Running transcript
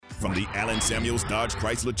from the Allen Samuels Dodge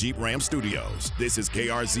Chrysler Jeep Ram Studios, this is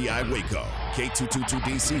KRZI Waco,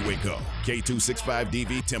 K222DC Waco,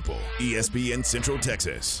 K265DV Temple, ESPN Central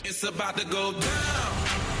Texas. It's about to go down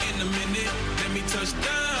in a minute. Let me touch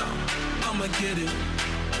down. I'ma get it.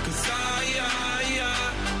 'Cause I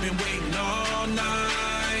been waiting all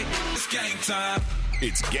night. It's game time.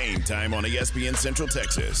 It's game time on ESPN Central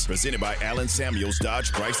Texas, presented by Allen Samuels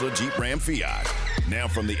Dodge Chrysler Jeep Ram Fiat. Now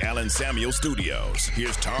from the Allen Samuels Studios,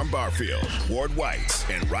 here's Tom Barfield, Ward White,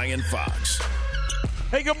 and Ryan Fox.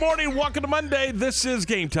 Hey, good morning. Welcome to Monday. This is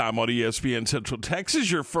Game Time on ESPN Central Texas.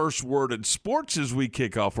 Your first word in sports as we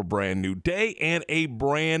kick off a brand new day and a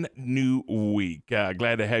brand new week.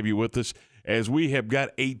 Glad to have you with us as we have got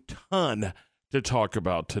a ton to talk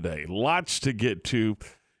about today. Lots to get to.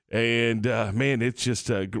 And, man, it's just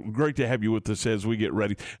great to have you with us as we get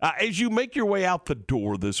ready. As you make your way out the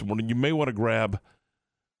door this morning, you may want to grab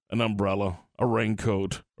an umbrella, a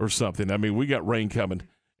raincoat, or something. I mean, we got rain coming,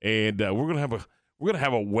 and we're gonna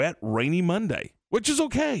have a wet, rainy Monday, which is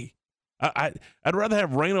okay. I'd rather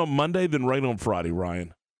have rain on Monday than rain on Friday,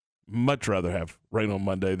 Ryan. Much rather have rain on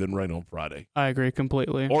Monday than rain on Friday. I agree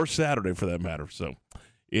completely. Or Saturday, for that matter. So,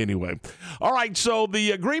 anyway. All right, so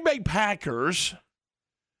the Green Bay Packers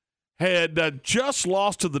had just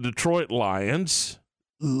lost to the Detroit Lions,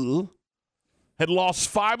 had lost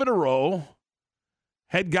 5 in a row,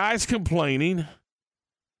 had guys complaining,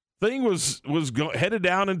 thing was headed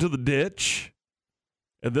down into the ditch,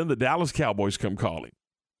 and then the Dallas Cowboys come calling.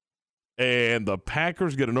 And the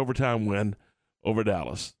Packers get an overtime win over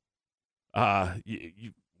Dallas. I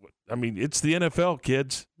mean, it's the NFL,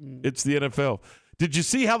 kids. It's the NFL. Did you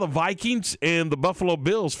see how the Vikings and the Buffalo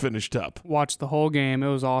Bills finished up? Watched the whole game. It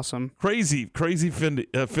was awesome. Crazy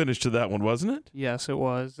finish to that one, wasn't it? Yes, it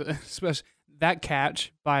was. Especially that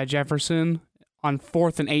catch by Jefferson on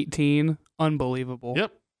 4th and 18. Unbelievable.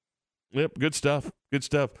 Yep. Good stuff.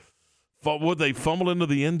 Would they fumble into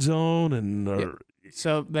the end zone and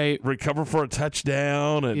so they recover for a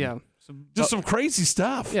touchdown? And just some crazy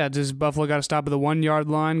stuff. Yeah, just Buffalo got to stop at the 1-yard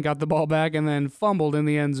line, got the ball back, and then fumbled in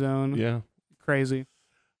the end zone. Yeah. Crazy.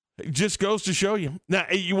 It just goes to show you. Now,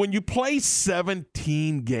 when you play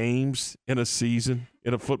 17 games in a season,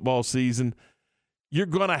 in a football season, you're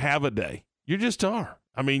going to have a day. You just are.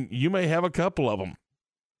 I mean, you may have a couple of them.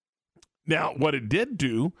 Now, what it did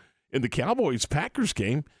do in the Cowboys-Packers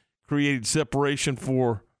game created separation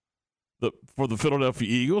for the Philadelphia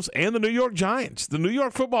Eagles and the New York Giants. The New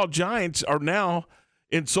York football Giants are now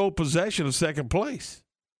in sole possession of second place.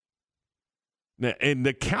 Now, and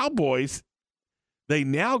the Cowboys, they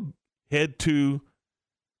now head to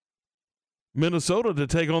Minnesota to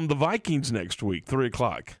take on the Vikings next week, 3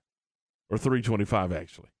 o'clock, or 3:25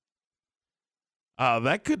 actually.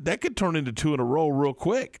 That could turn into 2 in a row real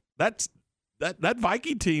quick. That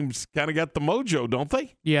Viking team's kind of got the mojo, don't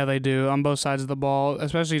they? Yeah, they do on both sides of the ball,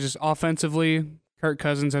 especially just offensively. Kirk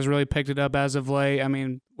Cousins has really picked it up as of late. I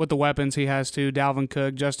mean, with the weapons he has too, Dalvin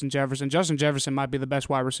Cook, Justin Jefferson. Justin Jefferson might be the best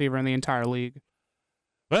wide receiver in the entire league.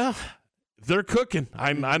 Well, they're cooking.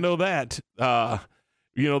 I know that.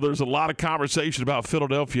 There's a lot of conversation about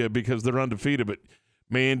Philadelphia because they're undefeated, but,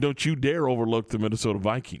 man, don't you dare overlook the Minnesota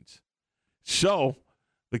Vikings. So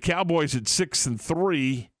the Cowboys at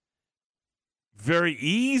 6-3 very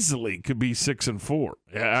easily could be 6-4.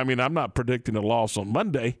 I mean, I'm not predicting a loss on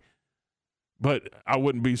Monday, but I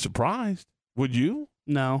wouldn't be surprised. Would you?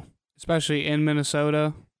 No, especially in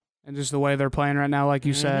Minnesota. And just the way they're playing right now, like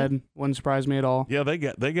you said, wouldn't surprise me at all. Yeah, they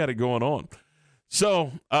got it going on.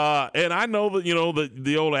 So, and I know that,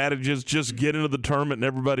 the old adage is just get into the tournament and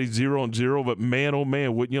everybody's 0-0, but man, oh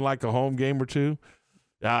man, wouldn't you like a home game or two?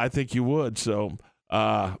 I think you would. So,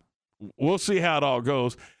 we'll see how it all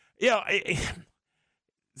goes. Yeah,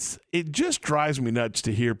 it just drives me nuts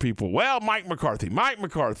to hear people, well, Mike McCarthy.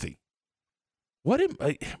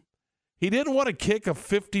 He didn't want to kick a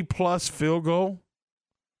 50-plus field goal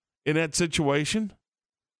in that situation.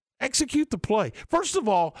 Execute the play. First of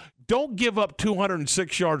all, don't give up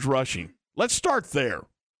 206 yards rushing. Let's start there.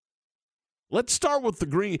 Let's start with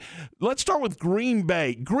Green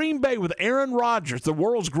Bay. Green Bay with Aaron Rodgers, the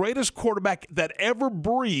world's greatest quarterback that ever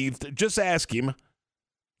breathed. Just ask him.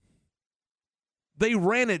 They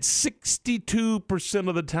ran it 62%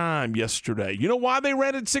 of the time yesterday. You know why they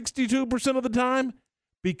ran it 62% of the time?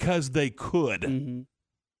 Because they could.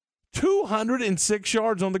 206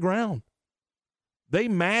 yards on the ground. They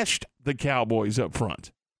mashed the Cowboys up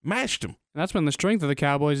front. Mashed them. That's been the strength of the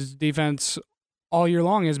Cowboys' defense all year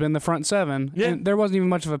long, has been the front seven. Yeah. And there wasn't even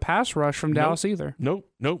much of a pass rush from Dallas either. Nope.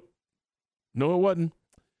 No, it wasn't.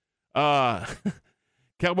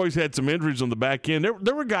 Cowboys had some injuries on the back end.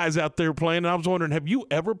 There were guys out there playing, and I was wondering, have you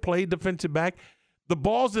ever played defensive back? The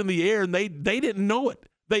ball's in the air, and they didn't know it.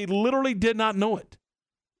 They literally did not know it,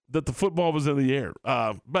 that the football was in the air.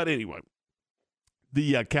 But anyway,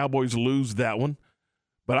 the Cowboys lose that one.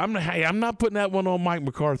 But I'm not putting that one on Mike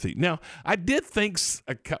McCarthy. Now, I did think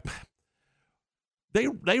they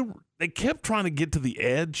kept trying to get to the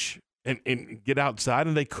edge and get outside,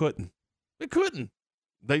 and they couldn't. They couldn't.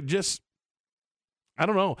 They just, I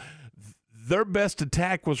don't know. Their best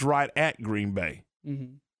attack was right at Green Bay.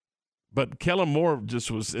 Mm-hmm. But Kellen Moore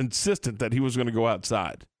just was insistent that he was going to go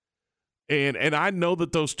outside. And I know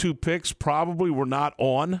that those two picks probably were not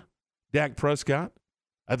on Dak Prescott.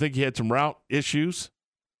 I think he had some route issues.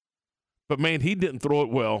 But, man, he didn't throw it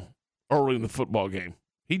well early in the football game.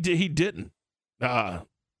 He didn't. So,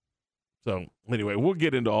 anyway, we'll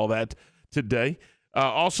get into all that today.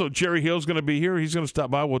 Also, Jerry Hill's going to be here. He's going to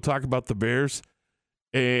stop by. We'll talk about the Bears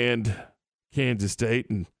and Kansas State.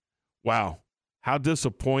 And, wow, how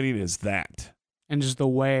disappointing is that? And just the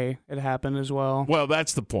way it happened as well. Well,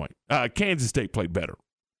 that's the point. Kansas State played better.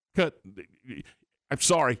 I'm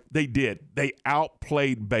sorry, they did. They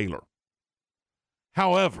outplayed Baylor.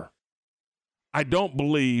 However, I don't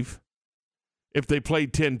believe if they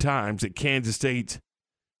played 10 times that Kansas State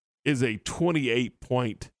is a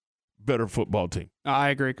 28-point better football team. I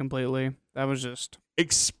agree completely. That was just.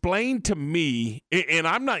 Explain to me, and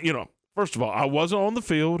I'm not, first of all, I wasn't on the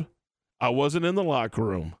field. I wasn't in the locker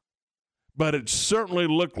room. But it certainly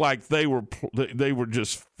looked like they were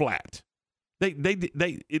just flat.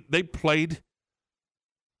 They played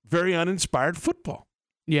very uninspired football.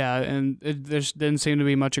 Yeah, and there didn't seem to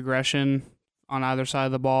be much aggression on either side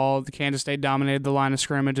of the ball. The Kansas State dominated the line of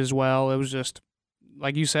scrimmage as well. It was just,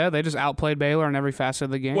 like you said, they just outplayed Baylor in every facet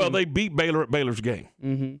of the game. Well, they beat Baylor at Baylor's game.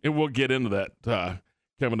 Mm-hmm. And we'll get into that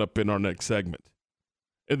coming up in our next segment.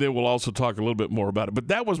 And then we'll also talk a little bit more about it. But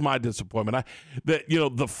that was my disappointment.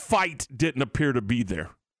 The fight didn't appear to be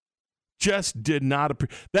there. Just did not appear.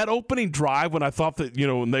 That opening drive when I thought that,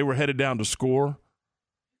 when they were headed down to score,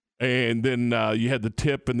 and then you had the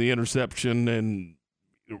tip and the interception, and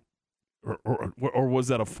or was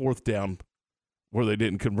that a fourth down where they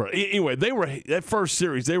didn't convert? Anyway, that first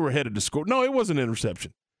series, they were headed to score. No, it wasn't an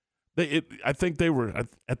interception. I think they were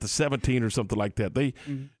at the 17 or something like that.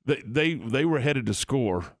 They were headed to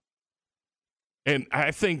score, and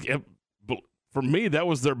I think for me that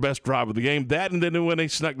was their best drive of the game. That, and then when they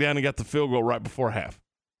snuck down and got the field goal right before half,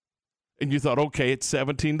 and you thought, okay, it's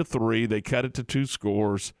 17-3. They cut it to 2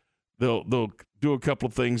 scores. They'll do a couple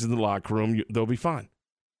of things in the locker room. They'll be fine.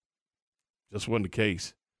 Just wasn't the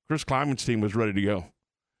case. Chris Kleiman's team was ready to go,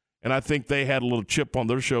 and I think they had a little chip on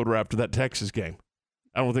their shoulder after that Texas game.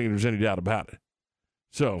 I don't think there's any doubt about it.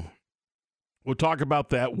 So we'll talk about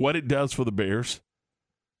that, what it does for the Bears,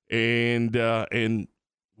 and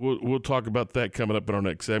we'll talk about that coming up in our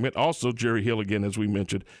next segment. Also, Jerry Hill again, as we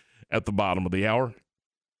mentioned at the bottom of the hour.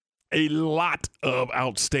 A lot of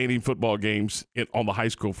outstanding football games on the high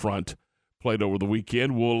school front played over the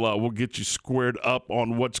weekend. We'll get you squared up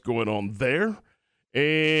on what's going on there.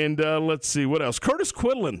 And let's see what else. Kurtis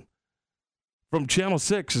Quillin from Channel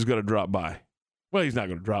 6 is going to drop by. Well, he's not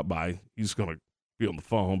going to drop by. He's going to be on the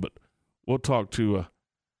phone, but we'll talk to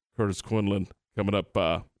Kurtis Quillin coming up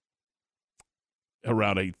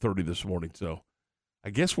around 8:30 this morning. So I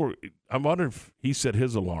guess I'm wondering if he set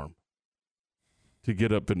his alarm to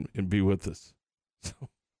get up and be with us. So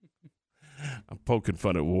I'm poking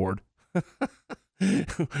fun at Ward.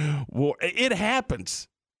 Well, it happens.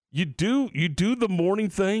 You do the morning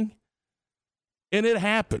thing, and it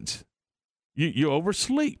happens. You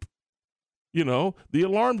oversleep. The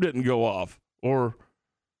alarm didn't go off, or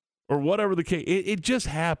whatever the case. It just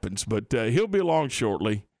happens. But he'll be along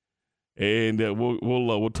shortly, and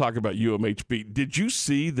we'll talk about UMHB. Did you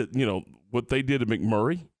see that? What they did to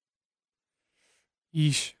McMurray.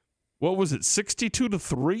 Yeesh. What was it?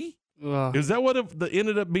 62-3. Is that what it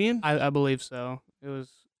ended up being? I believe so. It was.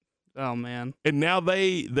 Oh man. And now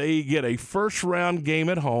they get a first round game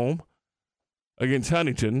at home against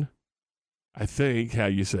Huntington. I think how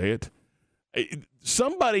you say it.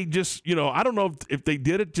 Somebody just, I don't know if they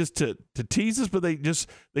did it just to tease us, but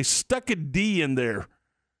they stuck a D in there.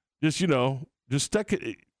 Just stuck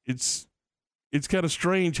it. It's kind of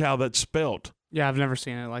strange how that's spelt. Yeah, I've never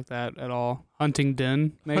seen it like that at all.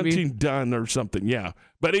 Huntingdon, maybe? Huntingdon or something, yeah.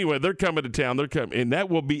 But anyway, they're coming to town. And that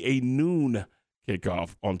will be a noon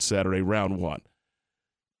kickoff on Saturday, round 1.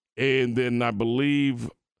 And then I believe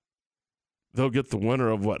they'll get the winner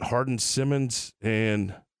of Hardin-Simmons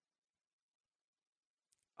and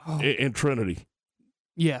Trinity.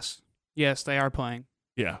 Yes, they are playing.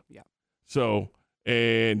 Yeah. Yeah. So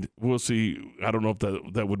And we'll see. I don't know if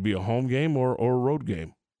that would be a home game or a road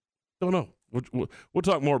game. Don't know. We'll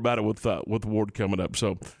talk more about it with Ward coming up.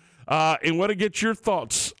 So, and want to get your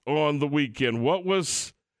thoughts on the weekend. What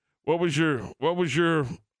was your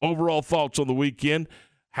overall thoughts on the weekend?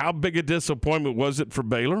 How big a disappointment was it for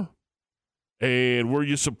Baylor? And were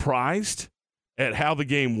you surprised at how the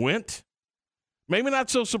game went? Maybe not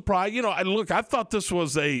so surprised. You know, I thought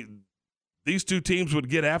these two teams would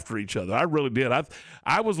get after each other. I really did.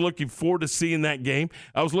 I was looking forward to seeing that game.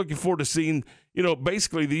 I was looking forward to seeing,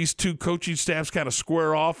 basically these two coaching staffs kind of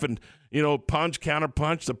square off and, punch,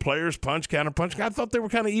 counter-punch, the players punch, counter-punch. I thought they were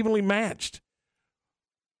kind of evenly matched.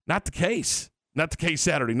 Not the case. Not the case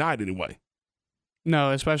Saturday night anyway.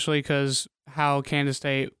 No, especially because how Kansas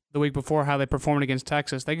State, the week before, how they performed against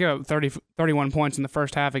Texas. They gave up 31 points in the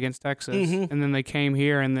first half against Texas, and then they came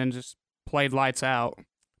here and then just played lights out.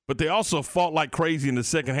 But they also fought like crazy in the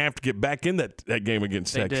second half to get back in that game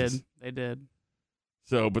against Texas. They did.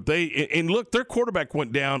 So, but look, their quarterback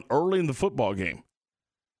went down early in the football game.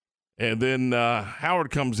 And then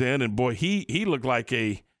Howard comes in, and boy, he looked like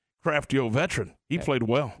a crafty old veteran. He played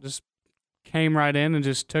well. Just came right in and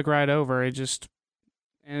just took right over.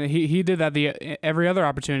 And he did that every other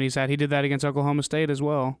opportunity he's had. He did that against Oklahoma State as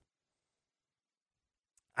well.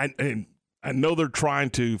 I know they're trying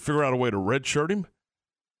to figure out a way to redshirt him.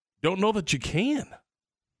 Don't know that you can.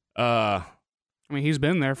 I mean, he's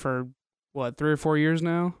been there for, 3 or 4 years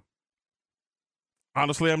now?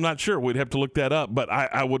 Honestly, I'm not sure. We'd have to look that up. But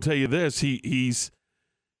I will tell you this. Here's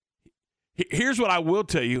what I will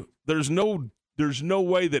tell you. There's no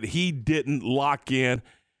way that he didn't lock in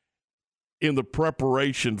the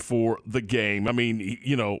preparation for the game. I mean,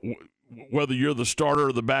 whether you're the starter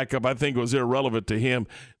or the backup, I think it was irrelevant to him.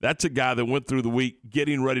 That's a guy that went through the week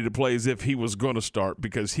getting ready to play as if he was going to start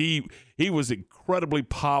because he was incredibly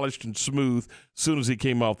polished and smooth as soon as he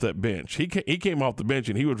came off that bench. He came off the bench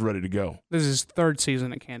and he was ready to go. This is his third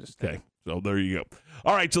season at Kansas State. Okay, so there you go.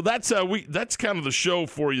 All right, so that's kind of the show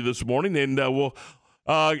for you this morning, and we'll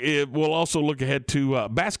also look ahead to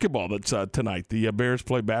basketball that's tonight. The Bears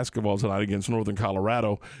play basketball tonight against Northern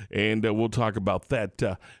Colorado, and we'll talk about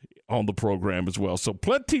that on the program as well. So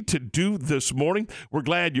plenty to do this morning. We're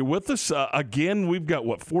glad you're with us. Again, we've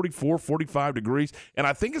got, 44, 45 degrees, and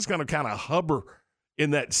I think it's going to kind of hover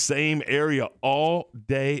in that same area all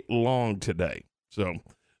day long today. So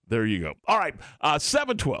there you go. All right,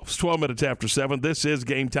 7:12. It's 12 minutes after 7. This is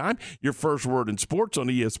Game Time, your first word in sports on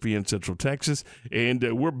ESPN Central Texas. And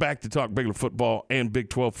we're back to talk Baylor football and Big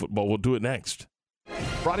 12 football. We'll do it next.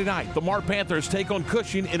 Friday night, the Mart Panthers take on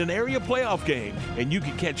Cushing in an area playoff game, and you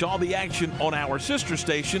can catch all the action on our sister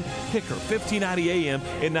station, Kicker, 1590 AM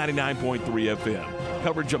and 99.3 FM.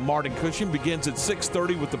 Coverage of Mart and Cushing begins at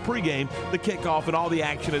 6:30 with the pregame, the kickoff, and all the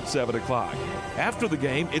action at 7 o'clock. After the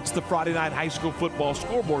game, it's the Friday Night High School Football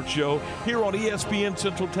Scoreboard Show here on ESPN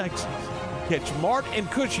Central Texas. Catch Mart and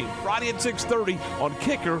Cushing Friday at 6:30 on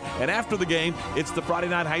Kicker, and after the game, it's the Friday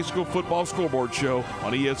Night High School Football Scoreboard Show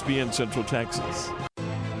on ESPN Central Texas.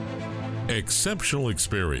 Exceptional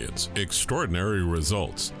experience, extraordinary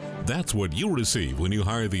results. That's what you receive when you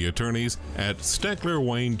hire the attorneys at Steckler,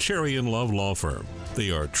 Wayne, Cherry & Love Law Firm.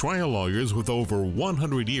 They are trial lawyers with over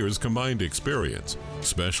 100 years combined experience,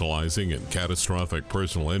 specializing in catastrophic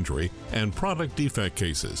personal injury and product defect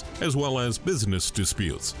cases, as well as business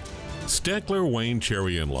disputes. Steckler, Wayne,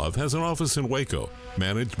 Cherry & Love has an office in Waco,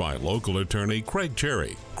 managed by local attorney Craig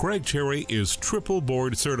Cherry. Craig Cherry is triple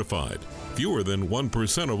board certified. Fewer than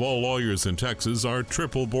 1% of all lawyers in Texas are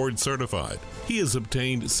triple board certified. He has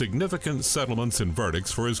obtained significant settlements and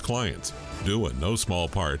verdicts for his clients, due in no small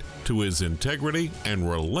part to his integrity and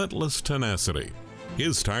relentless tenacity.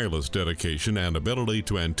 His tireless dedication and ability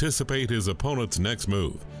to anticipate his opponent's next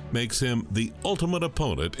move makes him the ultimate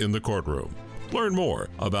opponent in the courtroom. Learn more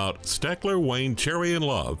about Steckler, Wayne, Cherry &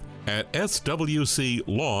 Love at swclaw.com.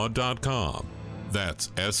 That's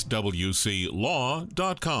swclaw.com.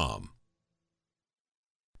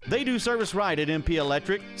 They do service right at MP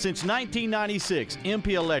Electric. Since 1996,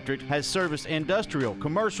 MP Electric has serviced industrial,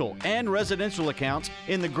 commercial, and residential accounts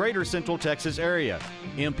in the greater Central Texas area.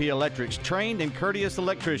 MP Electric's trained and courteous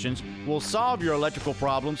electricians will solve your electrical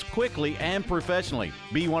problems quickly and professionally.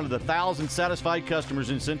 Be one of the 1,000 satisfied customers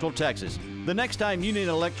in Central Texas. The next time you need an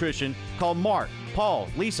electrician, call Mark, Paul,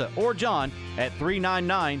 Lisa, or John at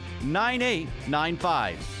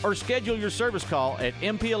 399-9895 or schedule your service call at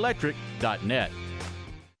mpelectric.net.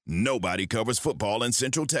 Nobody covers football in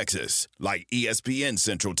Central Texas like ESPN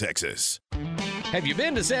Central Texas. Have you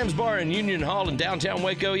been to Sam's Bar in Union Hall in downtown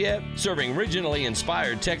Waco yet? Serving regionally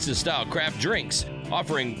inspired Texas-style craft drinks,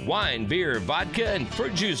 offering wine, beer, vodka, and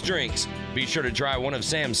fruit juice drinks. Be sure to try one of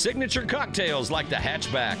Sam's signature cocktails like the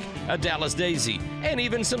Hatchback, a Dallas Daisy, and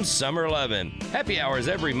even some Summer Lovin'. Happy hours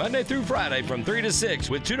every Monday through Friday from 3 to 6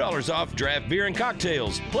 with $2 off draft beer and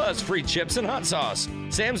cocktails, plus free chips and hot sauce.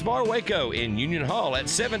 Sam's Bar Waco in Union Hall at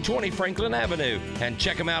 720 Franklin Avenue. And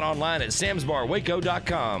check them out online at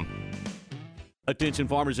samsbarwaco.com. Attention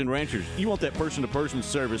farmers and ranchers, you want that person-to-person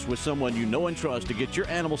service with someone you know and trust to get your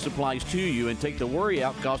animal supplies to you and take the worry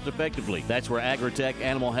out cost-effectively. That's where Agritech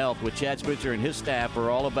Animal Health with Chad Spitzer and his staff are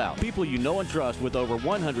all about. People you know and trust with over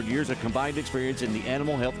 100 years of combined experience in the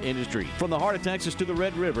animal health industry. From the heart of Texas to the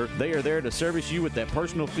Red River, they are there to service you with that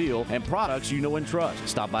personal feel and products you know and trust.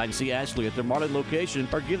 Stop by and see Ashley at their Marlin location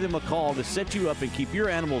or give them a call to set you up and keep your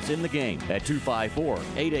animals in the game at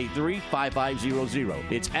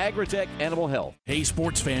 254-883-5500. It's Agritech Animal Health. Hey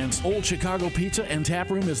sports fans, Old Chicago Pizza and Tap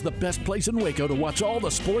Room is the best place in Waco to watch all the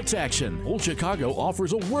sports action. Old Chicago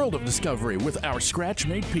offers a world of discovery with our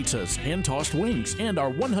scratch-made pizzas, hand-tossed wings, and our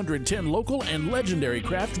 110 local and legendary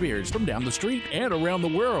craft beers from down the street and around the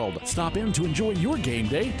world. Stop in to enjoy your game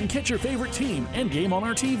day and catch your favorite team and game on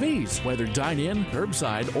our TVs. Whether dine-in,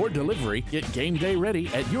 curbside, or delivery, get game day ready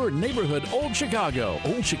at your neighborhood Old Chicago.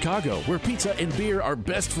 Old Chicago, where pizza and beer are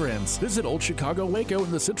best friends. Visit Old Chicago Waco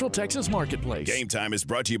in the Central Texas Marketplace. Game Time is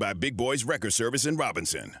brought to you by Big Boys Record Service in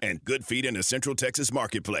Robinson and Good Feet in the Central Texas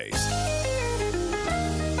Marketplace.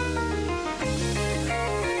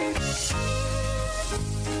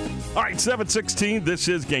 All right, 7:16. This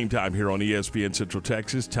is Game Time here on ESPN Central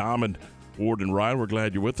Texas. Tom and Ward and Ryan, we're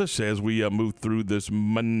glad you're with us as we move through this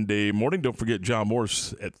Monday morning. Don't forget John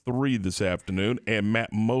Morris at 3 this afternoon and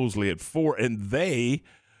Matt Mosley at 4. And they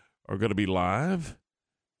are going to be live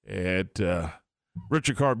at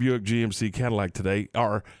Richard Carr Buick GMC Cadillac today,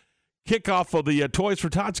 our kickoff of the Toys for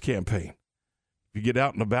Tots campaign. If you get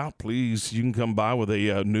out and about, please, you can come by with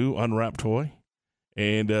a new unwrapped toy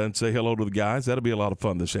and say hello to the guys. That'll be a lot of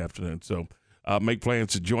fun this afternoon. So make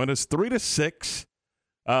plans to join us 3 to 6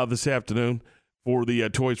 this afternoon for the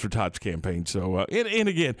Toys for Tots campaign. So, and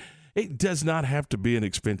again, it does not have to be an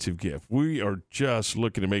expensive gift. We are just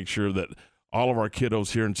looking to make sure that all of our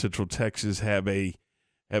kiddos here in Central Texas have a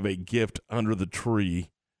gift under the tree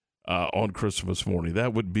on Christmas morning.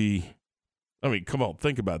 That would be, I mean, come on,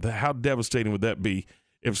 think about that. How devastating would that be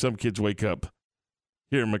if some kids wake up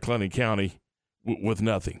here in McLennan County with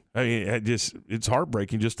nothing? I mean, it's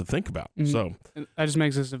heartbreaking just to think about. Mm-hmm. So that just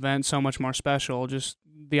makes this event so much more special. Just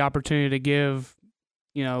the opportunity to give,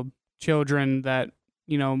 children that,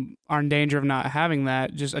 are in danger of not having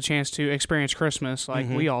that, just a chance to experience Christmas like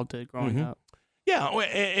we all did growing up. Yeah,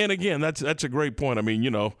 and again, that's a great point. I mean,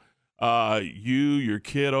 your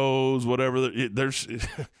kiddos, whatever, there's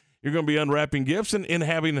you're going to be unwrapping gifts and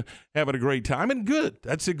having a great time, and good.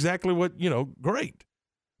 That's exactly what, great.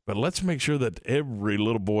 But let's make sure that every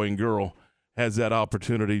little boy and girl has that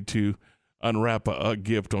opportunity to unwrap a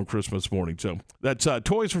gift on Christmas morning. So that's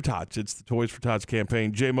Toys for Tots. It's the Toys for Tots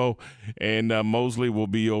campaign. J-Mo and Mosley will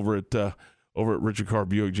be over at Richard Carr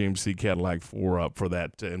Buick GMC Cadillac for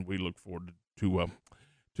that, and we look forward to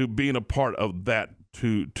being a part of that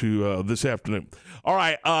to this afternoon. All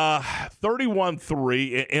right,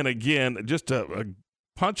 31-3, and again, just a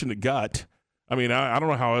punch in the gut. I mean, I don't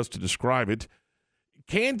know how else to describe it.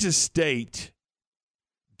 Kansas State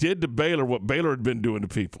did to Baylor what Baylor had been doing to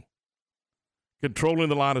people. Controlling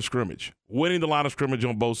the line of scrimmage, winning the line of scrimmage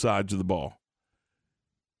on both sides of the ball.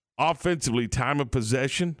 Offensively, time of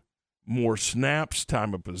possession, more snaps,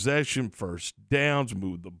 time of possession, first downs,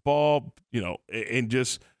 move the ball, and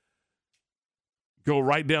just go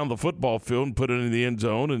right down the football field and put it in the end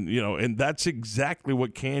zone. And that's exactly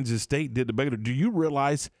what Kansas State did to Baylor. Do you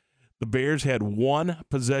realize the Bears had one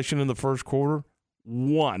possession in the first quarter?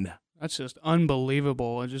 One. That's just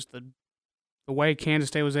unbelievable. And just the way Kansas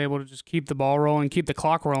State was able to just keep the ball rolling, keep the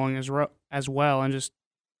clock rolling as well, and just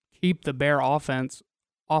keep the Bear offense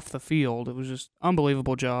off the field. It was just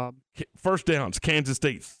unbelievable job. First downs, Kansas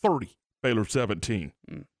State 30, Baylor 17.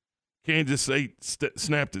 Kansas State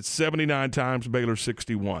snapped it 79 times, Baylor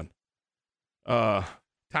 61. Time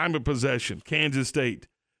of possession, Kansas State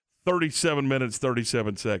 37 minutes,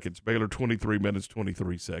 37 seconds. Baylor 23 minutes,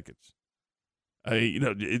 23 seconds.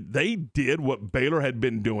 They did what Baylor had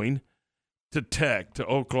been doing to Tech, to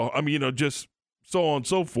Oklahoma. I mean, just so on and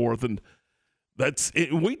so forth. And that's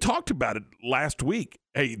it. We talked about it last week.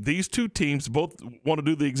 Hey, these two teams both want to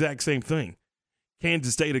do the exact same thing.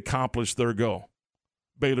 Kansas State accomplished their goal.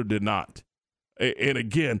 Baylor did not. And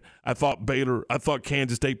again, I thought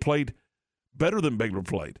Kansas State played better than Baylor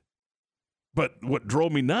played. But what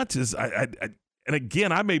drove me nuts is, and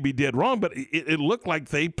again, I may be dead wrong, but it looked like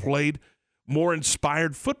they played more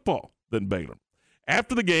inspired football than Baylor.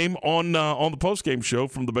 After the game, on the postgame show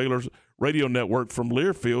from the Baylor's radio network from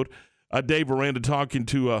Learfield, Dave Aranda talking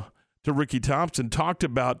to Ricky Thompson talked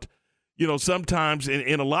about, sometimes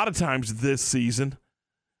and a lot of times this season,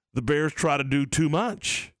 the Bears try to do too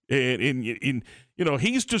much. And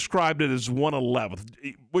he's described it as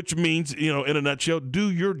 1/11th, which means, in a nutshell,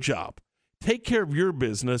 do your job. Take care of your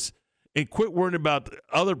business and quit worrying about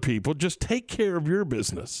other people. Just take care of your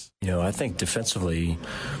business. I think defensively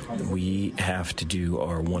we have to do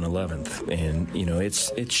our 1/11th. And,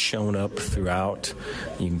 it's shown up throughout.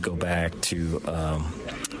 You can go back to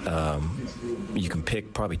you can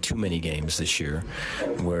pick probably too many games this year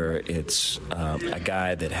where it's a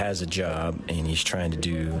guy that has a job and he's trying to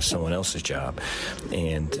do someone else's job.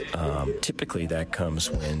 And typically that comes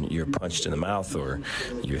when you're punched in the mouth or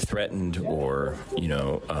you're threatened or,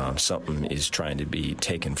 something is trying to be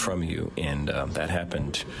taken from you. And that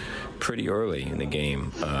happened pretty early in the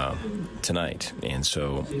game tonight. And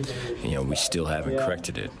so, we still haven't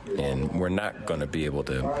corrected it. And we're not going to be able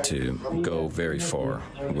to go very far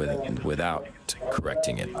without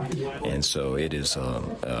correcting it. And so it is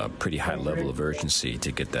a pretty high level of urgency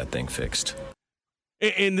to get that thing fixed.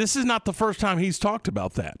 And this is not the first time he's talked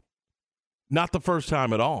about that. Not the first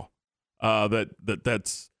time at all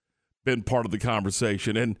that's been part of the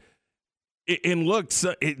conversation. And look,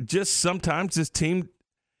 it just sometimes this team,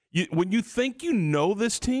 when you think you know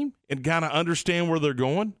this team and kind of understand where they're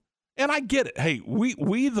going, and I get it. Hey,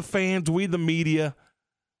 we the fans, we the media,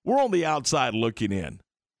 we're on the outside looking in.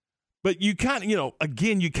 But you kind of,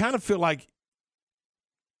 again, you kind of feel like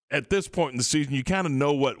at this point in the season, you kind of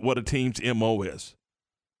know what a team's MO is.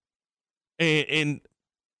 And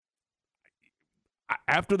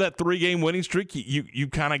after that 3-game winning streak, you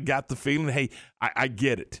kind of got the feeling, hey, I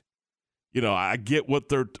get it. I get what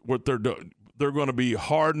they're doing. They're going to be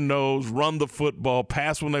hard-nosed, run the football,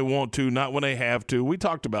 pass when they want to, not when they have to. We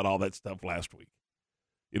talked about all that stuff last week.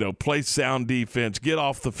 Play sound defense, get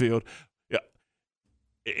off the field.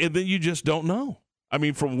 And then you just don't know. I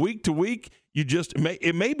mean, from week to week,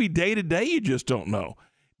 it may be day to day, you just don't know.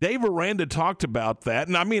 Dave Aranda talked about that.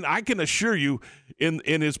 And I mean, I can assure you in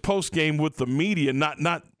his post game with the media, not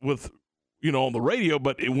with, on the radio,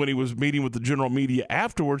 but when he was meeting with the general media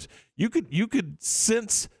afterwards, you could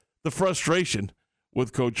sense the frustration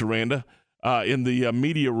with Coach Aranda in the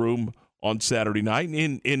media room on Saturday night.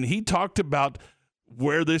 And he talked about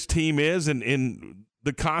where this team is and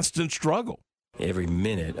the constant struggle. Every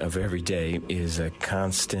minute of every day is a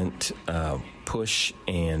constant push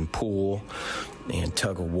and pull and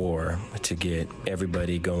tug of war to get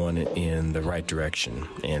everybody going in the right direction.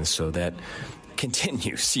 And so that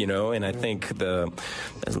continues, and I think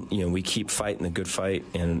we keep fighting the good fight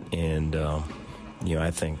and I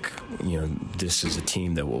think, this is a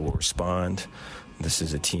team that will respond. This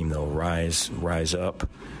is a team that will rise up.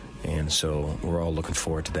 And so we're all looking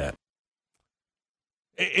forward to that.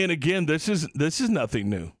 And again, this is nothing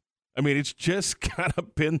new. I mean, it's just kind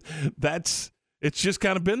of been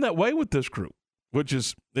that way with this group, which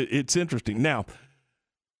is it's interesting. Now,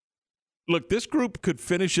 look, this group could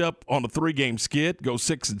finish up on a 3-game skid, go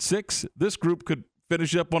 6-6. This group could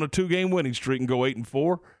finish up on a 2-game winning streak and go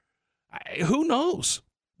 8-4. Who knows?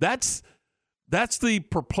 That's the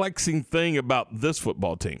perplexing thing about this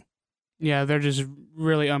football team. Yeah, they're just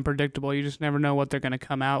really unpredictable. You just never know what they're going to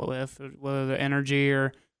come out with, whether the energy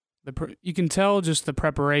or you can tell just the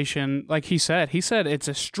preparation. Like he said it's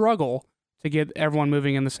a struggle to get everyone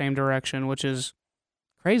moving in the same direction, which is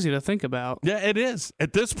crazy to think about. Yeah, it is.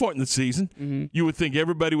 At this point in the season, you would think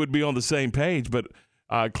everybody would be on the same page, but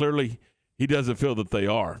clearly he doesn't feel that they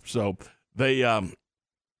are. So they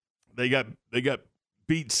got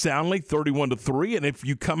beat soundly 31-3, and if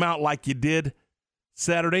you come out like you did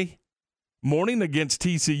Saturday morning against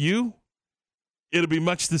TCU, it'll be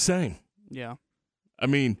much the same. Yeah. I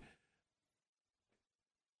mean,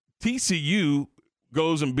 TCU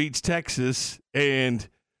goes and beats Texas, and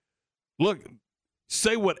look,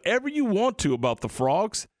 say whatever you want to about the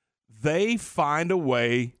Frogs, they find a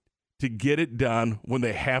way to get it done when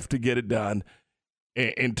they have to get it done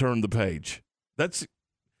and turn the page.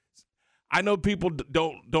 I know people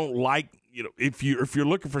don't like, if you're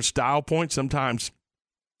looking for style points, sometimes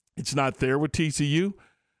it's not there with TCU.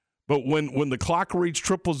 But when the clock reads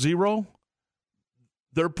 000,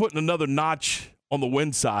 they're putting another notch on the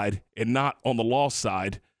win side and not on the loss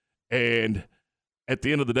side. And at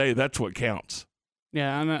the end of the day, that's what counts.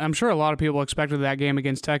 Yeah, and I'm sure a lot of people expected that game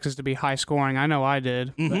against Texas to be high scoring. I know I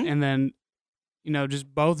did. Mm-hmm. And then,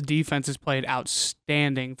 just both defenses played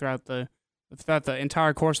outstanding throughout the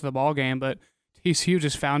entire course of the ball game. But TCU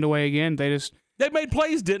just found a way again. They just They made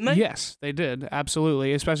plays, didn't they? Yes, they did.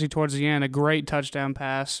 Absolutely. Especially towards the end. A great touchdown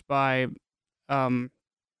pass by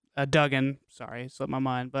Duggan. Sorry, it slipped my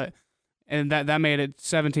mind. And that made it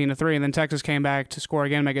 17-3. And then Texas came back to score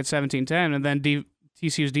again, make it 17-10. And then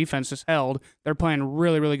TCU's defense just held. They're playing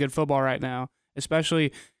really, really good football right now,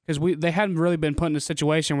 especially because they hadn't really been put in a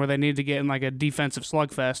situation where they needed to get in like a defensive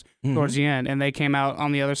slugfest towards the end. And they came out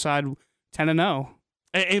on the other side 10-0.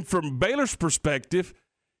 And from Baylor's perspective,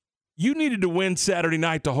 you needed to win Saturday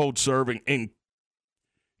night to hold serve. And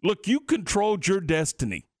look, you controlled your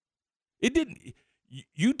destiny. It didn't.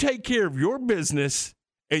 You take care of your business,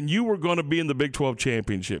 and you were going to be in the Big 12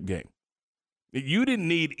 championship game. You didn't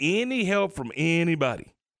need any help from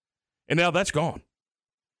anybody. And now that's gone.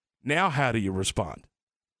 Now how do you respond?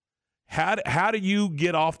 How do you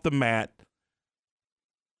get off the mat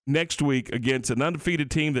next week against an undefeated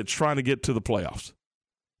team that's trying to get to the playoffs?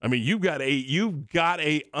 I mean, you've got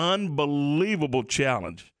a unbelievable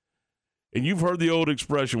challenge. And you've heard the old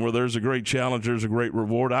expression where there's a great challenge, there's a great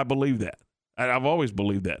reward. I believe that. I've always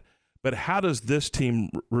believed that. But how does this team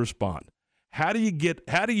respond? How do you go,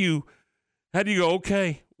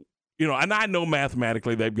 okay, and I know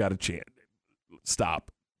mathematically they've got a chance.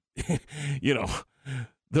 Stop. They're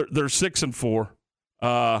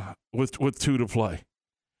 6-4 with 2 to play.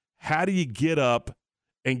 How do you get up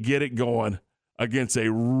and get it going against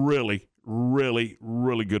a really, really,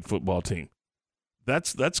 really good football team?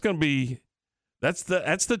 That's going to be that's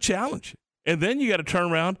the challenge. And then you got to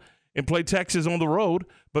turn around and play Texas on the road.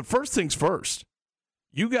 But first things first,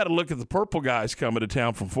 you got to look at the Purple guys coming to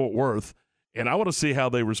town from Fort Worth, and I want to see how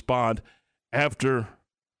they respond after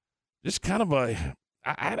just kind of I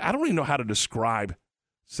don't even know how to describe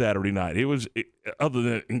Saturday night. It was, other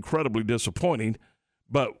than incredibly disappointing,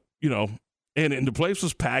 but, and the place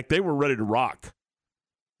was packed. They were ready to rock.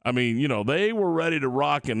 I mean, they were ready to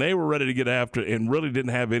rock, and they were ready to get after it, and really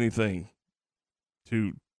didn't have anything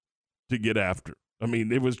to get after. I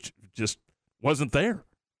mean, it was just wasn't there.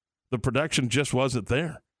 The production just wasn't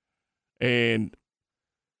there. And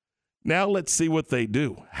now let's see what they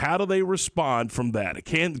do. How do they respond from that?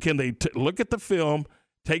 Can they look at the film,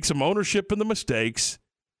 take some ownership in the mistakes,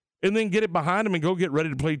 and then get it behind them and go get ready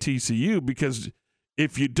to play TCU? Because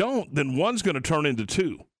if you don't, then one's going to turn into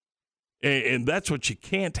 2. And that's what you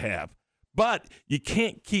can't have. But you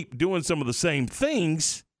can't keep doing some of the same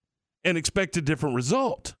things and expect a different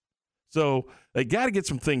result. So they got to get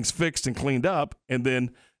some things fixed and cleaned up and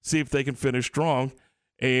then see if they can finish strong.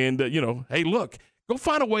 And, hey, look, go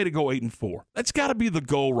find a way to go 8-4. That's got to be the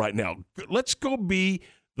goal right now. Let's go be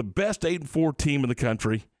the best 8-4 team in the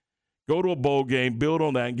country. Go to a bowl game, build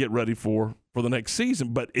on that, and get ready for the next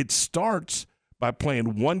season. But it starts by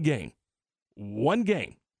playing one game,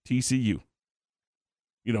 TCU.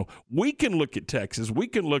 We can look at Texas. We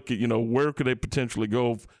can look at, where could they potentially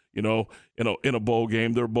go, in a bowl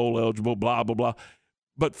game. They're bowl eligible, blah, blah, blah.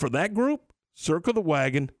 But for that group, circle the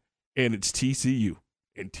wagon, and it's TCU,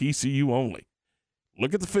 and TCU only.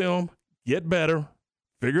 Look at the film, get better,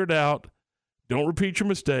 figure it out, don't repeat your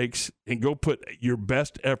mistakes, and go put your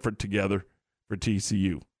best effort together for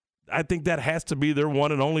TCU. I think that has to be their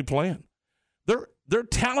one and only plan. They're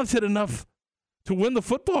talented enough to win the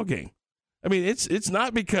football game. I mean, it's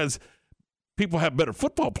not because people have better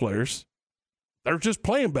football players. They're just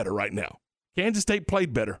playing better right now. Kansas State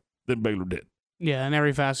played better than Baylor did. Yeah, in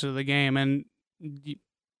every facet of the game. And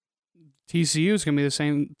TCU is going to be the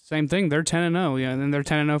same thing. They're 10-0, and they're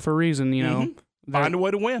 10-0 for a reason. Find a way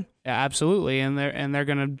to win. Yeah, absolutely. And they're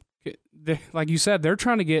going to, like you said, they're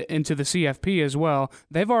trying to get into the CFP as well.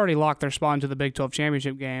 They've already locked their spot into the Big 12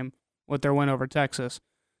 championship game with their win over Texas.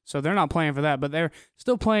 So they're not playing for that, but they're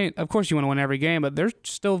still playing. Of course, you want to win every game, but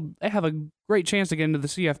they have a great chance to get into the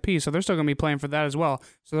CFP, so they're still going to be playing for that as well.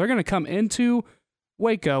 So they're going to come into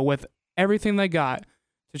Waco with everything they got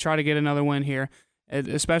to try to get another win here,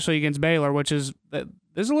 especially against Baylor, which is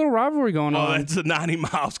there's a little rivalry going on. Oh, it's 90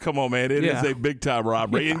 miles. Come on, man. It is a big-time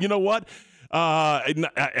rivalry. Yeah. And you know what?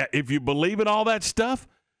 If you believe in all that stuff,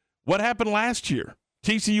 what happened last year?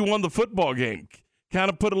 TCU won the football game. Kind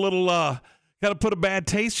of put a bad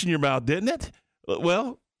taste in your mouth, didn't it?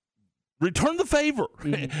 Well, return the favor.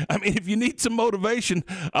 Mm-hmm. I mean, if you need some motivation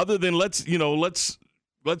other than let's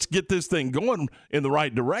get this thing going in the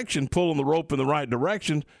right direction, pulling the rope in the right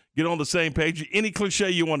direction, get on the same page, any cliche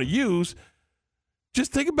you want to use,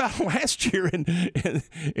 just think about last year in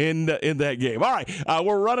that game. All right,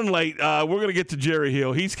 we're running late. We're going to get to Jerry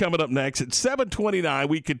Hill. He's coming up next at 7:29.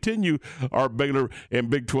 We continue our Baylor and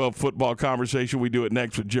Big 12 football conversation. We do it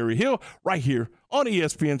next with Jerry Hill right here on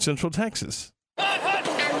ESPN Central Texas.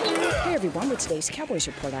 Hi, everyone. With today's Cowboys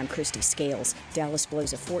Report, I'm Christy Scales. Dallas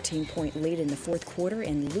blows a 14-point lead in the fourth quarter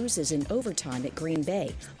and loses in overtime at Green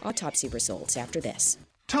Bay. Autopsy results after this.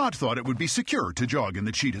 Todd thought it would be secure to jog in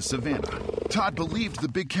the cheetah savanna. Todd believed the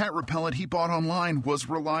big cat repellent he bought online was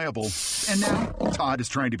reliable. And now, Todd is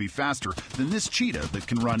trying to be faster than this cheetah that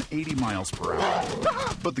can run 80 miles per hour.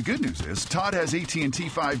 But the good news is, Todd has AT&T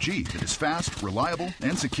 5G that is fast, reliable,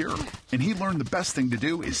 and secure. And he learned the best thing to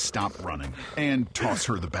do is stop running and toss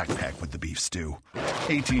her the backpack with the beef stew.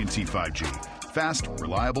 AT&T 5G. Fast,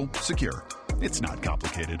 reliable, secure. It's not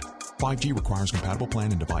complicated. 5G requires compatible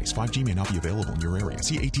plan and device. 5G may not be available in your area.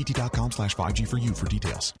 See att.com/5G for you for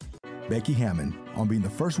details. Becky Hammon on being the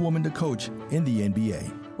first woman to coach in the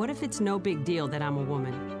NBA. What if it's no big deal that I'm a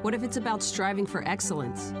woman? What if it's about striving for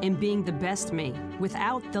excellence and being the best me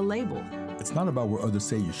without the label? It's not about where others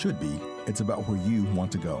say you should be. It's about where you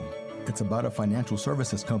want to go. It's about a financial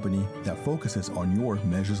services company that focuses on your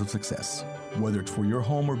measures of success. Whether it's for your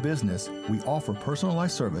home or business, we offer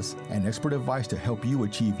personalized service and expert advice to help you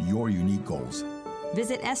achieve your unique goals.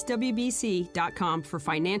 Visit swbc.com for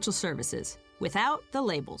financial services without the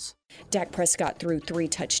labels. Dak Prescott threw 3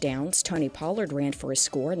 touchdowns. Tony Pollard ran for a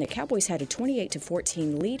score, and the Cowboys had a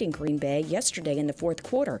 28-14 lead in Green Bay yesterday in the fourth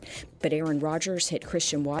quarter. But Aaron Rodgers hit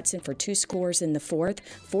Christian Watson for 2 scores in the fourth,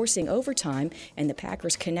 forcing overtime, and the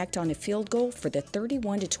Packers connect on a field goal for the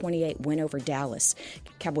 31-28 win over Dallas.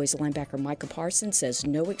 Cowboys linebacker Micah Parsons says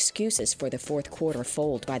no excuses for the fourth quarter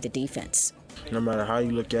fold by the defense. No matter how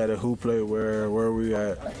you look at it, who played where we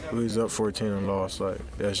at, we was up 14 and lost. Like,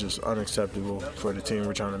 that's just unacceptable for the team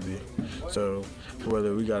we're trying to be. So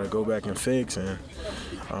whether we got to go back and fix and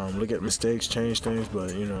look at mistakes, change things,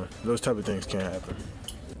 but, those type of things can't happen.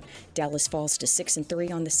 Dallas falls to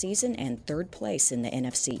 6-3 on the season and 3rd place in the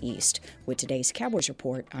NFC East. With today's Cowboys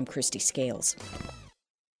Report, I'm Christy Scales.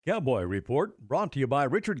 Cowboy Report brought to you by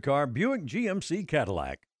Richard Carr Buick GMC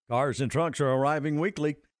Cadillac. Cars and trucks are arriving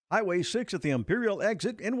weekly. Highway 6 at the Imperial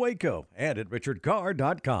exit in Waco and at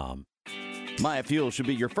richardcarr.com. Maya Fuel should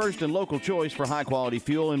be your first and local choice for high-quality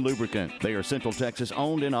fuel and lubricant. They are Central Texas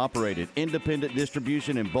owned and operated, independent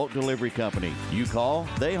distribution and bulk delivery company. You call,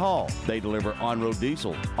 they haul. They deliver on-road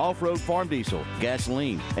diesel, off-road farm diesel,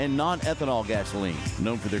 gasoline, and non-ethanol gasoline.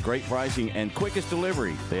 Known for their great pricing and quickest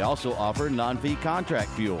delivery, they also offer non-fee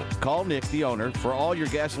contract fuel. Call Nick, the owner, for all your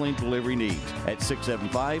gasoline delivery needs at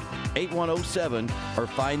 675-8107 or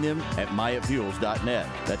find them at mayafuels.net.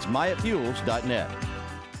 That's mayafuels.net.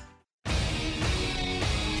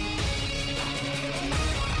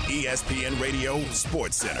 ESPN Radio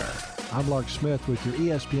Sports Center. I'm Lark Smith with your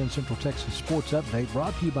ESPN Central Texas Sports Update,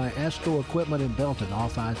 brought to you by Astro Equipment in Belton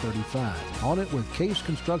off I-35. On it with Case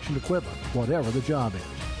Construction Equipment, whatever the job is.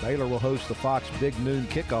 Baylor will host the Fox Big Noon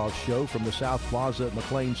Kickoff Show from the South Plaza at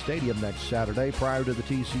McLean Stadium next Saturday prior to the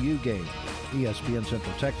TCU game. ESPN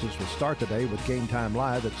Central Texas will start the day with Game Time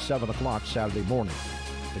Live at 7 o'clock Saturday morning.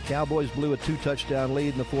 The Cowboys blew a 2-touchdown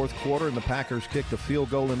lead in the fourth quarter, and the Packers kicked a field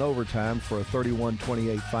goal in overtime for a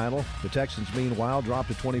 31-28 final. The Texans, meanwhile,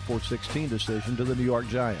 dropped a 24-16 decision to the New York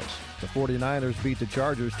Giants. The 49ers beat the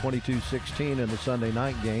Chargers 22-16 in the Sunday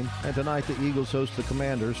night game, and tonight the Eagles host the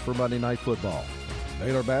Commanders for Monday Night Football.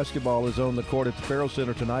 Baylor basketball is on the court at the Farrell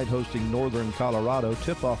Center tonight, hosting Northern Colorado.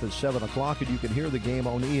 Tip-off is 7 o'clock, and you can hear the game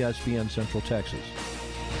on ESPN Central Texas.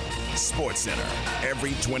 Sports Center,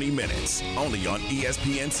 every 20 minutes, only on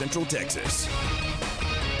ESPN Central Texas.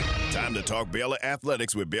 Time to talk Baylor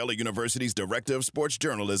athletics with Baylor University's Director of Sports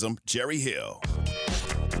Journalism, Jerry Hill.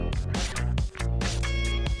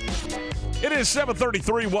 It is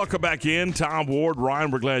 7:33. Welcome back in. Tom, Ward, Ryan,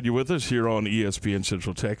 we're glad you're with us here on ESPN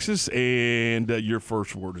Central Texas. And your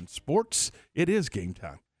first word in sports, it is game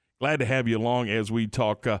time. Glad to have you along as we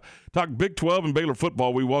talk Big 12 and Baylor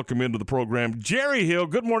football. We welcome into the program Jerry Hill.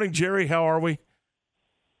 Good morning, Jerry. How are we?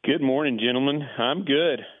 Good morning, gentlemen. I'm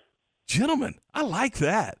good. Gentlemen, I like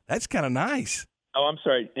that. That's kind of nice. Oh, I'm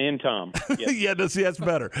sorry, and Tom. Yes. Yeah, that's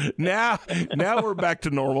better. Now we're back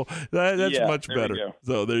to normal. That's much better.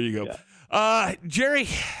 So there you go. Yeah. Jerry,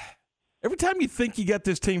 every time you think you got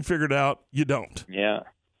this team figured out, you don't. Yeah.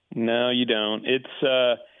 No, you don't. It's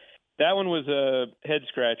that one was a head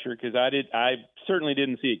scratcher because I certainly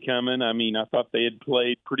didn't see it coming. I mean, I thought they had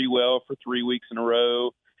played pretty well for 3 weeks in a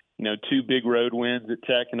row. 2 big road wins at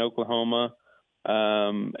Tech and Oklahoma,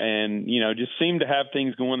 and just seemed to have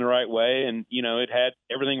things going the right way. And it had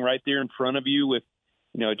everything right there in front of you with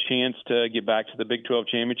a chance to get back to the Big 12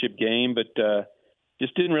 championship game, but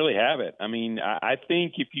just didn't really have it. I mean, I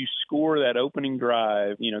think if you score that opening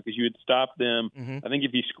drive, because you had stopped them, I think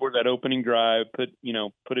if you score that opening drive, put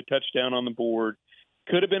a touchdown on the board,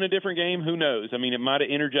 Could have been a different game. Who knows? I mean, it might have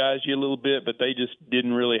energized you a little bit, but they just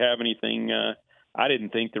didn't really have anything. I didn't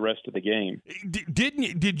think the rest of the game.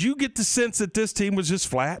 Did you get the sense that this team was just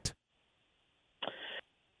flat?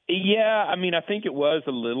 Yeah, I mean, I think it was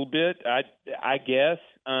a little bit. I guess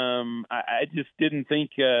I just didn't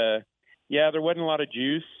think. There wasn't a lot of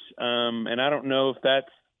juice, and I don't know if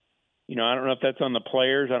that's, I don't know if that's on the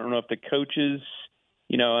players. I don't know if the coaches.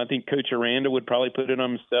 I think Coach Aranda would probably put it on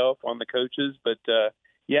himself, on the coaches, but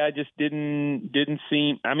it just didn't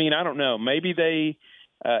seem. I mean, I don't know. Maybe they.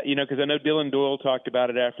 Because I know Dylan Doyle talked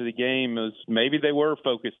about it after the game, was maybe they were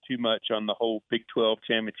focused too much on the whole Big 12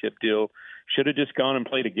 championship deal. Should have just gone and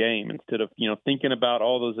played a game instead of, thinking about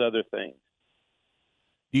all those other things.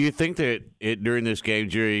 Do you think that during this game,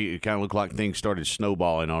 Jerry, it kind of looked like things started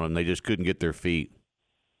snowballing on them? They just couldn't get their feet?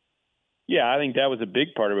 Yeah, I think that was a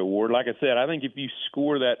big part of it, Ward. Like I said, I think if you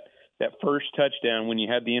score that first touchdown when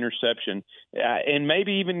you had the interception, and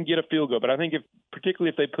maybe even get a field goal. But I think particularly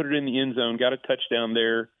if they put it in the end zone, got a touchdown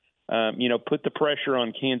there, put the pressure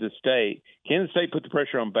on Kansas State. Kansas State put the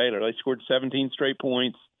pressure on Baylor. They scored 17 straight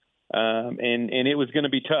points, and it was going to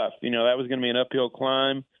be tough. That was going to be an uphill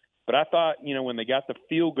climb. But I thought, when they got the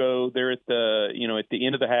field goal there at the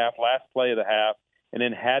end of the half, last play of the half, and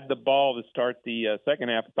then had the ball to start the second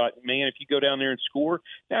half, I thought, man, if you go down there and score,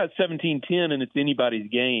 now it's 17-10 and it's anybody's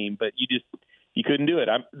game, but you couldn't do it.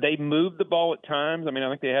 They moved the ball at times. I mean, I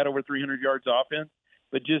think they had over 300 yards offense,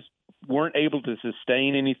 but just weren't able to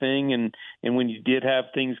sustain anything. And when you did have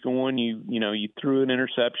things going, you threw an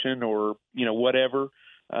interception or, whatever.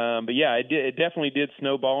 But yeah, it definitely did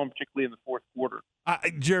snowball, particularly in the fourth quarter.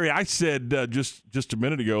 Jerry, I said just a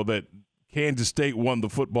minute ago that Kansas State won the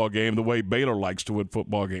football game the way Baylor likes to win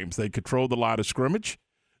football games. They controlled the line of scrimmage.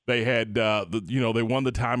 They had they won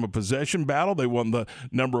the time of possession battle. They won the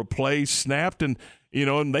number of plays snapped, and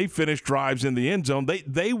they finished drives in the end zone.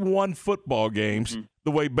 They won football games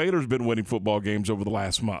the way Baylor's been winning football games over the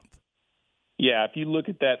last month. Yeah, if you look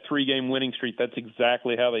at that 3-game winning streak, that's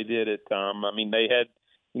exactly how they did it, Tom. I mean, they had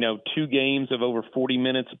 2 games of over 40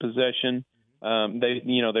 minutes of possession.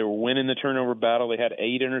 They were winning the turnover battle. They had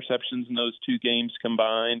 8 interceptions in those 2 games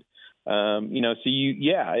combined.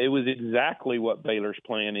 It was exactly what Baylor's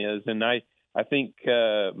plan is. And I think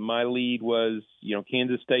my lead was,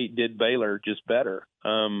 Kansas State did Baylor just better.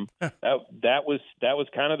 That was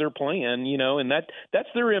kind of their plan, and that's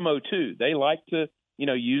their MO too. They like to,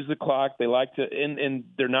 use the clock. They like to, and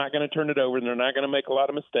they're not going to turn it over, and they're not going to make a lot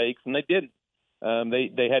of mistakes, and they didn't.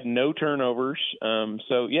 They had no turnovers.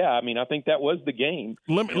 I think that was the game.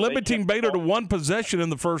 Limiting Baylor to 1 possession in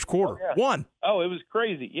the first quarter. Oh, yeah. 1. Oh, it was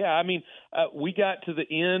crazy. Yeah, I mean, we got to the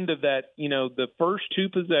end of that, the first 2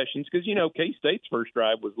 possessions, because, K-State's first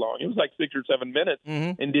drive was long. It was like 6 or 7 minutes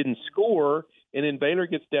and didn't score. And then Baylor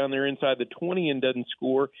gets down there inside the 20 and doesn't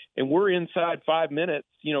score. And we're inside 5 minutes,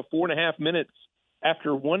 4.5 minutes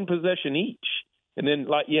after 1 possession each. And then,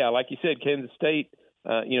 like you said, Kansas State –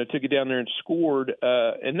 took it down there and scored,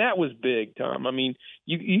 and that was big, Tom. I mean,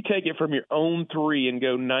 you take it from your own 3 and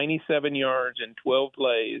go 97 yards in 12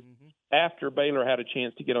 plays after Baylor had a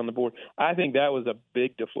chance to get on the board. I think that was a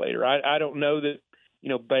big deflator. I don't know that,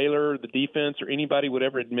 Baylor, the defense, or anybody would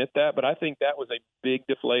ever admit that, but I think that was a big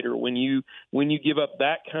deflator when you give up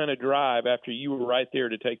that kind of drive after you were right there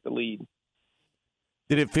to take the lead.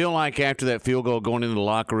 Did it feel like after that field goal going into the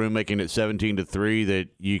locker room, making it 17-3, that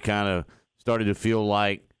you kind of started to feel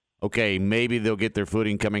like, okay, maybe they'll get their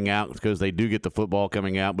footing coming out, because they do get the football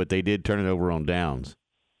coming out, but they did turn it over on downs?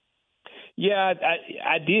 Yeah,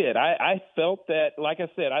 I did. I felt that, like I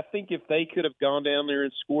said, I think if they could have gone down there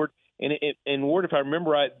and scored, and Ward, if I remember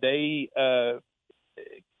right, they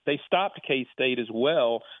stopped K-State as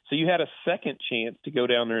well, so you had a second chance to go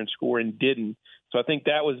down there and score and didn't. So I think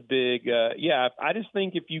that was big. I just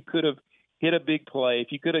think if you could have hit a big play,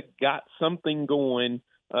 if you could have got something going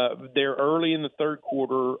there early in the third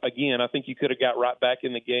quarter, again, I think you could have got right back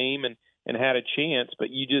in the game and had a chance, but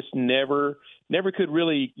you just never could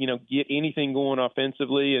really, get anything going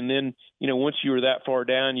offensively. And then, once you were that far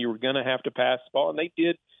down, you were going to have to pass the ball. And they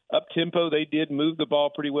did up tempo. They did move the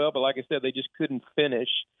ball pretty well, but like I said, they just couldn't finish.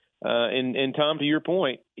 And Tom, to your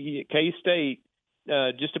point, K-State,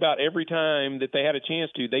 just about every time that they had a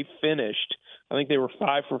chance to, they finished. I think they were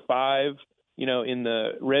 5 for 5. In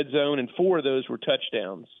the red zone, and 4 of those were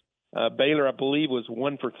touchdowns. Baylor, I believe, was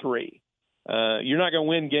 1 for 3. You're not going to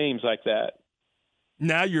win games like that.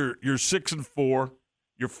 Now you're 6-4.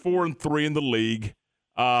 You're 4-3 in the league,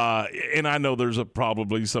 and I know there's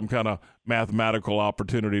probably some kind of mathematical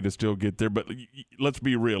opportunity to still get there. But let's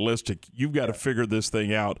be realistic. You've got to figure this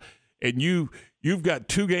thing out, and you've got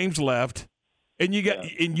 2 games left. And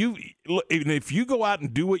if you go out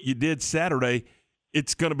and do what you did Saturday,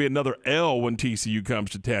 it's going to be another L when TCU comes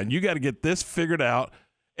to town. You got to get this figured out.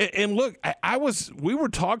 And look, we were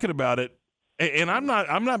talking about it, and I'm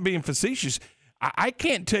not being facetious. I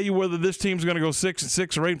can't tell you whether this team's going to go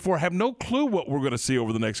 6-6 or 8-4. I have no clue what we're going to see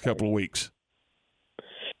over the next couple of weeks.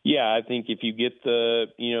 Yeah, I think if you get the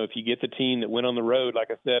team that went on the road, like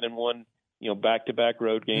I said, and won, back-to-back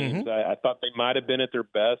road games, I thought they might have been at their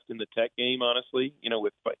best in the Tech game, honestly,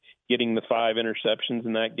 with getting the 5 interceptions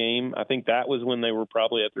in that game. I think that was when they were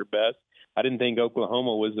probably at their best. I didn't think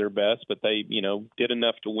Oklahoma was their best, but they, did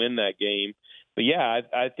enough to win that game. But, yeah,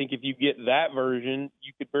 I think if you get that version,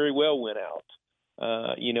 you could very well win out.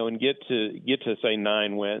 And get to say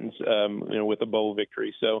 9 wins, with a bowl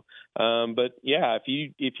victory. So, but yeah,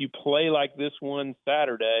 if you play like this one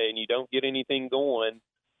Saturday and you don't get anything going,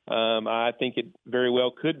 I think it very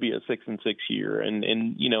well could be a 6-6 year. And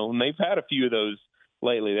they've had a few of those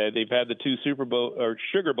lately. They've had the 2 Super Bowl or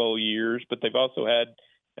Sugar Bowl years, but they've also had,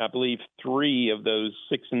 I believe, 3 of those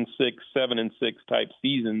 6-6, 7-6 type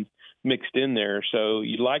seasons mixed in there. So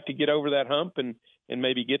you'd like to get over that hump and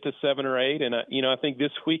maybe get to 7 or 8. And, I think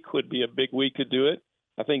this week would be a big week to do it.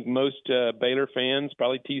 I think most Baylor fans,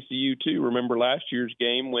 probably TCU too, remember last year's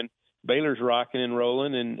game when Baylor's rocking and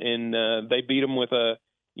rolling and they beat them with a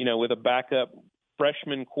backup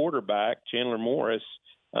freshman quarterback, Chandler Morris,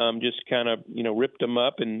 just kind of, ripped them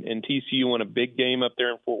up and TCU won a big game up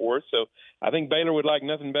there in Fort Worth. So I think Baylor would like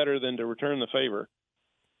nothing better than to return the favor.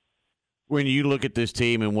 When you look at this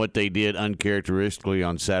team and what they did uncharacteristically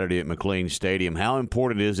on Saturday at McLean Stadium, how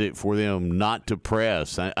important is it for them not to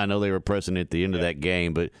press? I know they were pressing at the end of that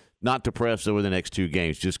game, but not to press over the next 2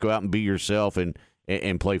 games. Just go out and be yourself and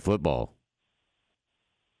play football.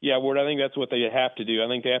 Yeah, Ward, I think that's what they have to do. I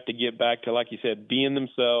think they have to get back to, like you said, being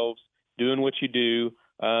themselves, doing what you do.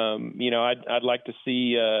 I'd like to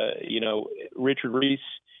see, Richard Reese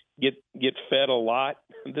get fed a lot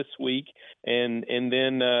this week. And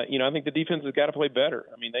then, I think the defense has got to play better.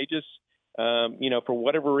 I mean, they just, for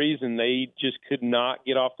whatever reason, they just could not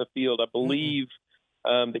get off the field. I believe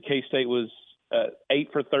the K-State was 8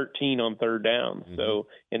 for 13 on 3rd down. So,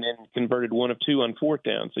 and then converted 1 of 2 on 4th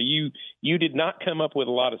down. So you did not come up with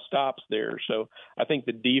a lot of stops there. So I think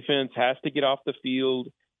the defense has to get off the field.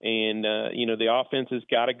 And, the offense has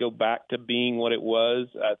got to go back to being what it was.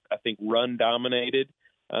 I think run dominated.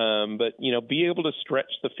 But be able to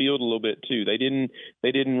stretch the field a little bit too. They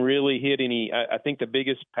didn't really hit any. I think the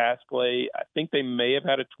biggest pass play, I think they may have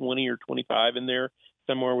had a 20 or 25 in there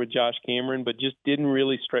somewhere with Josh Cameron, but just didn't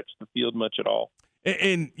really stretch the field much at all.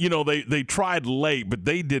 And they tried late, but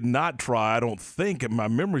they did not try, I don't think, if my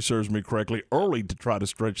memory serves me correctly, early to try to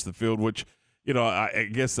stretch the field, which, I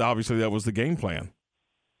guess obviously that was the game plan.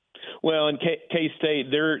 Well, in K-State,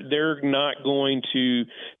 they're not going to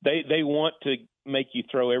they want to make you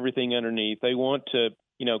throw everything underneath. They want to,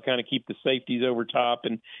 kind of keep the safeties over top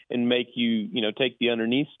and make you, take the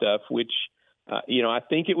underneath stuff, which, I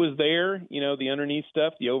think it was there, the underneath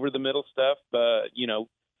stuff, the over the middle stuff,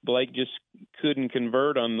 Blake just couldn't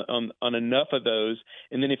convert on enough of those.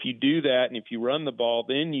 And then if you do that and if you run the ball,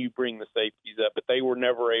 then you bring the safeties up, but they were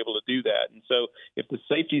never able to do that. And so if the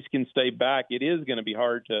safeties can stay back, it is going to be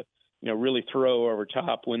hard to, really throw over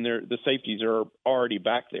top when the safeties are already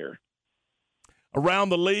back there. Around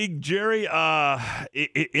the league, Jerry,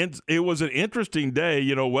 it was an interesting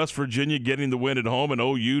day. West Virginia getting the win at home, and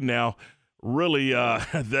OU now really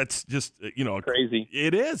that's just crazy.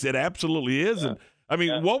 It is. It absolutely is. Yeah.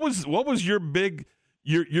 And what was your big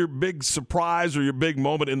surprise or your big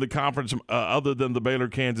moment in the conference other than the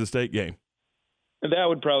Baylor-Kansas State game? That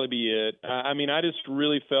would probably be it. I just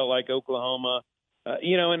really felt like Oklahoma.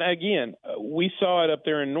 And again, we saw it up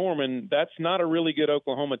there in Norman. That's not a really good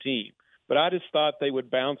Oklahoma team. But I just thought they would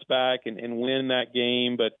bounce back and win that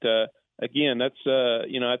game. But, again, that's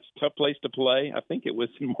it's a tough place to play. I think it was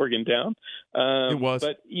in Morgantown. It was.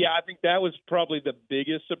 But, yeah, I think that was probably the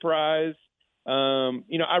biggest surprise.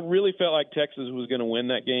 I really felt like Texas was going to win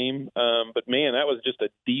that game. But, man, that was just a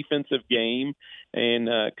defensive game. And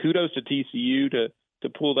kudos to TCU to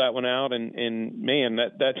pull that one out. And man,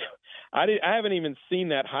 that I haven't even seen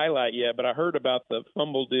that highlight yet, but I heard about the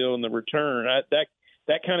fumble deal and the return.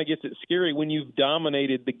 That kind of gets it scary when you've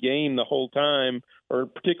dominated the game the whole time, or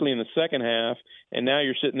particularly in the second half, and now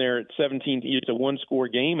you're sitting there at 17. It's a one-score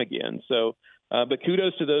game again. So, but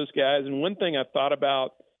kudos to those guys. And one thing I thought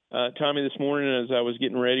about, Tommy, this morning as I was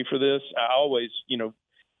getting ready for this, I always,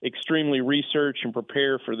 extremely research and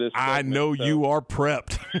prepare for this segment. I know you are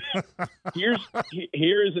prepped. Here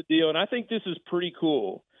is the deal, and I think this is pretty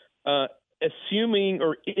cool. Assuming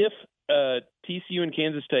or if TCU and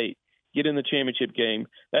Kansas State get in the championship game.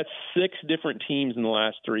 That's 6 different teams in the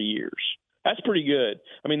last 3 years. That's pretty good.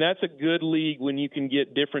 I mean, that's a good league when you can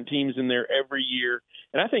get different teams in there every year.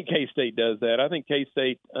 And I think K-State does that. I think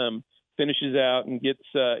K-State finishes out and gets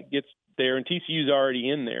there, and TCU's already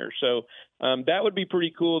in there. So that would be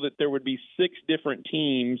pretty cool that there would be 6 different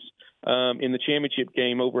teams in the championship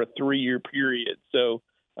game over a 3-year period. So,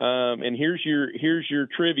 and here's your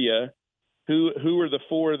trivia: who are the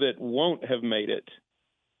 4 that won't have made it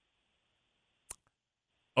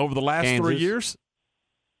over the last Kansas. 3 years?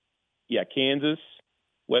 Yeah, Kansas,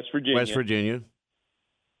 West Virginia,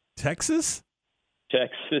 Texas,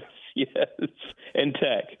 yes, and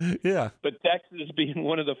Tech. Yeah, but Texas being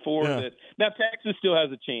one of the 4 that now Texas still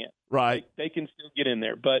has a chance. Right, they can still get in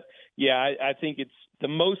there. But yeah, I think it's the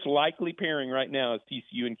most likely pairing right now is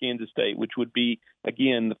TCU and Kansas State, which would be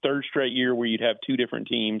again the 3rd straight year where you'd have 2 different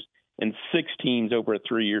teams and 6 teams over a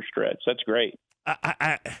 3-year stretch. That's great.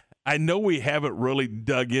 I know we haven't really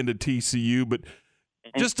dug into TCU, but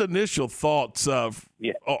just initial thoughts on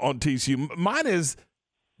TCU. Mine is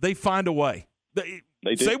they find a way.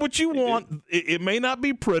 They say what you want. It may not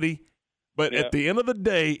be pretty, but at the end of the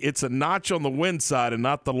day, it's a notch on the win side and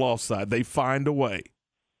not the loss side. They find a way.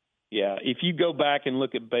 Yeah, if you go back and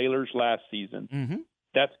look at Baylor's last season,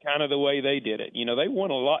 that's kind of the way they did it. You know, they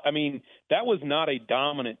won a lot. I mean, that was not a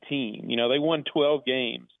dominant team. You know, they won 12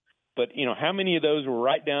 games. But, you know, how many of those were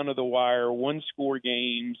right down to the wire, 1-score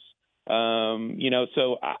games? You know,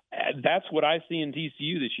 so that's what I see in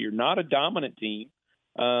TCU this year. Not a dominant team.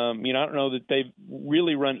 You know, I don't know that they've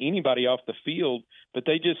really run anybody off the field, but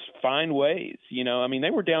they just find ways. You know, I mean, they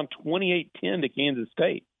were down 28-10 to Kansas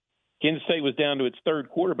State. Kansas State was down to its 3rd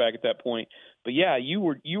quarterback at that point. But, yeah, you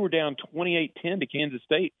were down 28-10 to Kansas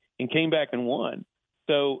State and came back and won.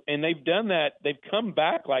 So, and they've done that. They've come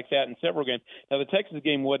back like that in several games. Now, the Texas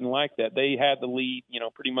game wasn't like that. They had the lead, you know,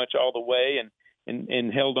 pretty much all the way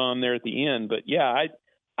and held on there at the end. But, yeah,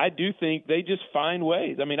 I do think they just find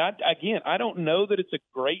ways. I mean, I don't know that it's a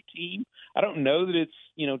great team. I don't know that it's,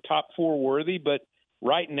 you know, top 4 worthy. But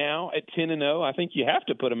right now at 10-0, I think you have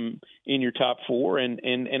to put them in your top 4.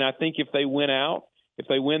 And I think if they win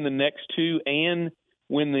the next 2 and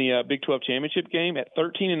win the Big 12 championship game at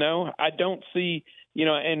 13-0, I don't see – you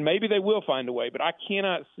know, and maybe they will find a way, but I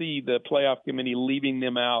cannot see the playoff committee leaving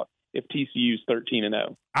them out if TCU's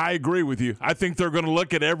 13-0. I agree with you. I think they're going to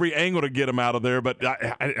look at every angle to get them out of there, but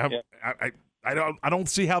I don't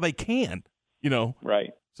see how they can. You know,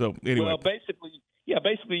 right? So anyway, well,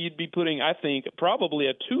 basically, you'd be putting, I think, probably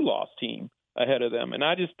a 2-loss team ahead of them, and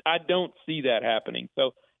I don't see that happening.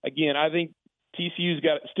 So again, I think TCU's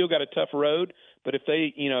still got a tough road. But if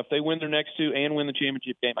they win their next 2 and win the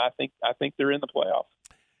championship game, I think they're in the playoff.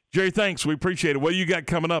 Jerry, thanks. We appreciate it. What do you got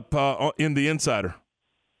coming up in the Insider?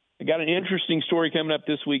 I got an interesting story coming up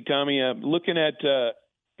this week, Tommy. Looking at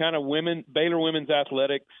kind of Baylor women's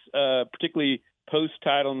athletics, particularly post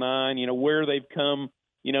Title IX. You know, where they've come.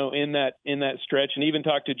 You know, in that stretch, and even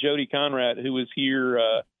talked to Jody Conrad, who was here.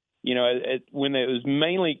 You know, when it was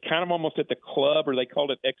mainly kind of almost at the club, or they called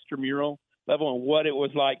it extramural level, and what it was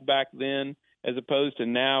like back then, as opposed to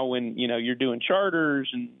now when, you know, you're doing charters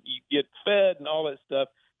and you get fed and all that stuff.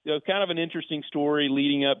 So kind of an interesting story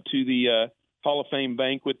leading up to the Hall of Fame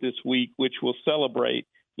banquet this week, which will celebrate,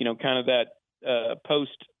 you know, kind of that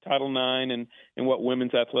post-Title IX and what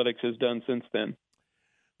women's athletics has done since then.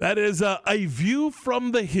 That is a view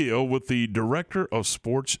from the Hill with the Director of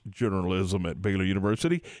Sports Journalism at Baylor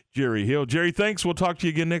University, Jerry Hill. Jerry, thanks. We'll talk to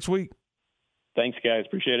you again next week. Thanks, guys.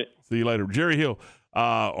 Appreciate it. See you later. Jerry Hill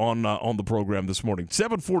on the program this morning.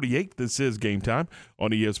 7:48, this is Game Time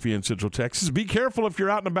on ESPN Central Texas. Be careful if you're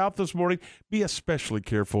out and about this morning. Be especially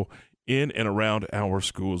careful in and around our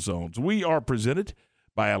school zones. We are presented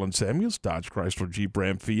by Allen Samuels, Dodge Chrysler Jeep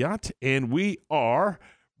Ram Fiat, and we are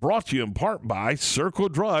brought to you in part by Circle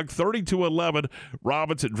Drug, 3211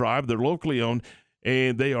 Robinson Drive. They're locally owned,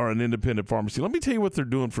 and they are an independent pharmacy. Let me tell you what they're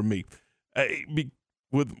doing for me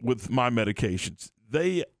with my medications.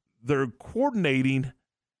 They're coordinating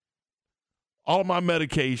all of my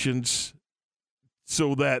medications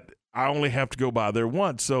so that I only have to go by there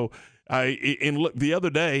once. So look, the other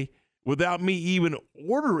day, without me even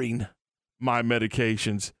ordering my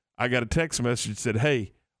medications, I got a text message that said,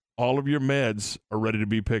 hey, all of your meds are ready to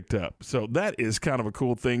be picked up. So that is kind of a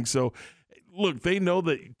cool thing. So look, they know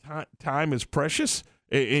that time is precious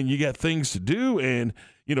and you got things to do. And,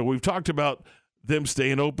 you know, we've talked about them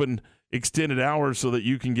staying open extended hours so that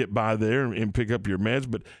you can get by there and pick up your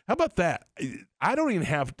meds. But how about that? I'm not even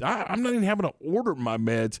having to order my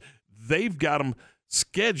meds. They've got them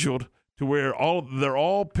scheduled to where they're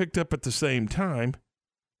all picked up at the same time.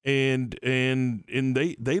 and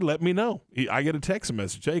they let me know. I get a text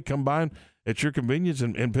message, hey, come by at your convenience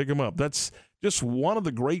and pick them up. That's just one of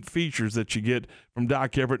the great features that you get from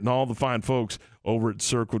Doc Everett and all the fine folks over at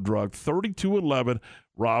Circle Drug, 3211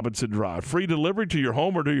 Robinson Drive. Free delivery to your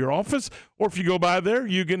home or to your office, or if you go by there,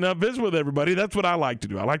 you can visit with everybody. That's what I like to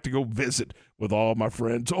do. I like to go visit with all my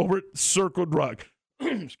friends over at Circle Drug.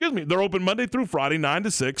 Excuse me. They're open Monday through Friday, 9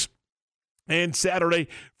 to 6. And Saturday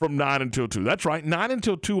from 9 until 2. That's right, 9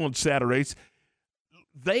 until 2 on Saturdays.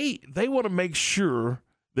 They want to make sure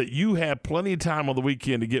that you have plenty of time on the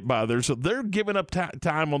weekend to get by there. So they're giving up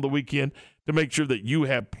time on the weekend to make sure that you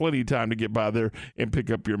have plenty of time to get by there and pick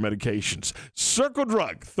up your medications. Circle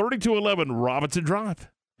Drug, 3211 Robinson Drive.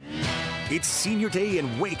 It's Senior Day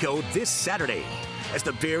in Waco this Saturday as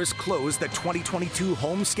the Bears close the 2022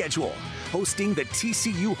 home schedule, hosting the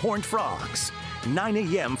TCU Horned Frogs. 9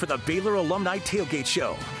 a.m. for the Baylor Alumni Tailgate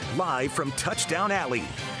Show, live from Touchdown Alley.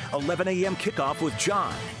 11 a.m. kickoff with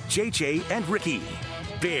John, JJ, and Ricky.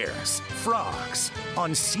 Bears, Frogs,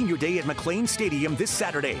 on Senior Day at McLean Stadium this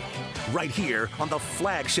Saturday. Right here on the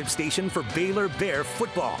flagship station for Baylor Bear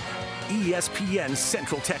football, ESPN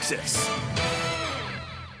Central Texas.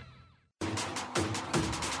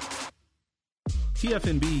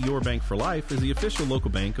 TFNB Your Bank for Life is the official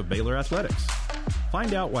local bank of Baylor Athletics.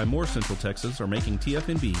 Find out why more Central Texas are making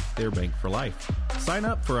TFNB their bank for life. Sign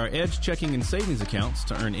up for our Edge checking and savings accounts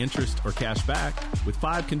to earn interest or cash back. With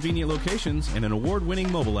 5 convenient locations and an award-winning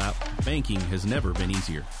mobile app, banking has never been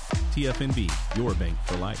easier. TFNB, your bank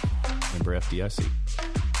for life. Member FDIC.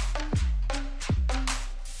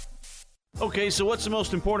 Okay, so what's the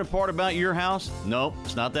most important part about your house? Nope,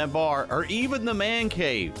 it's not that bar or even the man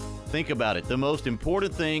cave. Think about it. The most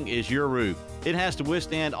important thing is your roof. It has to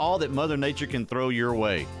withstand all that Mother Nature can throw your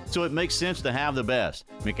way. So it makes sense to have the best.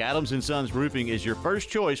 McAdams & Sons Roofing is your first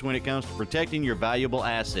choice when it comes to protecting your valuable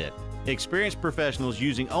asset. Experienced professionals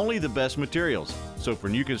using only the best materials. So for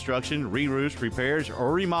new construction, re-roofs, repairs,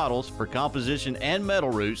 or remodels for composition and metal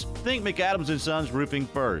roofs, think McAdams & Sons Roofing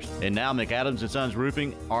first. And now McAdams & Sons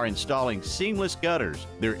Roofing are installing seamless gutters.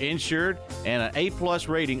 They're insured and an A+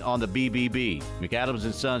 rating on the BBB.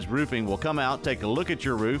 McAdams & Sons Roofing will come out, take a look at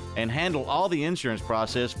your roof, and handle all the insurance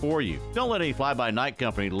process for you. Don't let any fly-by-night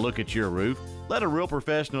company look at your roof. Let a real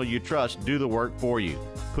professional you trust do the work for you.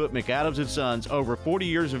 Put McAdams & Sons over 40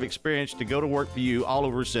 years of experience to go to work for you all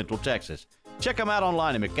over Central Texas. Check them out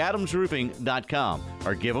online at McAdamsRoofing.com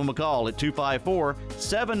or give them a call at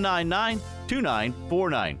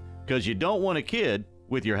 254-799-2949 because you don't want a kid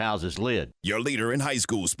with your house's lid. Your leader in high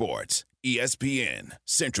school sports. ESPN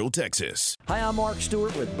Central Texas. Hi, I'm Mark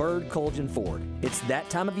Stewart with Bird Collision Ford. It's that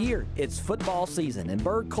time of year. It's football season, and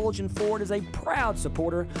Bird Collision Ford is a proud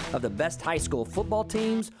supporter of the best high school football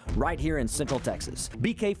teams right here in Central Texas.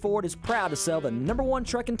 BK Ford is proud to sell the #1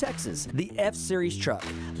 truck in Texas, the F-Series truck,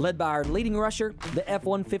 led by our leading rusher, the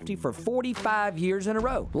F-150, for 45 years in a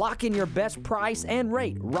row. Lock in your best price and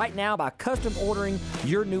rate right now by custom ordering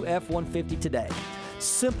your new F-150 today.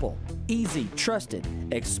 Simple, easy, trusted.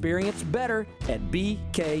 Experience better at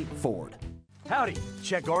BK Ford. Howdy,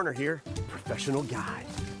 Chet Garner here, professional guide,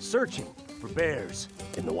 searching for bears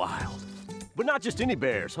in the wild. But not just any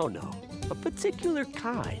bears, oh no, a particular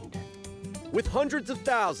kind. With hundreds of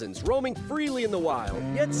thousands roaming freely in the wild,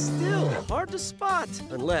 yet still hard to spot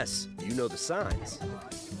unless you know the signs.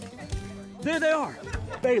 There they are,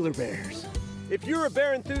 Baylor bears. If you're a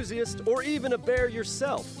bear enthusiast or even a bear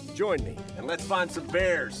yourself, join me and let's find some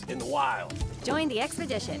bears in the wild. Join the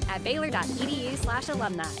expedition at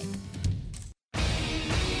baylor.edu/alumni.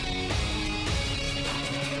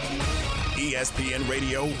 ESPN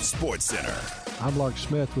Radio Sports Center. I'm Lark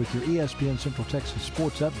Smith with your ESPN Central Texas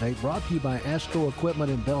Sports Update, brought to you by Astro Equipment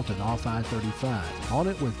in Belton off I-35. On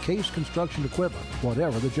it with Case Construction Equipment,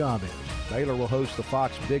 whatever the job is. Baylor will host the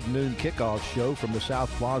Fox Big Noon Kickoff Show from the South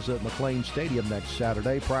Plaza at McLean Stadium next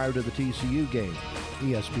Saturday prior to the TCU game.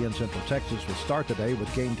 ESPN Central Texas will start the day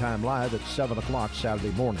with Game Time Live at 7 o'clock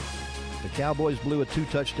Saturday morning. The Cowboys blew a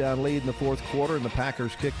 2-touchdown lead in the fourth quarter, and the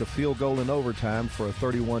Packers kicked a field goal in overtime for a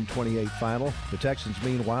 31-28 final. The Texans,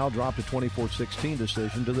 meanwhile, dropped a 24-16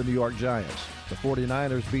 decision to the New York Giants. The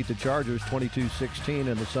 49ers beat the Chargers 22-16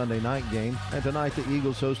 in the Sunday night game, and tonight the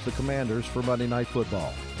Eagles host the Commanders for Monday Night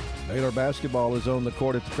Football. Baylor basketball is on the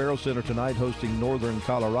court at the Farrell Center tonight, hosting Northern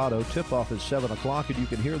Colorado. Tip-off is 7 o'clock, and you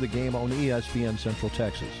can hear the game on ESPN Central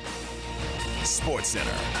Texas. Sports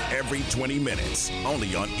Center, every 20 minutes,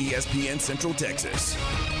 only on ESPN Central Texas.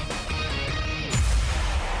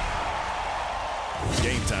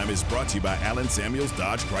 Game Time is brought to you by Allen Samuels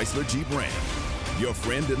Dodge Chrysler Jeep Ram, your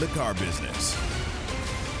friend in the car business.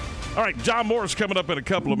 All right, John Morris coming up in a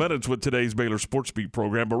couple of minutes with today's Baylor Sports Beat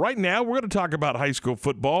program. But right now, we're going to talk about high school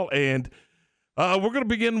football, and we're going to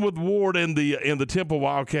begin with Ward and the Temple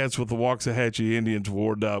Wildcats with the Waxahachie Indians.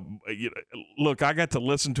 Ward, look, I got to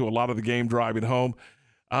listen to a lot of the game driving home.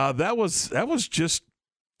 That was just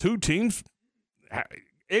two teams.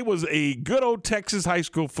 It was a good old Texas high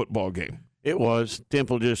school football game. It was.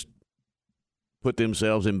 Temple just put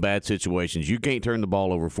themselves in bad situations. You can't turn the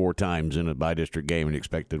ball over 4 times in a by-district game and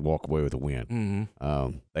expect to walk away with a win.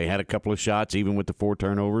 Mm-hmm. They had a couple of shots, even with the 4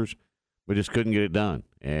 turnovers, but just couldn't get it done.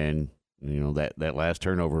 And, that last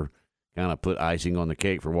turnover kind of put icing on the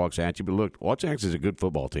cake for Waxahachie. But look, Waxahachie is a good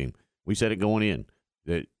football team. We said it going in,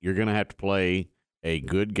 that you're going to have to play a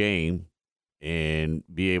good game and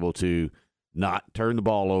be able to not turn the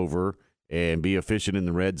ball over and be efficient in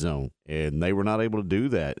the red zone. And they were not able to do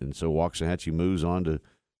that. And so Waxahachie moves on to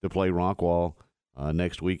play Rockwall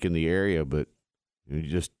next week in the area. But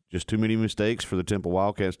just too many mistakes for the Temple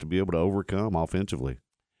Wildcats to be able to overcome offensively.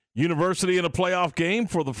 University in a playoff game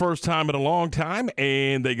for the first time in a long time,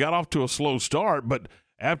 and they got off to a slow start. But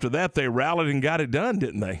after that, they rallied and got it done,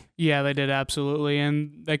 didn't they? Yeah, they did, absolutely.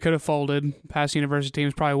 And they could have folded. Past University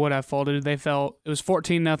teams probably would have folded. They felt it was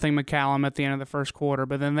 14-0 McCallum at the end of the first quarter,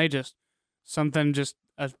 but then they just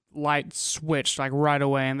a light switched like right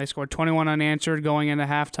away, and they scored 21 unanswered going into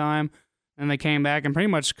halftime, and they came back and pretty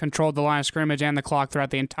much controlled the line of scrimmage and the clock throughout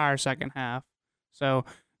the entire second half. So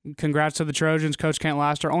congrats to the Trojans. Coach Kent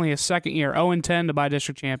Laster, only his second year, 0-10 to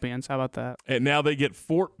by-district champions. How about that? And now they get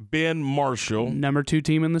Fort Bend Marshall. Number 2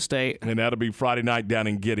 team in the state. And that'll be Friday night down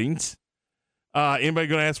in Giddings. Anybody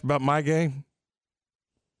going to ask about my game?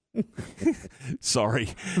 Sorry.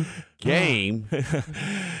 Game?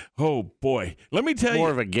 Oh, boy. Let me tell you. More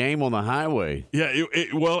of a game on the highway. Yeah,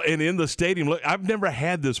 and in the stadium. Look, I've never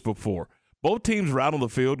had this before. Both teams were out on the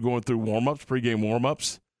field going through warm-ups, pregame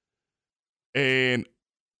warm-ups. And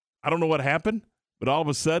I don't know what happened, but all of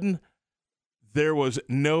a sudden, there was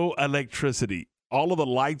no electricity. All of the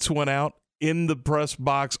lights went out in the press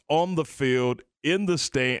box, on the field, in the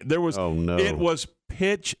stand. It was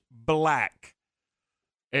pitch black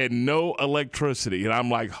and no electricity. And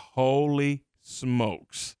I'm like, holy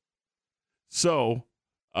smokes. So,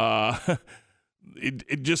 just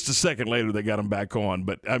a second later, they got them back on.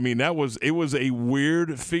 But, I mean, it was a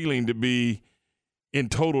weird feeling to be in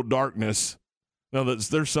total darkness. Now,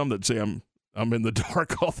 there's some that say I'm in the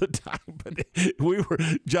dark all the time, but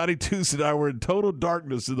Johnny Toos and I were in total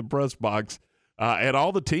darkness in the press box, and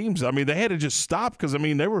all the teams. I mean, they had to just stop because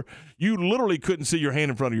you literally couldn't see your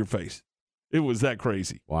hand in front of your face. It was that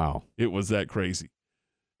crazy. Wow, it was that crazy,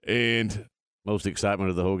 and most excitement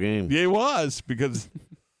of the whole game. Yeah, it was because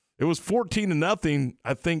it was 14-0.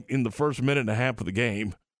 I think in the first minute and a half of the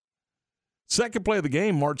game. Second play of the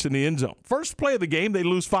game, march in the end zone. First play of the game, they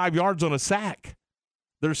lose 5 yards on a sack.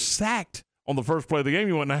 They're sacked on the first play of the game.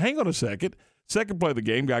 You went, now hang on a second. Second play of the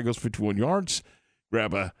game, guy goes 51 yards,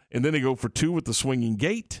 and then they go for 2 with the swinging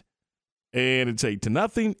gate, and it's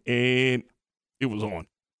 8-0, and it was on.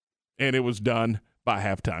 And it was done by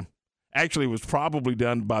halftime. Actually, it was probably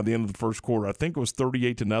done by the end of the first quarter. I think it was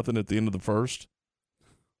 38-0 at the end of the first.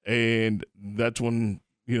 And that's when,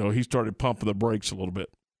 he started pumping the brakes a little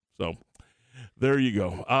bit. So there you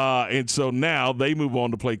go. And so now they move on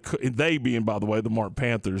to play, they being, by the way, the Mart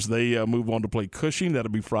Panthers, they move on to play Cushing.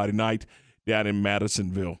 That'll be Friday night down in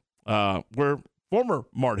Madisonville, where former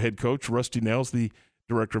Mart head coach Rusty Nail's the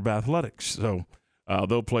director of athletics. So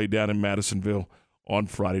they'll play down in Madisonville on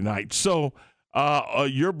Friday night. So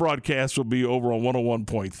your broadcast will be over on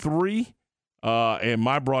 101.3, and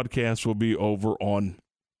my broadcast will be over on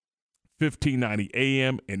 1590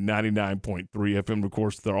 AM and 99.3 FM. Of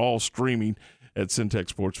course, they're all streaming at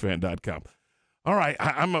syntechsportsfan.com. All right,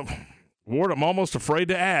 Ward, I'm almost afraid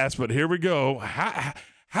to ask, but here we go.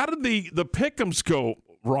 How did the pick'ems go,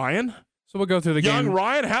 Ryan? So we'll go through the game. Young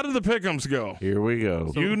Ryan, how did the pick'ems go? Here we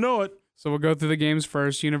go. You know it. So we'll go through the games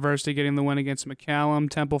first. University getting the win against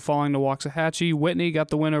McCallum. Temple falling to Waxahachie. Whitney got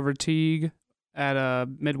the win over Teague at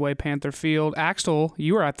Midway Panther Field. Axtell,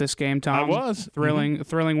 you were at this game, Tom. I was.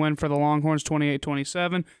 Thrilling win for the Longhorns,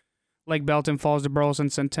 28-27. Lake Belton falls to Burleson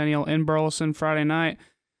Centennial in Burleson Friday night.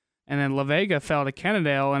 And then La Vega fell to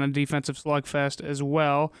Kennedale in a defensive slugfest as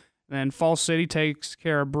well. Then Falls City takes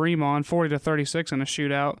care of Bremond, 40-36 in a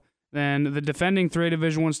shootout. Then the defending 3A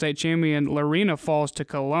Division I state champion Lorena falls to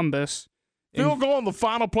Columbus. Field goal on the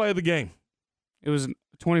final play of the game. It was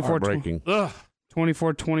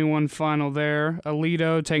 24-21 final there.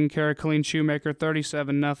 Aledo taking care of Colleen Shoemaker,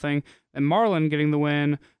 37-0. And Marlin getting the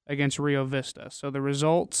win against Rio Vista. So the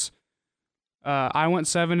results I went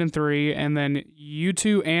 7-3, and then you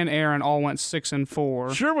two and Aaron all went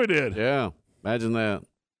 6-4. Sure we did. Yeah, imagine that.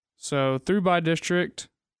 So through by district,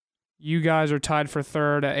 you guys are tied for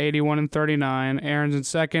third at 81-39. Aaron's in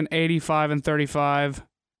second, 85-35,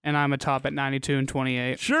 and I'm atop at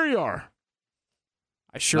 92-28. Sure you are.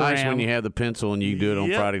 I sure nice am. when you have the pencil and you do it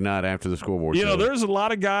on Friday night after the scoreboard. You know, there's a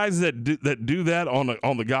lot of guys that do that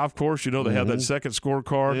on the golf course. You know, they have that second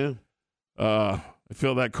scorecard. Yeah. They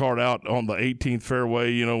fill that card out on the 18th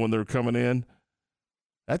fairway. You know, when they're coming in.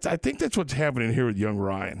 I think that's what's happening here with young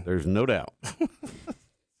Ryan. There's no doubt.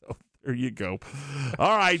 So there you go.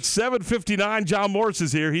 All right, 7:59. John Morris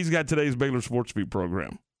is here. He's got today's Baylor Sports Beat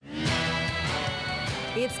program.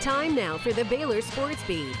 It's time now for the Baylor Sports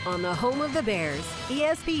Beat on the home of the Bears,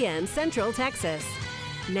 ESPN Central Texas.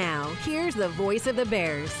 Now, here's the voice of the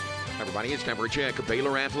Bears. Everybody, it's time for a check of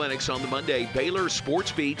Baylor Athletics on the Monday Baylor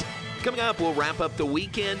Sports Beat. Coming up, we'll wrap up the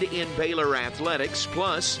weekend in Baylor Athletics,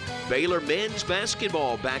 plus Baylor men's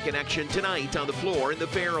basketball back in action tonight on the floor in the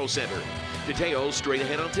Farrell Center. Details straight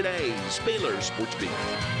ahead on today's Baylor Sports Beat.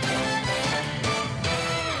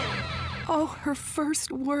 Oh, her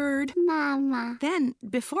first word. Mama. Then,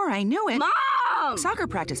 before I knew it... Mom! Soccer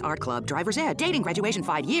practice, art club, driver's ed, dating, graduation,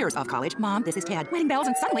 5 years of college. Mom, this is Ted. Wedding bells,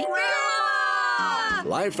 and suddenly...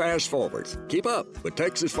 Life fast forwards. Keep up with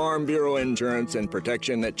Texas Farm Bureau insurance and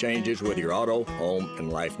protection that changes with your auto, home, and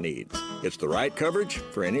life needs. It's the right coverage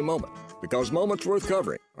for any moment, because moments worth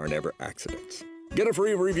covering are never accidents. Get a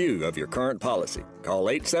free review of your current policy. Call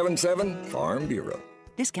 877-FARM-BUREAU.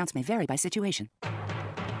 Discounts may vary by situation.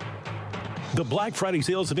 The Black Friday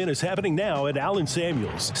sales event is happening now at Allen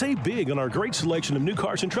Samuels. Save big on our great selection of new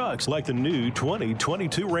cars and trucks, like the new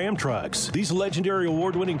 2022 Ram trucks. These legendary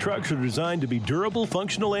award-winning trucks are designed to be durable,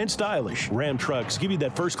 functional, and stylish. Ram trucks give you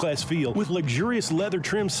that first-class feel with luxurious leather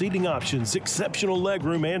trim seating options, exceptional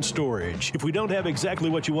legroom, and storage. If we don't have exactly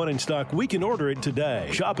what you want in stock, we can order it today.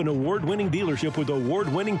 Shop an award-winning dealership with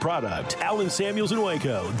award-winning product. Allen Samuels in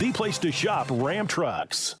Waco, the place to shop Ram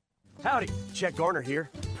trucks. Howdy, Chet Garner here,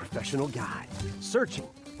 professional guide, searching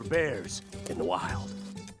for bears in the wild.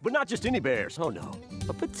 But not just any bears, oh no,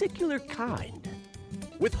 a particular kind.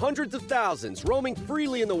 With hundreds of thousands roaming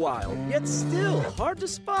freely in the wild, yet still hard to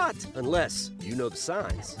spot unless you know the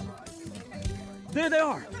signs. There they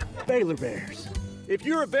are, Baylor bears. If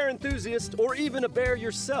you're a bear enthusiast or even a bear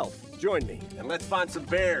yourself, join me and let's find some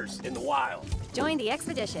bears in the wild. Join the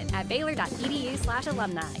expedition at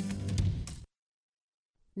baylor.edu/alumni.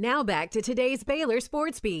 Now back to today's Baylor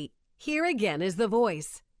Sports Beat. Here again is the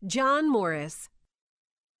voice, John Morris.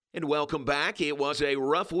 And welcome back. It was a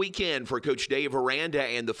rough weekend for Coach Dave Aranda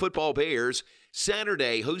and the football Bears.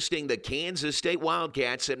 Saturday hosting the Kansas State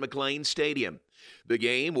Wildcats at McLean Stadium. The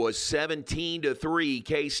game was 17-3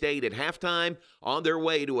 K-State at halftime, on their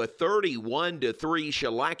way to a 31-3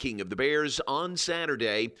 shellacking of the Bears on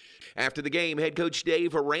Saturday. After the game, head coach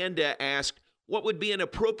Dave Aranda asked what would be an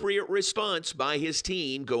appropriate response by his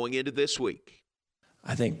team going into this week.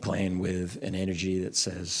 I think playing with an energy that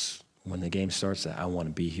says when the game starts that I want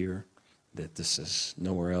to be here, that this is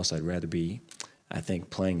nowhere else I'd rather be. I think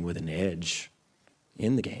playing with an edge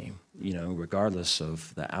in the game, regardless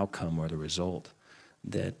of the outcome or the result,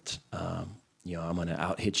 that, I'm going to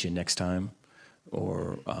out-hit you next time,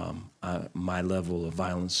 or my level of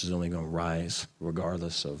violence is only going to rise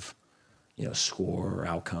regardless of, score or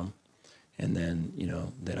outcome. And then,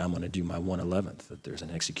 that I'm going to do my 1/11th, that there's an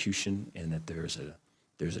execution and that there's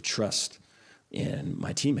a trust in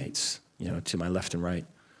my teammates, to my left and right,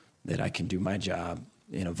 that I can do my job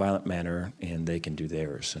in a violent manner and they can do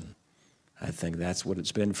theirs. And I think that's what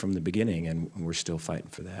it's been from the beginning, and we're still fighting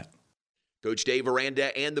for that. Coach Dave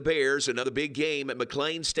Aranda and the Bears, another big game at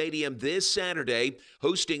McLean Stadium this Saturday,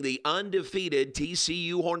 hosting the undefeated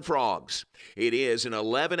TCU Horned Frogs. It is an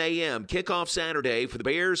 11 a.m. kickoff Saturday for the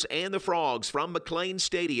Bears and the Frogs from McLean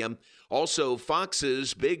Stadium. Also,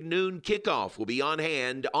 Fox's big noon kickoff will be on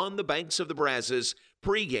hand on the banks of the Brazos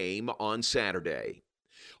pregame on Saturday.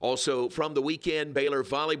 Also, from the weekend, Baylor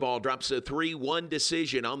volleyball drops a 3-1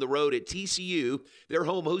 decision on the road at TCU. They're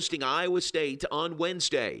home hosting Iowa State on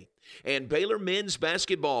Wednesday. And Baylor men's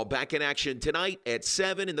basketball back in action tonight at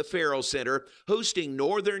 7 in the Farrell Center, hosting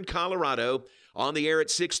Northern Colorado. On the air at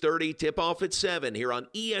 6:30, tip-off at 7 here on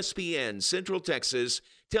ESPN Central Texas.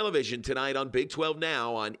 Television tonight on Big 12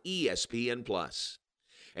 Now on ESPN+.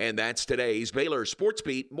 And that's today's Baylor Sports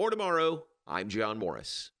Beat. More tomorrow. I'm John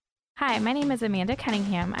Morris. Hi, my name is Amanda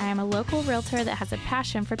Cunningham. I am a local realtor that has a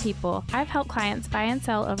passion for people. I've helped clients buy and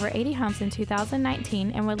sell over 80 homes in 2019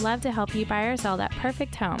 and would love to help you buy or sell that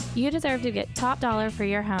perfect home. You deserve to get top dollar for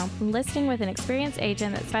your home. Listing with an experienced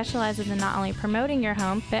agent that specializes in not only promoting your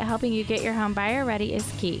home, but helping you get your home buyer ready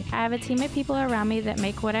is key. I have a team of people around me that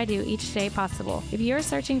make what I do each day possible. If you are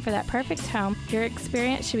searching for that perfect home, your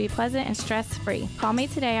experience should be pleasant and stress-free. Call me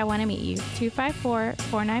today. I want to meet you.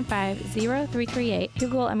 254-495-0338.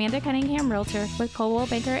 Google Amanda Cunningham Realtor with Coldwell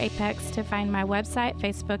Banker Apex to find my website,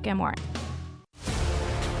 Facebook, and more.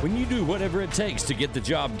 When you do whatever it takes to get the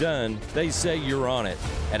job done, they say you're on it.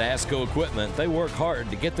 At ASCO Equipment, they work hard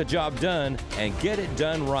to get the job done and get it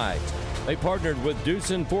done right. They partnered with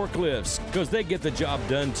Doosan Forklifts because they get the job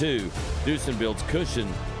done too. Doosan builds cushion,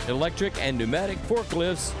 electric, and pneumatic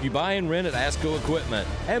forklifts you buy and rent at ASCO Equipment,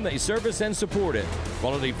 and they service and support it.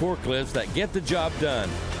 Quality forklifts that get the job done.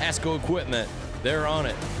 ASCO Equipment, they're on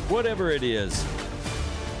it, whatever it is.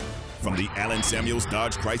 From the Allen Samuels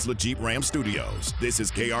Dodge Chrysler Jeep Ram Studios, this is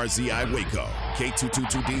KRZI Waco,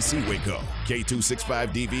 K222DC Waco,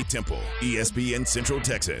 K265DV Temple, ESPN Central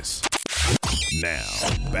Texas. Now,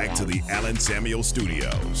 back to the Allen Samuels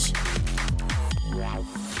Studios.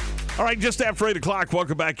 All right, just after 8 o'clock,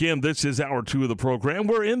 welcome back in. This is hour 2 of the program.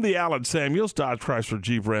 We're in the Allen Samuels Dodge Chrysler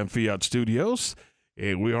Jeep Ram Fiat Studios,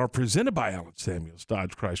 and we are presented by Allen Samuels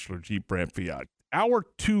Dodge Chrysler Jeep Ram Fiat. Hour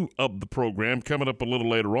 2 of the program coming up a little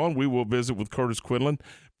later on. We will visit with Kurtis Quillin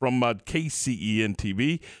from KCEN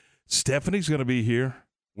TV. Stephanie's going to be here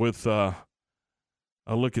with a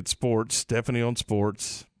look at sports. Stephanie on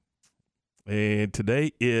sports. And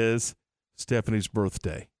today is Stephanie's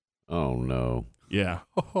birthday. Oh, no. Yeah.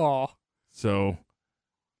 Oh. So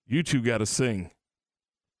you two got to sing.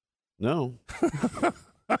 No.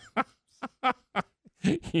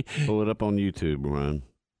 Pull it up on YouTube, Ryan.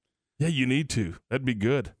 Yeah, you need to. That'd be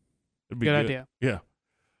good. That'd be good idea. Yeah.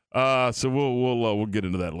 So we'll get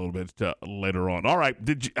into that a little bit later on. All right.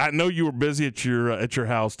 I know you were busy at your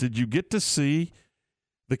house. Did you get to see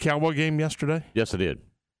the Cowboy game yesterday? Yes, I did.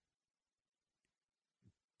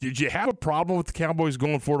 Did you have a problem with the Cowboys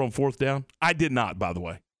going for it on fourth down? I did not, by the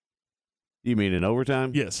way. You mean in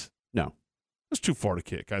overtime? Yes. No. It's too far to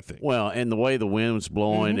kick, I think. Well, and the way the wind was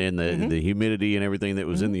blowing and the humidity and everything that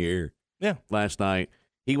was in the air last night,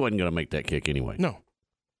 he wasn't going to make that kick anyway. No.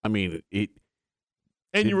 I mean,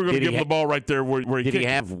 and you were going to give him the ball right there where he did he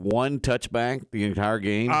have one touchback the entire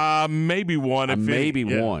game? Maybe one.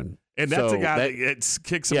 One. And that's a guy that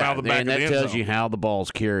kicks him out of the back of the end zone. And that tells you how the ball's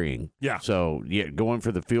carrying. Yeah. So, going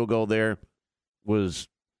for the field goal there was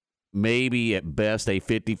maybe at best a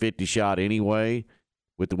 50-50 shot anyway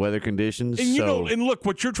with the weather conditions. And, and look,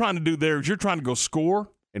 what you're trying to do there is you're trying to go score.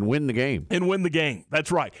 And win the game.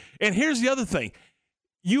 That's right. And here's the other thing.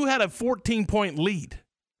 You had a 14-point lead.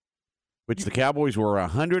 Which the Cowboys were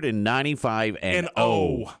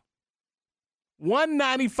 195-0.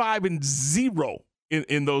 195-0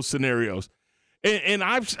 in those scenarios. And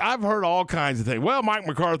I've heard all kinds of things. Well, Mike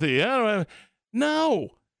McCarthy, no.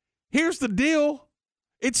 Here's the deal.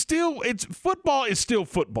 Football is still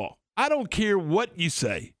football. I don't care what you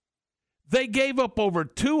say. They gave up over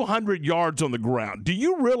 200 yards on the ground. Do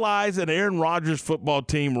you realize an Aaron Rodgers football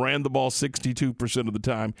team ran the ball 62% of the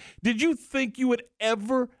time? Did you think you would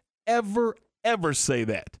ever say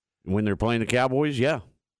that? When they're playing the Cowboys, yeah.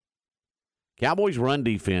 Cowboys' run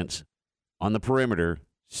defense on the perimeter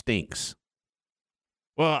stinks.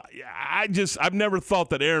 Well, I've never thought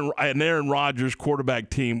that an Aaron Rodgers quarterback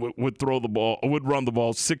team would run the ball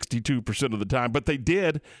 62% of the time, but they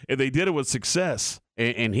did, and they did it with success.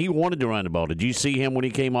 And he wanted to run the ball. Did you see him when he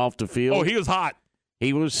came off the field? Oh, he was hot.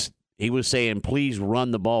 He was saying, "Please run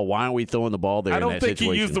the ball. Why aren't we throwing the ball there?" I don't think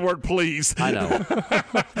he used the word "please." I know.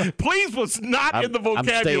 Please was not in the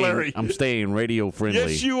vocabulary. I'm staying radio friendly.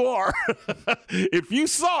 Yes, you are. If you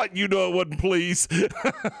saw it, you know it wasn't please.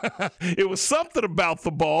 It was something about the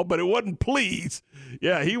ball, but it wasn't please.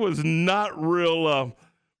 Yeah, he was not real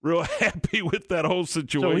happy with that whole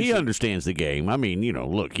situation. So he understands the game. I mean,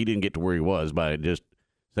 look, he didn't get to where he was by just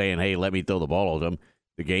saying, "Hey, let me throw the ball at them."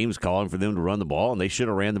 The game's calling for them to run the ball, and they should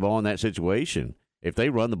have ran the ball in that situation. If they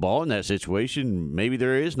run the ball in that situation, maybe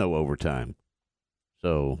there is no overtime.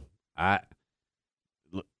 So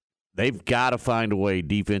they've got to find a way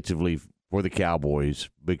defensively for the Cowboys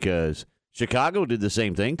because Chicago did the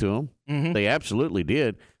same thing to them. Mm-hmm. They absolutely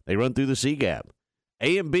did. They run through the C gap.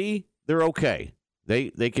 A and B, they're okay.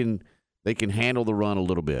 They can handle the run a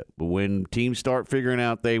little bit. But when teams start figuring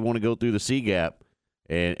out they want to go through the C gap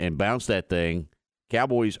and bounce that thing,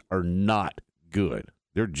 Cowboys are not good.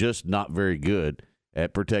 They're just not very good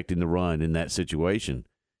at protecting the run in that situation.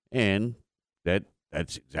 And that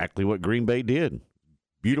That's exactly what Green Bay did.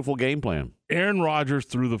 Beautiful game plan. Aaron Rodgers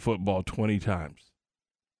threw the football 20 times.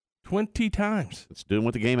 20 times. It's doing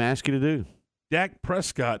what the game asked you to do. Dak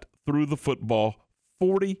Prescott threw the football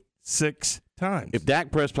 46 times. If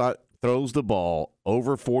Dak Prescott throws the ball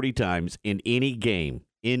over 40 times in any game,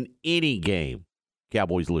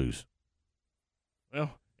 Cowboys lose.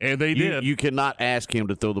 Well, and they did. You cannot ask him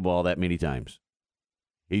to throw the ball that many times.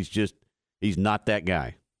 He's not that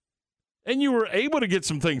guy. And you were able to get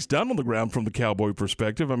some things done on the ground from the Cowboy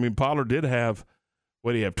perspective. I mean, Pollard did have,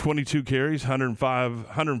 22 carries,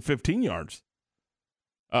 115 yards.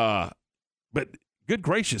 But good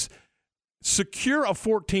gracious, secure a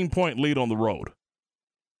 14-point lead on the road.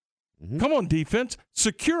 Mm-hmm. Come on, defense.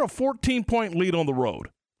 Secure a 14-point lead on the road.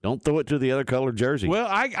 Don't throw it to the other colored jersey. Well,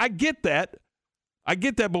 I get that.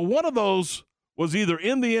 But one of those was either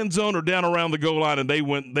in the end zone or down around the goal line, and they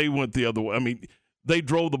went the other way. I mean, they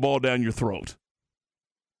drove the ball down your throat.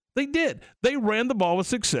 They did. They ran the ball with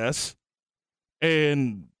success,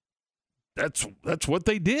 and that's what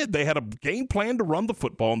they did. They had a game plan to run the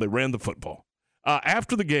football, and they ran the football.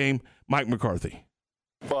 After the game, Mike McCarthy.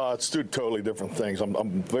 It's two totally different things.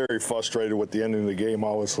 I'm very frustrated with the ending of the game,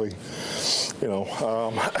 obviously.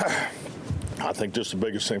 I think just the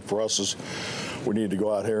biggest thing for us is we need to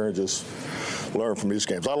go out here and just learn from these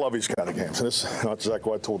games. I love these kind of games, and it's not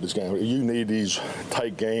exactly what I told these games. You need these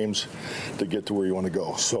tight games to get to where you want to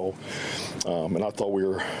go. So, and I thought we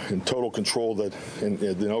were in total control that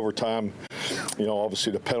in overtime,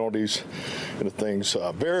 obviously the penalties and the things,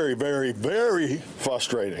 very, very, very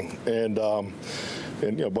frustrating.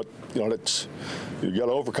 But that's, you got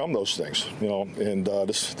to overcome those things, And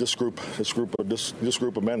this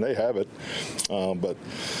group of men, they have it, but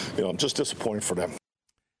I'm just disappointed for them.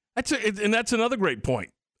 That's another great point.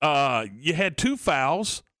 You had 2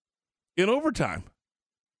 fouls in overtime.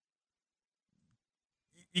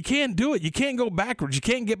 You can't do it. You can't go backwards. You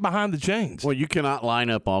can't get behind the chains. Well, you cannot line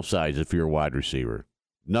up offsides if you're a wide receiver.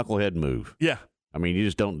 Knucklehead move. Yeah. I mean, you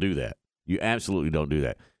just don't do that. You absolutely don't do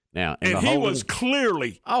that. Now, and he was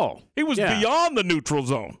clearly beyond the neutral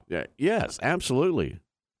zone. Yeah, yes, absolutely.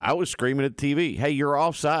 I was screaming at the TV, "Hey, you're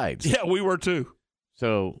offsides." Yeah, we were too.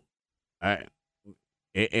 So,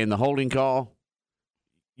 in the holding call,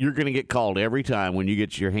 you're going to get called every time when you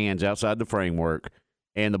get your hands outside the framework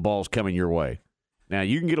and the ball's coming your way. Now,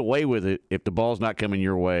 you can get away with it if the ball's not coming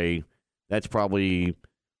your way. That's probably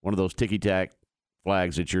one of those ticky-tack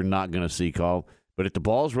flags that you're not going to see called. But if the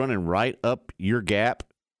ball's running right up your gap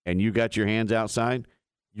and you got your hands outside,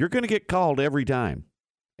 you're going to get called every time.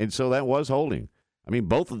 And so that was holding. I mean,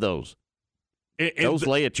 both of those. Those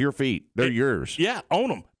lay at your feet. They're yours. Yeah, own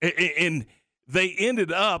them. And they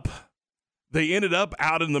ended up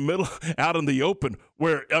out in the middle, out in the open,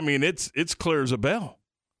 where, I mean, it's clear as a bell.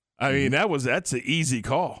 I mean, that's an easy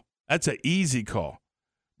call. That's an easy call.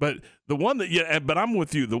 But the one that, but I'm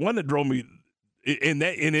with you. The one that drove me, and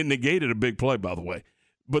it negated a big play, by the way.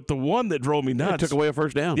 But the one that drove me nuts. It took away a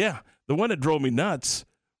first down. Yeah. The one that drove me nuts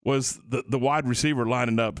was the wide receiver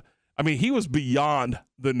lining up. I mean, he was beyond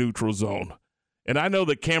the neutral zone. And I know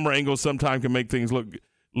that camera angles sometimes can make things look a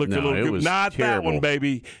little good. Not terrible. That one,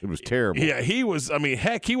 baby. It was terrible. Yeah, he was, I mean,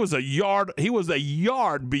 heck, he was a yard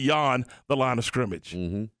beyond the line of scrimmage.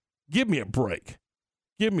 Mm-hmm. Give me a break.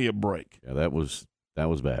 Yeah, that was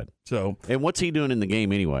bad. So, and what's he doing in the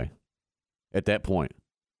game anyway at that point?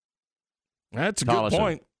 That's a good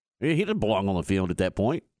point. He didn't belong on the field at that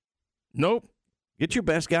point. Nope. Get your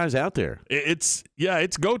best guys out there. It's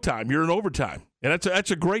go time. You're in overtime. And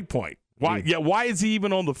that's a great point. Why is he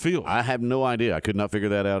even on the field? I have no idea. I could not figure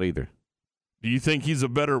that out either. Do you think he's a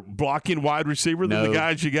better blocking wide receiver than the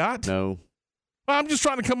guys you got? No. Well, I'm just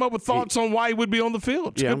trying to come up with thoughts on why he would be on the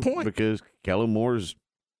field. It's a good point. Because Kellen Moore's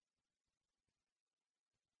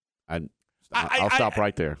I'll stop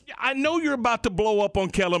right there. I know you're about to blow up on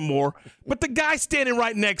Kellen Moore, but the guy standing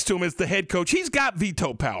right next to him is the head coach. He's got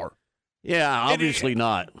veto power. Yeah, obviously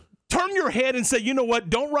not. Turn your head and say, you know what,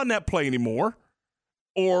 don't run that play anymore,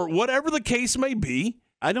 or whatever the case may be.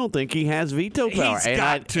 I don't think he has veto power.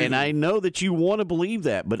 And I know that you want to believe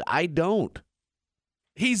that, but I don't.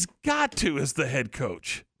 He's got to as the head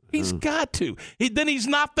coach. He's got to. Then he's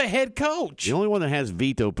not the head coach. The only one that has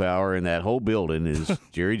veto power in that whole building is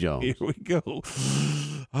Jerry Jones. Here we go.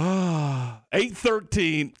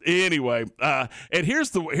 8-13. Anyway, and here's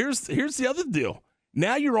the other deal.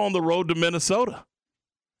 Now you're on the road to Minnesota.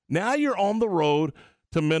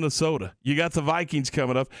 You got the Vikings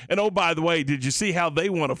coming up. And, oh, by the way, did you see how they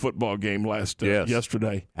won a football game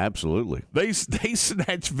yesterday? Absolutely. They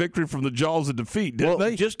snatched victory from the jaws of defeat, didn't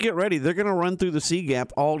they? Just get ready. They're going to run through the C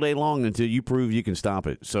gap all day long until you prove you can stop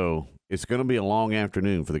it. So it's going to be a long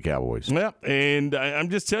afternoon for the Cowboys. Yeah, and I'm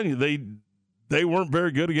just telling you, they weren't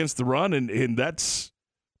very good against the run, and that's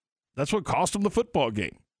what cost them the football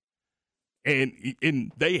game.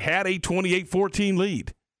 And they had a 28-14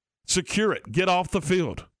 lead. Secure it. Get off the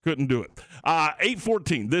field. Couldn't do it.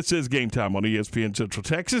 8:14. This is Game Time on ESPN Central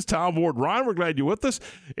Texas. Tom, Ward, Ryan, we're glad you're with us.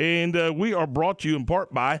 And we are brought to you in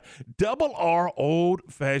part by Double R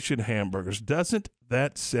Old-Fashioned Hamburgers. Doesn't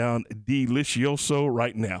that sound delicioso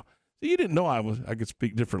right now? So you didn't know I could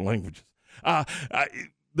speak different languages.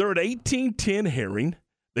 They're at 1810 Herring.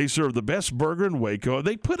 They serve the best burger in Waco.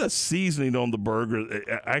 They put a seasoning on the burger.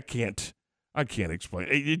 I can't explain.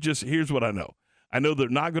 It just, here's what I know. I know they're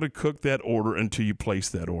not going to cook that order until you place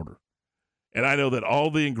that order. And I know that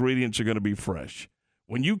all the ingredients are going to be fresh.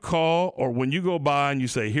 When you call or when you go by and you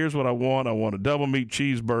say, here's what I want a double meat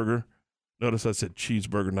cheeseburger. Notice I said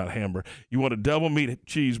cheeseburger, not hamburger. You want a double meat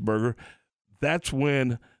cheeseburger. That's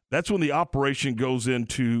when the operation goes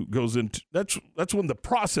into that's when the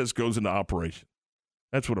process goes into operation.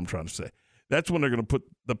 That's what I'm trying to say. That's when they're going to put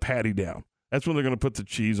the patty down. That's when they're going to put the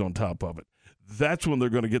cheese on top of it. That's when they're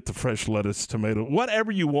going to get the fresh lettuce, tomato, whatever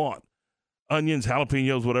you want. Onions,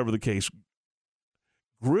 jalapenos, whatever the case.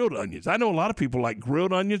 Grilled onions. I know a lot of people like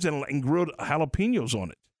grilled onions and grilled jalapenos on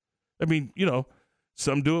it. I mean,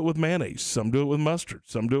 some do it with mayonnaise. Some do it with mustard.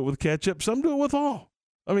 Some do it with ketchup. Some do it with all.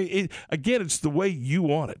 I mean, it's the way you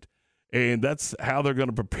want it. And that's how they're going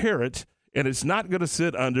to prepare it. And it's not going to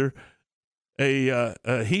sit under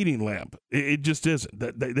a heating lamp. It just isn't.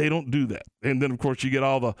 They don't do that. And then, of course, you get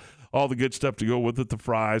all the good stuff to go with it, the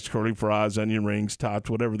fries, curly fries, onion rings, tots,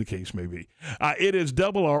 whatever the case may be. It is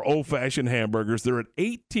Double R Old-Fashioned Hamburgers. They're at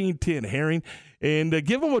 1810 Herring, and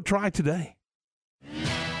give them a try today.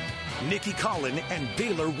 Nikki Collin and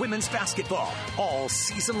Baylor women's basketball all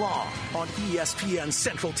season long on ESPN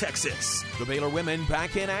Central Texas. The Baylor women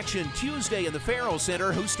back in action Tuesday in the Farrell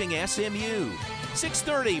Center hosting SMU.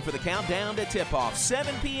 6:30 for the countdown to tip-off.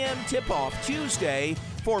 7 p.m. tip-off Tuesday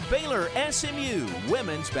for Baylor SMU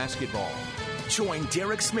women's basketball. Join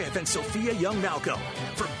Derek Smith and Sophia Young-Malcolm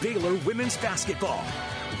for Baylor women's basketball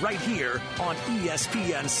right here on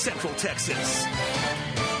ESPN Central Texas.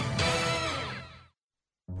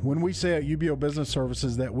 When we say at UBO Business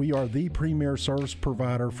Services that we are the premier service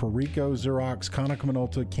provider for Ricoh, Xerox, Konica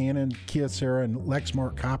Minolta, Canon, Kyocera, and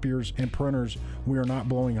Lexmark copiers and printers, we are not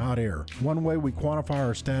blowing hot air. One way we quantify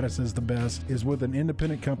our status as the best is with an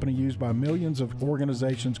independent company used by millions of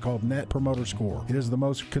organizations called Net Promoter Score. It is the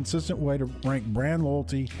most consistent way to rank brand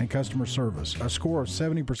loyalty and customer service. A score of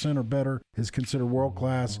 70% or better is considered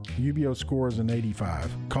world-class. UBO score is an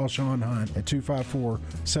 85. Call Sean Hunt at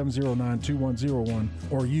 254-709-2101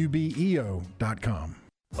 or ubeo.com.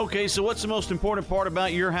 Okay, so what's the most important part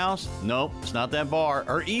about your house? Nope, it's not that bar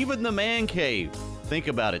or even the man cave. Think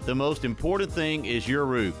about it. The most important thing is your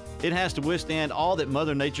roof. It has to withstand all that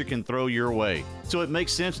Mother Nature can throw your way. So it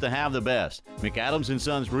makes sense to have the best. McAdams &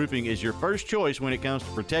 Sons Roofing is your first choice when it comes to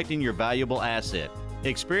protecting your valuable asset.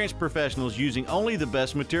 Experienced professionals using only the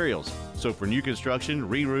best materials. So for new construction,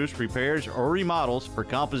 re-roofs, repairs, or remodels for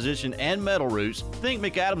composition and metal roofs, think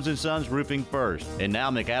McAdams & Sons Roofing first. And now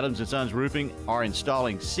McAdams & Sons Roofing are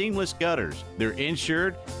installing seamless gutters. They're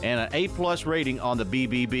insured and an A+ rating on the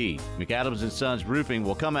BBB. McAdams & Sons Roofing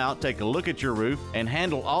will come out, take a look at your roof, and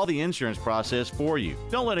handle all the insurance process for you.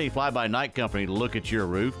 Don't let any fly-by-night company look at your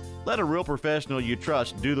roof. Let a real professional you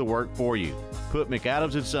trust do the work for you. Put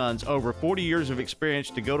McAdams & Sons over 40 years of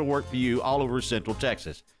experience to go to work for you all over Central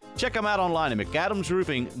Texas. Check them out online at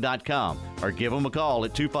McAdamsRoofing.com or give them a call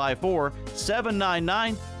at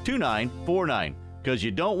 254-799-2949 because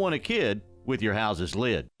you don't want a kid with your house's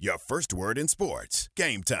lid. Your first word in sports.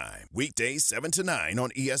 Game Time. Weekdays 7 to 9 on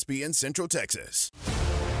ESPN Central Texas.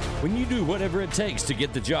 When you do whatever it takes to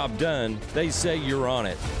get the job done, they say you're on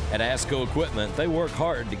it. At ASCO Equipment, they work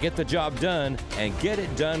hard to get the job done and get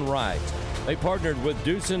it done right. They partnered with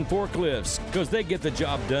Doosan Forklifts because they get the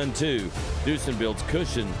job done too. Doosan builds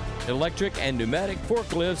cushion, electric, and pneumatic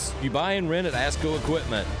forklifts you buy and rent at ASCO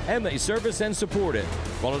Equipment, and they service and support it.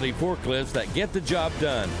 Quality forklifts that get the job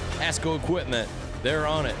done. ASCO Equipment, they're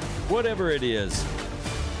on it, whatever it is.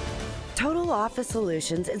 Total Office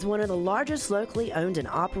Solutions is one of the largest locally owned and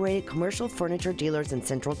operated commercial furniture dealers in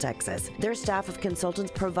Central Texas. Their staff of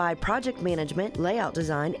consultants provide project management, layout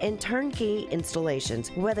design, and turnkey installations.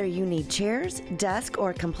 Whether you need chairs, desk,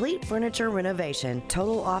 or complete furniture renovation,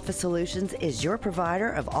 Total Office Solutions is your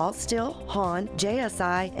provider of all steel, Hahn,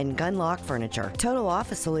 JSI, and Gunlock furniture. Total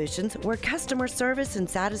Office Solutions, where customer service and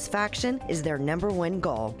satisfaction is their #1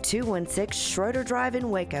 goal. 216 Schroeder Drive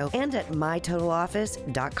in Waco and at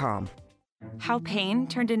mytotaloffice.com. How pain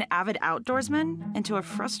turned an avid outdoorsman into a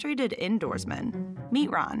frustrated indoorsman.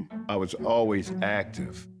 Meet Ron. I was always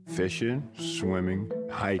active, fishing, swimming,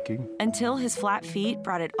 hiking. Until his flat feet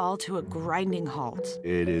brought it all to a grinding halt.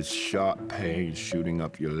 It is sharp pain shooting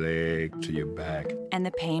up your leg to your back. And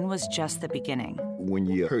the pain was just the beginning. When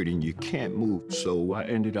you're hurting, you can't move. So I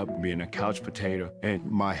ended up being a couch potato, and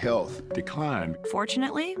my health declined.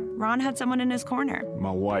 Fortunately, Ron had someone in his corner.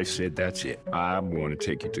 My wife said, "That's it. I'm going to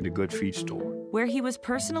take you to the Good Feet store," where he was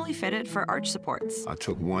personally fitted for arch supports. I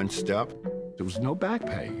took one step, there was no back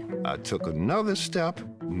pain. I took another step,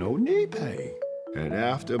 no knee pain. And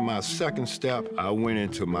after my second step, I went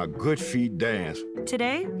into my Good Feet dance.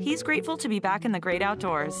 Today, he's grateful to be back in the great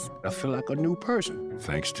outdoors. I feel like a new person,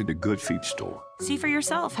 thanks to the Good Feet store. See for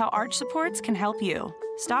yourself how arch supports can help you.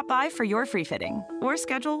 Stop by for your free fitting or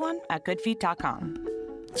schedule one at goodfeet.com.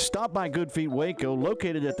 Stop by Good Feet Waco,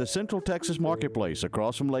 located at the Central Texas Marketplace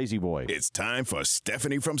across from Lazy Boy. It's time for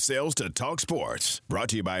Stephanie from Sales to Talk Sports. Brought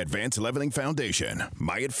to you by Advanced Leveling Foundation,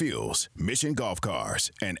 Myatt Fuels, Mission Golf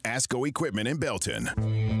Cars, and ASCO Equipment in Belton.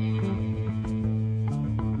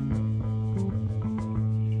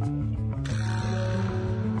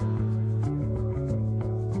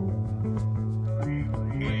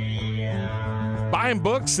 Buying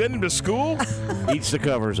books, send them to school. Eats the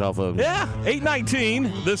covers off of them. Yeah,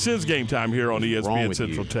 8:19. This is Game Time here on ESPN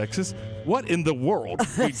Central Texas. What in the world?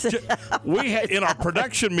 We had in our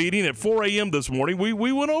production meeting at 4 a.m. this morning. We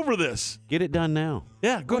went over this. Get it done now.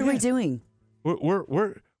 Yeah, go ahead. What are we doing?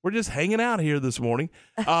 We're just hanging out here this morning.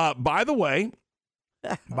 By the way,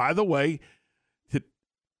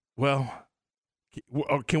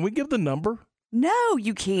 can we give the number? No,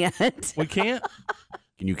 you can't. We can't.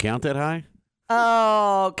 Can you count that high?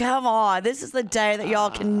 Oh, come on. This is the day that y'all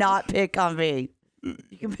cannot pick on me.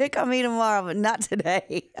 You can pick on me tomorrow, but not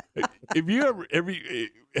today. Have you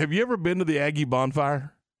ever been to the Aggie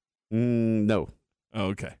bonfire? No. Oh,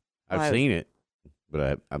 okay. I've seen it,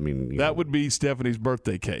 but I mean. That would be Stephanie's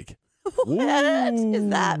birthday cake. What does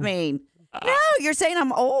that mean? No, you're saying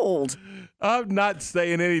I'm old. I'm not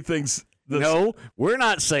saying anything. No, we're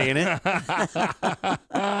not saying it.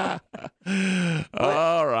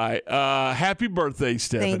 All right. Happy birthday,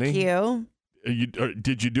 Stephanie. Thank you.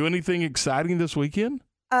 Did you do anything exciting this weekend?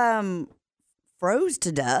 Froze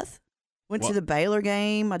to death. Went to the Baylor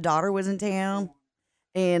game. My daughter was in town,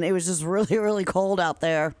 and it was just really, really cold out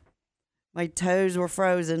there. My toes were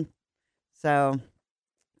frozen. So,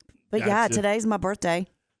 but yeah, today's my birthday.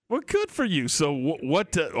 Well, good for you. So,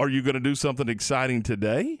 what are you going to do? Something exciting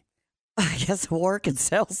today? I guess work and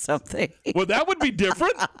sell something. Well, that would be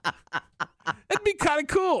different. That'd be kind of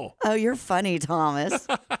cool. Oh, you're funny, Thomas.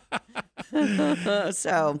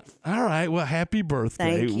 So, all right. Well, happy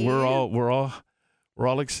birthday. Thank you. We're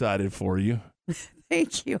all excited for you.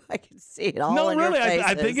 Thank you. I can see it all. No, in really. your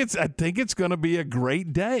faces. I think it's going to be a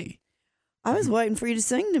great day. I was waiting for you to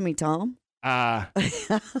sing to me, Tom. I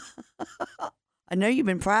know you've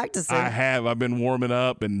been practicing. I have. I've been warming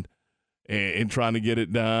up and trying to get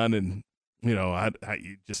it done, and I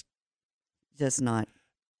just not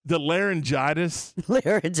the laryngitis.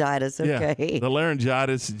 Laryngitis, okay. Yeah, the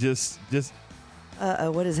laryngitis just.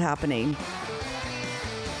 What is happening?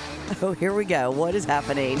 Oh, here we go. What is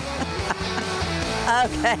happening?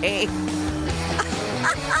 Okay.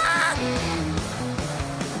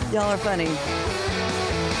 Y'all are funny.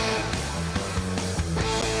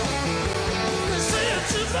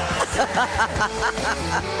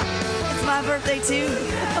 It's my birthday too.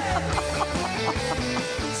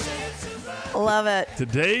 Love it.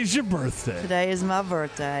 Today's your birthday. Today is my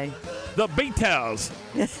birthday. The Beatles.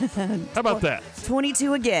 How about that?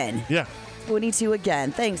 22 again. Yeah. 22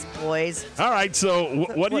 again. Thanks, boys. All right. So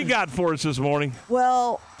what do you got for us this morning?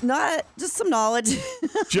 Well, just some knowledge.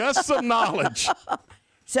 Just some knowledge.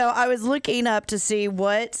 So I was looking up to see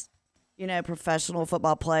what, professional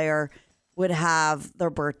football player would have their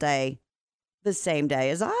birthday the same day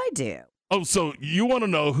as I do. Oh, so you want to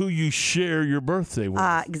know who you share your birthday with?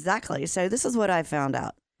 Exactly. So this is what I found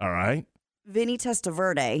out. All right. Vinny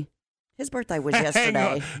Testaverde. His birthday was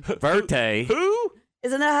yesterday. Birthday? Who?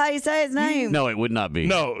 Isn't that how you say his name? No, it would not be.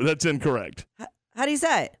 No, that's incorrect. How do you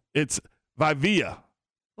say it? It's Vivia.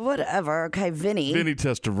 Whatever. Okay, Vinny. Vinny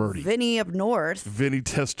Testaverde. Vinny up north. Vinny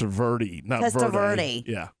Testaverde. Not Testaverde. Verde.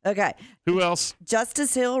 Yeah. Okay. Who else?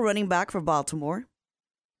 Justice Hill, running back for Baltimore.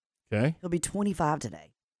 Okay. He'll be 25 today.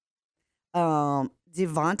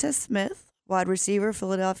 Devonta Smith, wide receiver,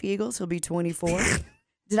 Philadelphia Eagles. He'll be 24.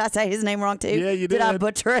 Did I say his name wrong too? Yeah, you did. Did I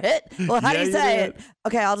butcher it? Well, how do you say did. it?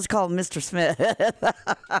 Okay, I'll just call him Mr. Smith.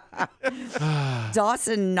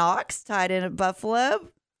 Dawson Knox, tight end at Buffalo,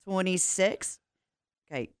 26.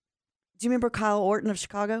 Okay. Do you remember Kyle Orton of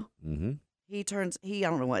Chicago? Mm-hmm. I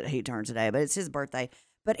don't know what he turns today, but it's his birthday.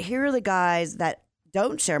 But here are the guys that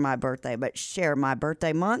don't share my birthday, but share my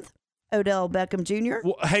birthday month. Odell Beckham Jr.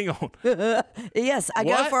 Well, hang on. Yes, I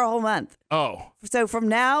go for a whole month. Oh. So from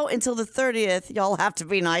now until the 30th, y'all have to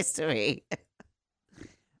be nice to me.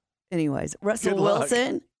 Anyways, Russell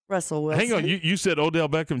Wilson. Hang on. You said Odell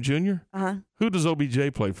Beckham Jr.? Uh-huh. Who does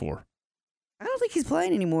OBJ play for? I don't think he's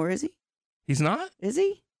playing anymore, is he? He's not? Is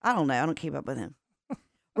he? I don't know. I don't keep up with him.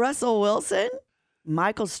 Russell Wilson,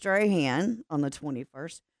 Michael Strahan on the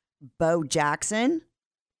 21st, Bo Jackson.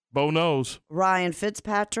 Bo knows. Ryan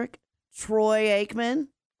Fitzpatrick, Troy Aikman.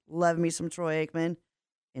 Love me some Troy Aikman.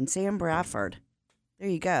 And Sam Bradford. There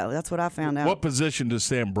you go. That's what I found out. What position does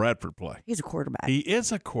Sam Bradford play? He's a quarterback. He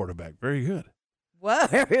is a quarterback. Very good. Whoa,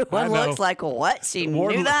 everyone looks like, what? She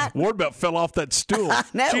knew that? Ward about fell off that stool.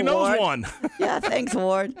 No, she knows Ward. one. Yeah, thanks,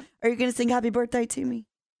 Ward. Are you going to sing happy birthday to me?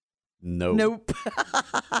 Nope.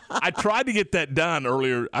 I tried to get that done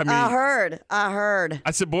earlier. I heard.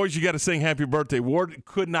 I said, boys, you got to sing happy birthday. Ward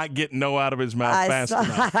could not get no out of his mouth fast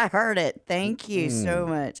enough. I heard it. Thank you so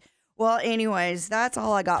much. Well, anyways, that's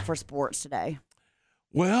all I got for sports today.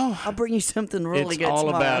 Well, I'll bring you something really good all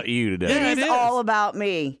tomorrow. about you today. It is all about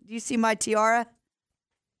me. Do you see my tiara?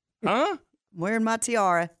 Huh? I'm wearing my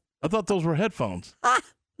tiara. I thought those were headphones.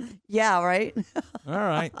 Yeah, right? All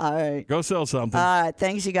right. All right. Go sell something. All right.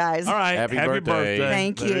 Thanks, you guys. All right. Happy birthday.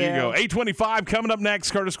 Thank you. There you go. 8:25 coming up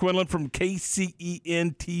next. Kurtis Quillin from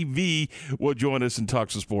KCEN TV will join us and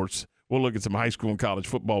talk some sports. We'll look at some high school and college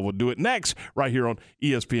football. We'll do it next right here on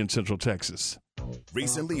ESPN Central Texas.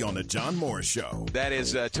 Recently on the John Morris Show. That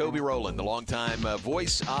is Toby Rowland, the longtime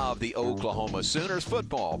voice of the Oklahoma Sooners.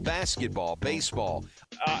 Football, basketball, baseball.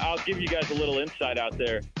 I'll give you guys a little insight out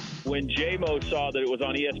there. When J-Mo saw that it was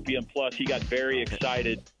on ESPN Plus, he got very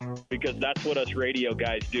excited because that's what us radio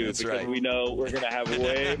guys do. That's because right. we know we're going to have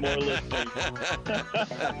way more listeners.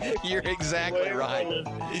 You're exactly right.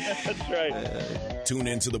 That's right. Tune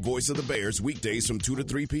in to the Voice of the Bears weekdays from 2 to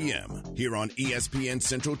 3 p.m. here on ESPN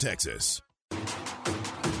Central Texas.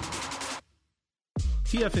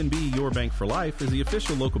 TFNB Your Bank for Life is the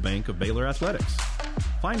official local bank of Baylor Athletics.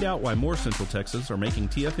 Find out why more Central Texas are making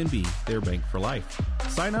TFNB their bank for life.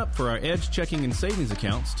 Sign up for our Edge checking and savings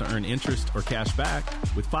accounts to earn interest or cash back.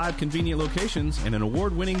 With 5 convenient locations and an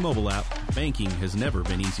award-winning mobile app, banking has never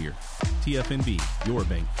been easier. TFNB Your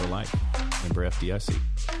Bank for Life. Member FDIC.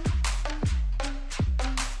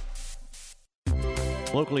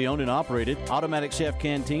 Locally owned and operated, Automatic Chef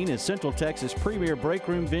Canteen is Central Texas' premier break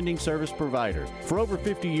room vending service provider. For over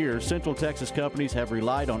 50 years, Central Texas companies have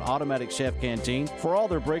relied on Automatic Chef Canteen for all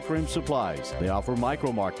their break room supplies. They offer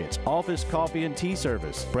micro markets, office coffee and tea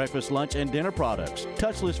service, breakfast, lunch, and dinner products,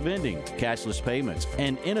 touchless vending, cashless payments,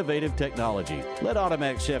 and innovative technology. Let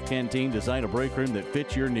Automatic Chef Canteen design a break room that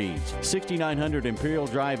fits your needs. 6900 Imperial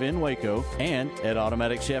Drive in Waco and at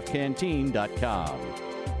AutomaticChefCanteen.com.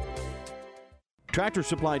 Tractor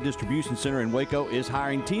Supply Distribution Center in Waco is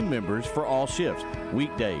hiring team members for all shifts,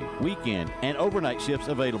 weekday, weekend, and overnight shifts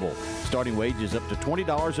available. Starting wages up to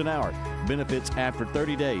 $20 an hour. Benefits after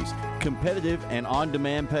 30 days. Competitive and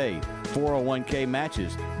on-demand pay. 401k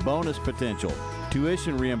matches. Bonus potential.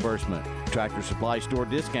 Tuition reimbursement. Tractor Supply store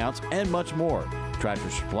discounts, and much more. Tractor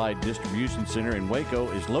Supply Distribution Center in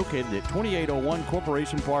Waco is located at 2801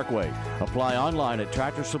 Corporation Parkway. Apply online at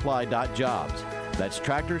tractorsupply.jobs. That's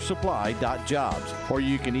tractorsupply.jobs. Or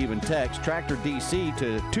you can even text Tractor DC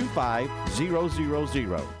to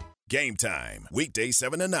 25000. Game Time, weekday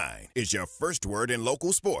 7 to 9, is your first word in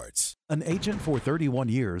local sports. An agent for 31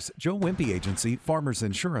 years, Joe Wimpy Agency, Farmers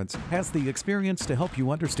Insurance, has the experience to help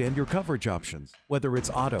you understand your coverage options, whether it's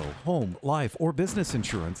auto, home, life, or business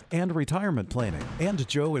insurance, and retirement planning. And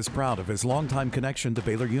Joe is proud of his longtime connection to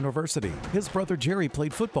Baylor University. His brother Jerry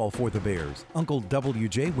played football for the Bears. Uncle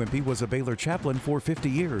W.J. Wimpy was a Baylor chaplain for 50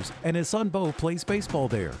 years, and his son Bo plays baseball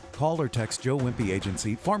there. Call or text Joe Wimpy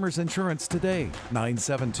Agency, Farmers Insurance today,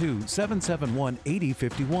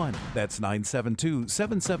 972-771-8051. That's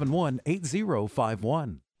 972-771-8051.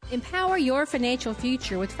 Empower your financial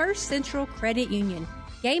future with First Central Credit Union.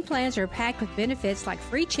 Game plans are packed with benefits like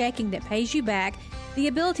free checking that pays you back, the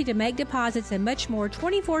ability to make deposits, and much more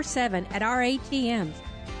 24/7 at our ATMs.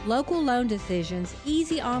 Local loan decisions,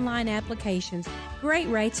 easy online applications, great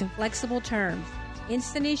rates and flexible terms.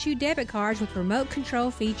 Instant issue debit cards with remote control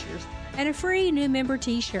features, and a free new member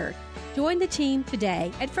t-shirt. Join the team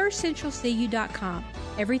today at firstcentralcu.com.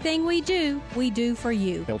 Everything we do for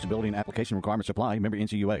you. Eligibility and application requirements apply. Member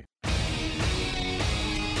NCUA.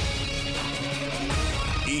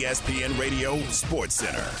 ESPN Radio Sports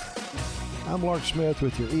Center. I'm Lark Smith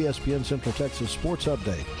with your ESPN Central Texas Sports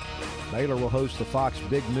Update. Baylor will host the Fox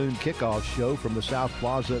Big Noon Kickoff Show from the South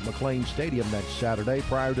Plaza at McLean Stadium next Saturday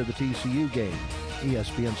prior to the TCU game.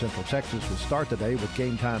 ESPN Central Texas will start the day with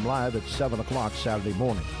Game Time Live at 7 o'clock Saturday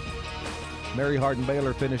morning. Mary Hardin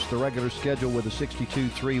Baylor finished the regular schedule with a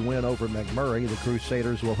 62-3 win over McMurray. The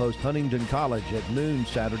Crusaders will host Huntington College at noon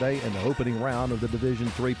Saturday in the opening round of the Division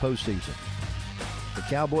III postseason. The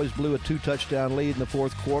Cowboys blew a 2-touchdown lead in the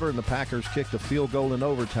fourth quarter, and the Packers kicked a field goal in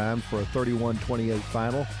overtime for a 31-28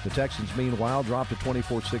 final. The Texans, meanwhile, dropped a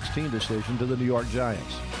 24-16 decision to the New York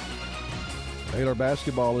Giants. Baylor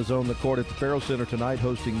basketball is on the court at the Farrell Center tonight,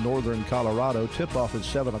 hosting Northern Colorado. Tip-off is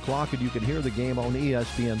 7 o'clock, and you can hear the game on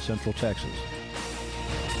ESPN Central Texas.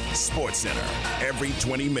 Sports Center, every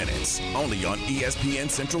 20 minutes, only on ESPN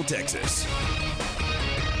Central Texas.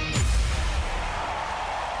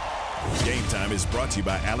 Game Time is brought to you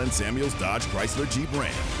by Allen Samuels Dodge Chrysler Jeep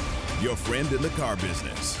Ram, your friend in the car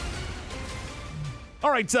business. All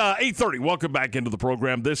right, 8:30. Welcome back into the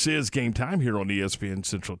program. This is Game Time here on ESPN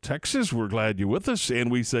Central Texas. We're glad you're with us,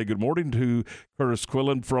 and we say good morning to Kurtis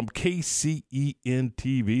Quillin from KCEN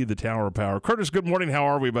TV, the Tower of Power. Kurtis, good morning. How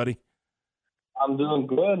are we, buddy? I'm doing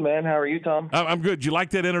good, man. How are you, Tom? I'm good. You like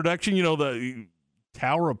that introduction? You know, the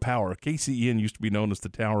Tower of Power. KCEN used to be known as the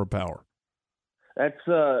Tower of Power. That's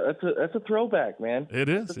a throwback, man. It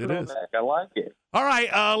is. It is. I like it. All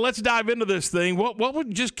right, let's dive into this thing. What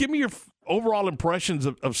would just give me your overall impressions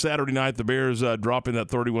of Saturday night? The Bears dropping that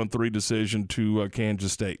 31-3 decision to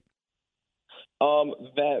Kansas State.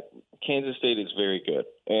 That Kansas State is very good,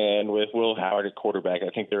 and with Will Howard at quarterback, I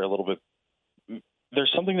think they're a little bit.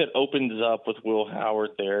 There's something that opens up with Will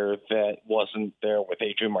Howard there that wasn't there with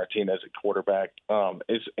Adrian Martinez at quarterback.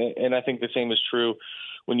 And I think the same is true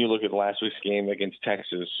when you look at last week's game against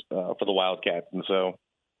Texas for the Wildcats. And so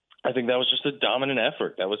I think that was just a dominant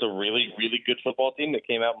effort. That was a really, really good football team that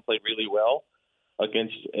came out and played really well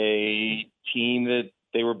against a team that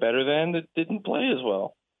they were better than that didn't play as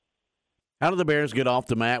well. How did the Bears get off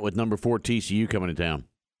the mat with number 4 TCU coming to town?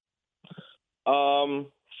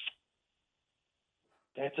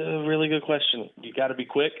 That's a really good question. You got to be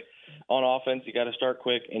quick on offense. You got to start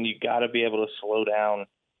quick, and you got to be able to slow down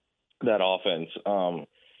that offense.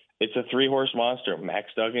 It's a 3-horse monster. Max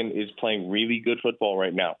Duggan is playing really good football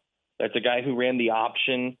right now. That's a guy who ran the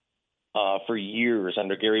option for years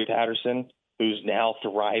under Gary Patterson, who's now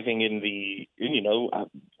thriving in the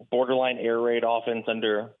borderline air raid offense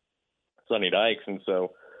under Sonny Dykes. And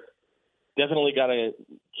so definitely got to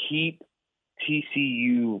keep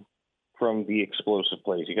TCU from the explosive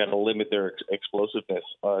plays. You got to limit their explosiveness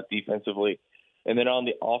defensively. And then on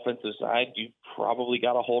the offensive side, you probably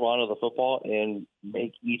got to hold on to the football and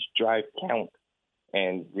make each drive count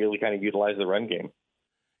and really kind of utilize the run game.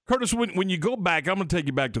 Kurtis, when you go back, I'm going to take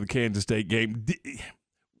you back to the Kansas State game.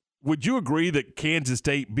 Would you agree that Kansas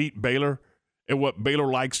State beat Baylor and what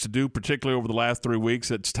Baylor likes to do, particularly over the last 3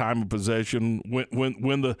 weeks? It's time of possession,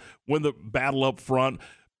 when the battle up front,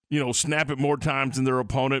 snap it more times than their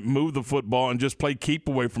opponent, move the football, and just play keep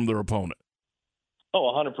away from their opponent.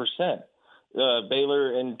 Oh, 100%.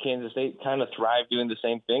 Baylor and Kansas State kind of thrive doing the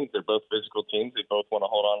same thing. They're both physical teams. They both want to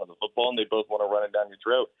hold on to the football, and they both want to run it down your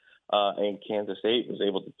throat. And Kansas State was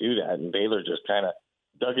able to do that, and Baylor just kind of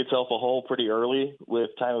dug itself a hole pretty early with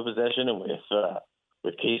time of possession and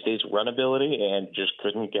with K-State's run ability, and just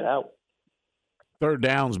couldn't get out. Third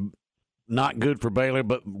down's not good for Baylor,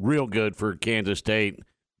 but real good for Kansas State.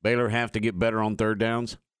 Baylor have to get better on third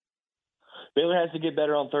downs? Baylor has to get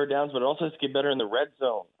better on third downs, but it also has to get better in the red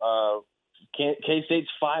zone. K-State's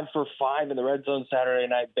 5 for 5 in the red zone Saturday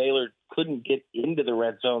night. Baylor couldn't get into the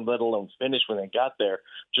red zone, let alone finish when they got there.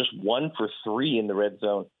 Just 1 for 3 in the red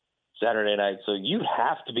zone Saturday night. So you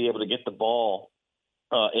have to be able to get the ball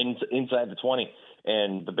inside the 20,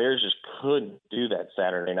 and the Bears just couldn't do that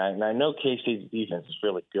Saturday night. And I know K-State's defense is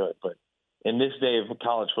really good, but in this day of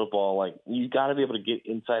college football, you got to be able to get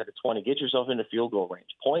inside the 20, get yourself into field goal range.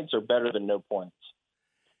 Points are better than no points.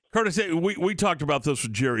 Kurtis, we talked about this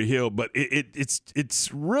with Jerry Hill, but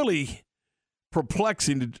it's really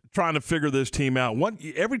perplexing trying to figure this team out.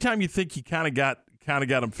 Every time you think you kind of got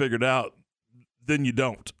them figured out, then you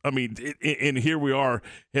don't. I mean, and here we are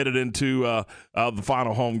headed into the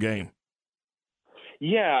final home game.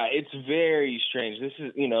 Yeah, it's very strange. This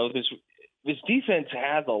is this defense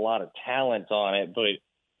has a lot of talent on it, but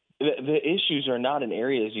the issues are not in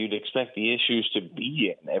areas you'd expect the issues to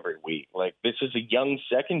be in every week. This is a young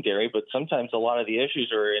secondary, but sometimes a lot of the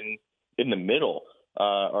issues are in the middle,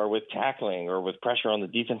 or with tackling or with pressure on the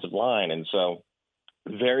defensive line. And so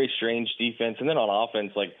very strange defense. And then on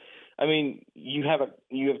offense, you have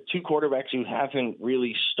 2 quarterbacks who haven't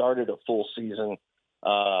really started a full season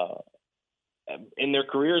in their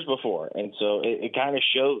careers before. And so it kind of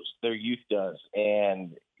shows their youth does.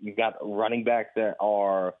 And you've got running backs that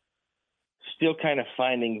are still kind of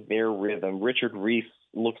finding their rhythm. Richard Reese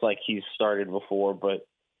looks like he's started before, but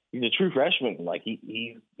he's a true freshman. Like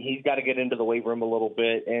he's got to get into the weight room a little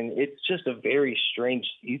bit. And it's just a very strange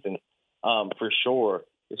season for sure,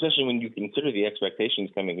 especially when you consider the expectations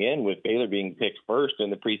coming in with Baylor being picked first in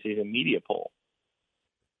the preseason media poll.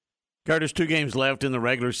 Kurtis, 2 games left in the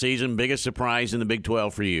regular season. Biggest surprise in the Big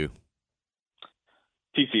 12 for you?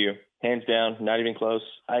 TCU, hands down, not even close.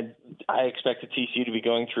 I expected TCU to be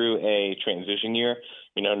going through a transition year.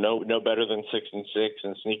 No better than 6-6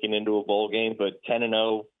 and sneaking into a bowl game, but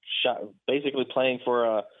 10-0, basically playing for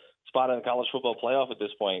a spot in the college football playoff at this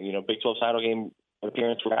point. Big 12 title game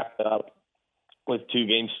appearance wrapped up with 2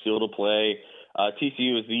 games still to play.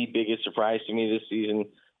 TCU is the biggest surprise to me this season,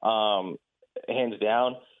 hands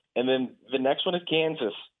down. And then the next one is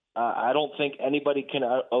Kansas. I don't think anybody can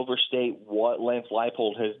overstate what Lance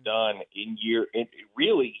Leipold has done in year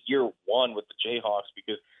one with the Jayhawks,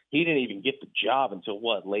 because he didn't even get the job until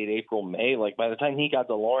late April, May. Like by the time he got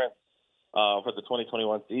to Lawrence for the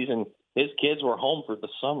 2021 season, his kids were home for the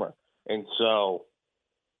summer. And so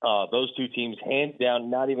those 2 teams, hands down,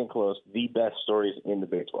 not even close, the best stories in the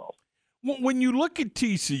Big 12. When you look at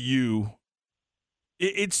TCU,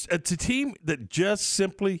 it's a team that just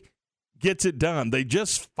simply gets it done. They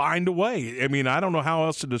just find a way. I mean, I don't know how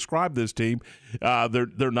else to describe this team.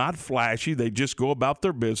 They're not flashy. They just go about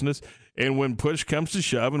their business. And when push comes to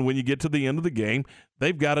shove, and when you get to the end of the game,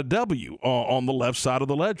 they've got a W on the left side of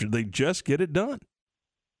the ledger. They just get it done.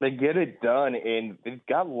 They get it done, and they've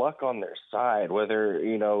got luck on their side, whether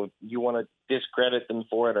you want to discredit them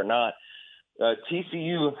for it or not.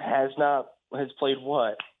 TCU has played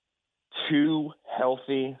 2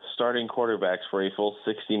 healthy starting quarterbacks for a full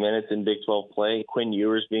 60 minutes in Big 12 play, Quinn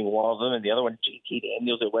Ewers being one of them, and the other one, JT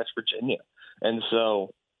Daniels at West Virginia. And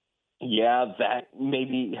so, yeah, that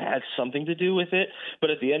maybe has something to do with it. But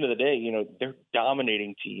at the end of the day, they're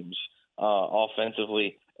dominating teams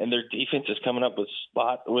offensively, and their defense is coming up with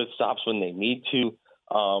stops when they need to.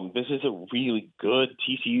 This is a really good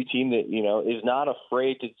TCU team that, is not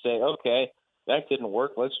afraid to say, okay, that didn't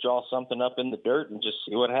work. Let's draw something up in the dirt and just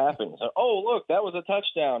see what happens. Oh, look, that was a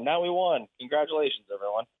touchdown. Now we won. Congratulations,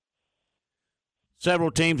 everyone.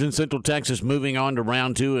 Several teams in Central Texas moving on to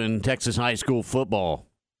round 2 in Texas high school football.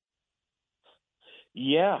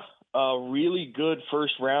 Yeah, a really good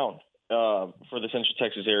first round for the Central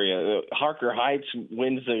Texas area. Harker Heights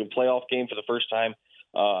wins the playoff game for the first time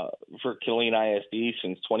for Killeen ISD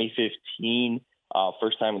since 2015.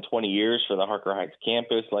 First time in 20 years for the Harker Heights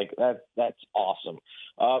campus. That's awesome.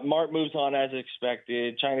 Mart moves on as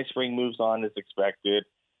expected. China Spring moves on as expected.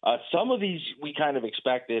 Some of these we kind of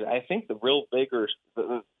expected. I think the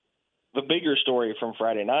bigger story from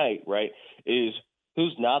Friday night, right, is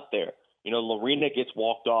who's not there. Lorena gets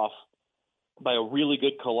walked off by a really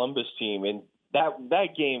good Columbus team, and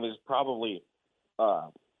that game is probably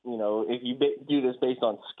if you do this based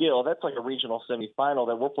on skill, that's like a regional semifinal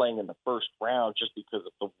that we're playing in the first round just because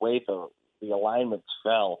of the way the alignments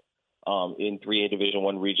fell in 3A Division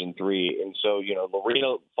I Region 3. And so,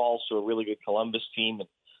 Lorena falls to a really good Columbus team. And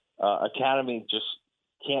Academy just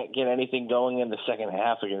can't get anything going in the second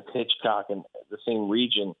half against Hitchcock in the same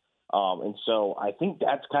region. And so I think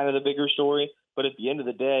that's kind of the bigger story. But at the end of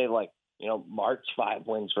the day, Mart's 5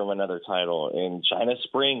 wins from another title, and China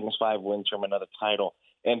Springs 5 wins from another title.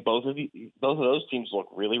 And both of those teams look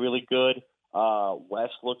really, really good.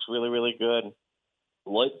 West looks really, really good.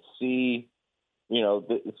 Let's see.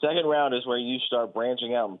 The second round is where you start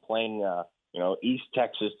branching out and playing, East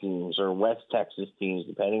Texas teams or West Texas teams,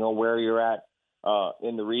 depending on where you're at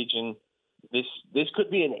in the region. This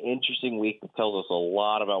could be an interesting week that tells us a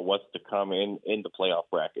lot about what's to come in the playoff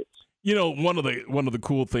brackets. One of the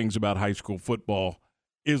cool things about high school football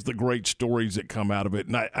is the great stories that come out of it.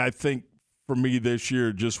 And I think for me this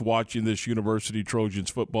year, just watching this University Trojans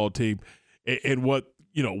football team and what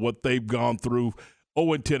they've gone through,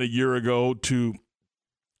 0-10 a year ago to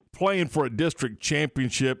playing for a district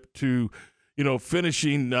championship to,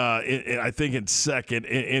 finishing I think in second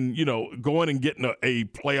and going and getting a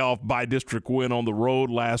playoff by district win on the road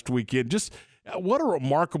last weekend. Just what a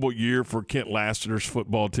remarkable year for Kent Lassiter's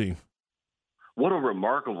football team. What a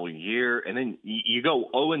remarkable year. And then you go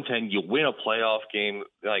 0-10, you win a playoff game.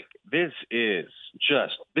 This is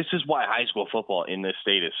why high school football in this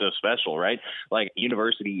state is so special, right?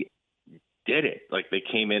 University did it. They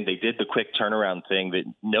came in, they did the quick turnaround thing that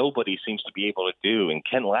nobody seems to be able to do. And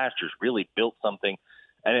Kent Lassiter's really built something,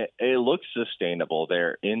 and it looks sustainable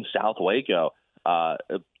there in South Waco. A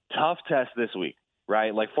tough test this week,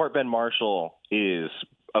 right? Fort Bend Marshall is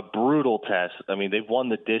a brutal test. I mean, they've won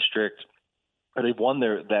the district, or they've won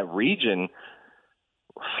that region,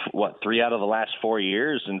 3 out of the last 4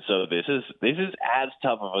 years, and so this is as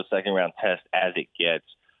tough of a second round test as it gets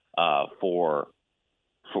for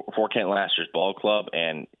Kent Laster's ball club,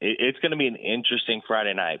 and it's going to be an interesting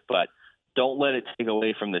Friday night, but don't let it take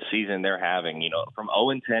away from the season they're having. From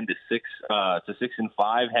 0-10 to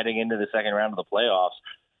 6-5 heading into the second round of the playoffs.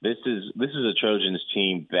 This is a Trojans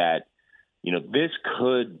team that, this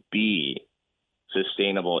could be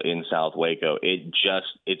sustainable in South Waco.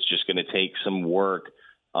 It's just going to take some work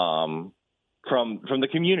from the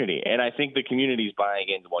community, and I think the community is buying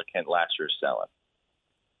into what Kent Laster is selling.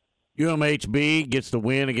 UMHB gets the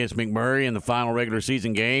win against McMurray in the final regular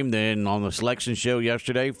season game. Then on the selection show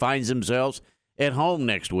yesterday, finds themselves at home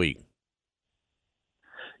next week.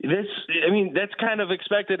 That's kind of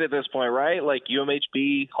expected at this point, right? Like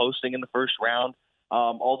UMHB hosting in the first round.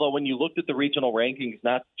 Although when you looked at the regional rankings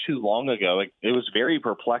not too long ago, it was very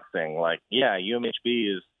perplexing.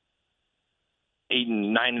 UMHB is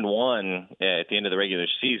 8-9-1 at the end of the regular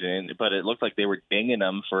season, but it looked like they were dinging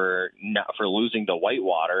them for losing to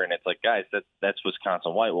Whitewater, and it's like, guys, that's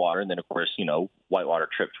Wisconsin Whitewater, and then of course Whitewater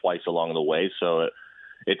tripped twice along the way, so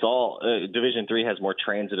it's all Division III has more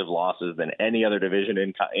transitive losses than any other division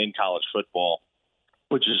in college football,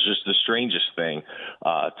 which is just the strangest thing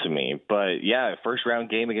to me. But yeah, first round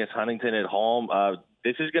game against Huntington at home.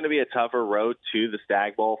 This is going to be a tougher road to the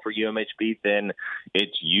Stag Bowl for UMHB than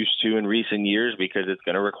it's used to in recent years because it's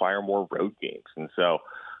going to require more road games. And so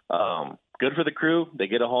good for the crew. They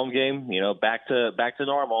get a home game, back to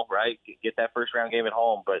normal, right? Get that first round game at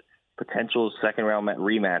home, but potential second round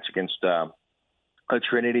rematch against a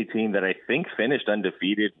Trinity team that I think finished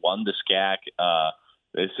undefeated, won the SCAC.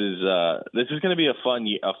 This is going to be a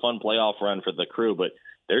fun playoff run for the crew, but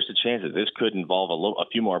there's a chance that this could involve a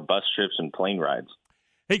few more bus trips and plane rides.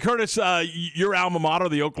 Hey, Kurtis, your alma mater,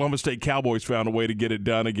 the Oklahoma State Cowboys, found a way to get it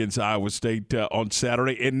done against Iowa State on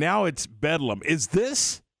Saturday, and now it's Bedlam. Is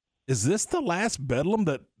this the last Bedlam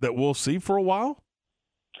that we'll see for a while?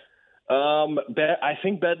 I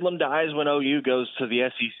think Bedlam dies when OU goes to the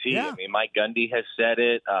SEC. Yeah. I mean, Mike Gundy has said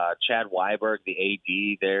it. Chad Weiberg, the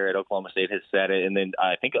AD there at Oklahoma State, has said it. And then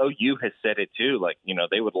I think OU has said it too.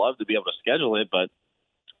 They would love to be able to schedule it, but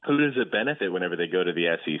who does it benefit whenever they go to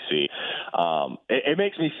the SEC? It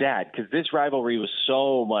makes me sad because this rivalry was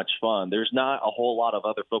so much fun. There's not a whole lot of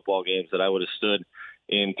other football games that I would have stood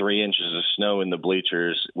in 3 inches of snow in the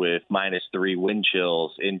bleachers with -3 wind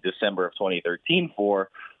chills in December of 2013 for.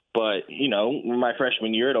 But, my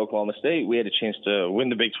freshman year at Oklahoma State, we had a chance to win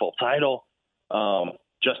the Big 12 title.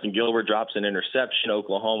 Justin Gilbert drops an interception.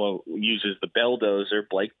 Oklahoma uses the belldozer,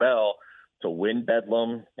 Blake Bell, to win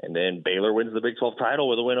Bedlam. And then Baylor wins the Big 12 title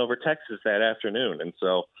with a win over Texas that afternoon. And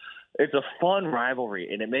so it's a fun rivalry,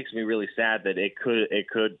 and it makes me really sad that it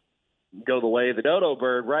could go the way of the dodo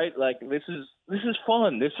bird, right? This is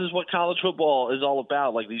fun. This is what college football is all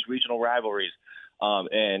about, these regional rivalries.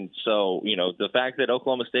 And so, the fact that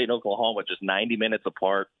Oklahoma State and Oklahoma, just 90 minutes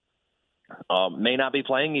apart, may not be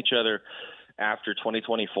playing each other after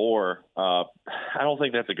 2024, I don't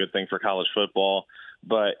think that's a good thing for college football,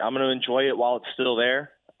 but I'm going to enjoy it while it's still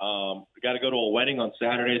there. Got to go to a wedding on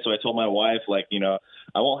Saturday, so I told my wife,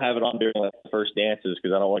 I won't have it on during the first dances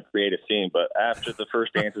because I don't want to create a scene, but after the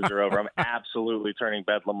first dances are over, I'm absolutely turning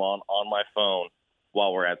Bedlam on my phone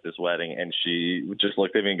while we're at this wedding. And she just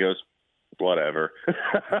looked at me and goes, whatever.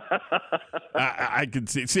 I could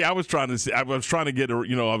see. See, I was trying to get,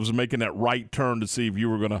 I was making that right turn to see if you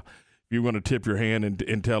were gonna tip your hand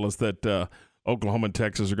and tell us that Oklahoma and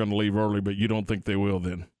Texas are going to leave early, but you don't think they will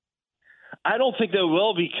then? I don't think they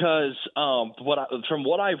will because from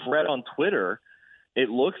what I've read on Twitter, it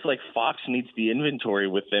looks like Fox needs the inventory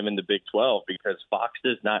with them in the Big 12 because Fox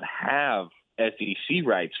does not have SEC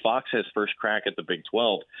rights. Fox has first crack at the Big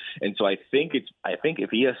 12, and so I think if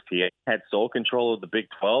ESPN had sole control of the Big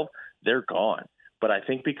 12, they're gone. But I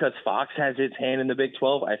think because Fox has its hand in the Big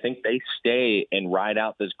 12, I think they stay and ride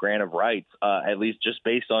out this grant of rights, at least just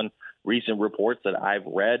based on recent reports that I've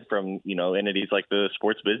read from entities like the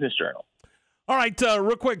Sports Business Journal. All right,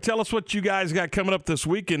 real quick, tell us what you guys got coming up this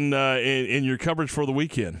week in your coverage for the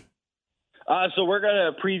weekend. So we're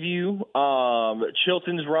going to preview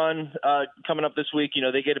Chilton's run coming up this week.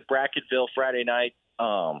 They get a Bracketville Friday night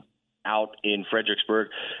out in Fredericksburg,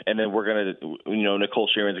 and then we're going to, Nicole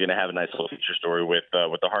Sheeran's going to have a nice little feature story with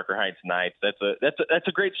the Harker Heights Knights. That's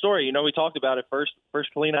a great story. We talked about it. First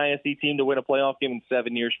Killeen ISD team to win a playoff game in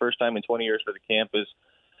 7 years, first time in 20 years for the campus.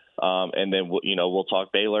 And then we'll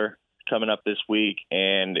talk Baylor coming up this week,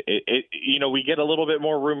 and we get a little bit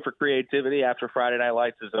more room for creativity after Friday Night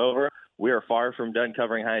Lights is over. We are far from done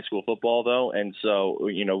covering high school football, though, and so,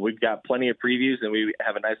 we've got plenty of previews, and we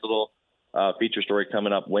have a nice little feature story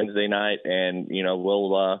coming up Wednesday night, and,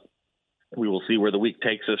 we will see where the week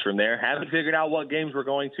takes us from there. Haven't figured out what games we're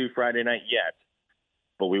going to Friday night yet,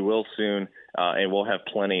 but we will soon, and we'll have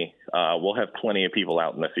plenty of people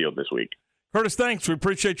out in the field this week. Kurtis, thanks. We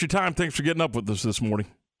appreciate your time. Thanks for getting up with us this morning.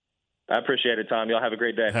 I appreciate it, Tom. Y'all have a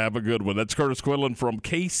great day. Have a good one. That's Kurtis Quillin from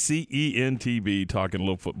KCEN-TV talking a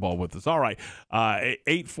little football with us. All right,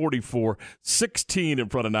 8:44, 16 in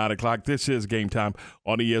front of 9 o'clock. This is Game Time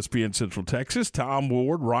on ESPN Central Texas. Tom,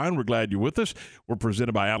 Ward, Ryan, we're glad you're with us. We're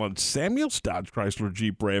presented by Allen Samuels, Dodge Chrysler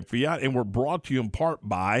Jeep Ram Fiat, and we're brought to you in part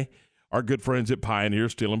by our good friends at Pioneer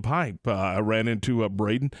Steel and Pipe. I ran into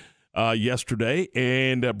Braden yesterday,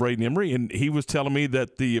 and Braden Emery, and he was telling me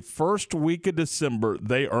that the first week of December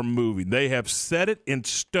they are moving. They have set it in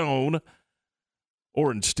stone,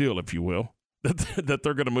 or in steel, if you will, that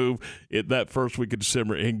they're going to move it that first week of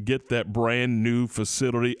December and get that brand new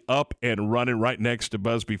facility up and running right next to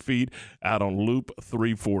Busby Feed out on Loop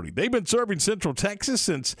 340. They've been serving Central Texas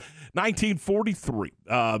since 1943.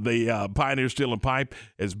 The Pioneer Steel and Pipe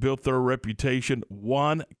has built their reputation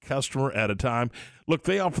one customer at a time. Look,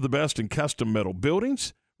 they offer the best in custom metal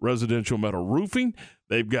buildings, residential metal roofing.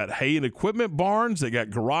 They've got hay and equipment barns. They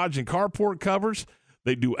got garage and carport covers.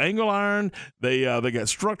 They do angle iron. They got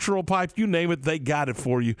structural pipe. You name it, they got it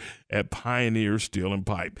for you at Pioneer Steel and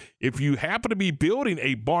Pipe. If you happen to be building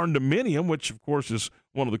a barn dominium, which, of course, is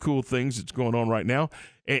one of the cool things that's going on right now,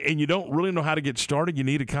 and you don't really know how to get started, you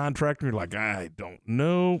need a contractor, you're like, I don't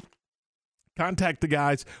know. Contact the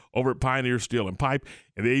guys over at Pioneer Steel and Pipe,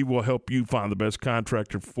 and they will help you find the best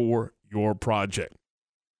contractor for your project.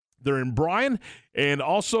 They're in Bryan and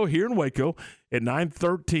also here in Waco at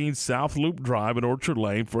 913 South Loop Drive in Orchard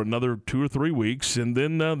Lane for another 2 or 3 weeks, and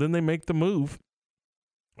then they make the move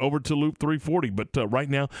over to Loop 340. But right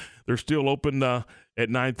now, they're still open at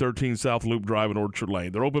 913 South Loop Drive in Orchard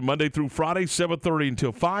Lane. They're open Monday through Friday, 7:30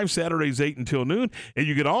 until 5, Saturdays 8 until noon, and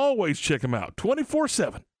you can always check them out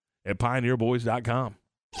 24/7 at pioneerboys.com.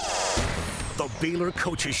 The Baylor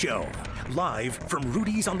Coaches Show, live from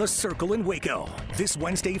Rudy's on the Circle in Waco, this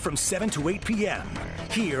Wednesday from 7 to 8 p.m.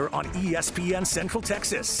 here on ESPN Central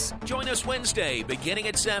Texas. Join us Wednesday beginning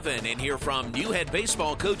at 7 and hear from new head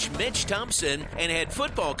baseball coach Mitch Thompson and head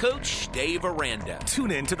football coach Dave Aranda.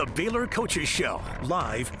 Tune in to the Baylor Coaches Show,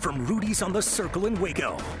 live from Rudy's on the Circle in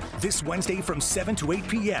Waco, this Wednesday from 7 to 8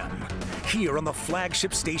 p.m. here on the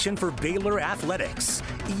flagship station for Baylor Athletics,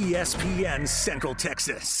 ESPN Central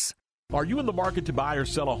Texas. Are you in the market to buy or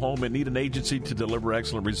sell a home and need an agency to deliver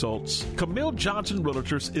excellent results? Camille Johnson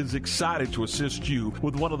Realtors is excited to assist you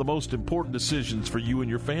with one of the most important decisions for you and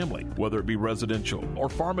your family. Whether it be residential or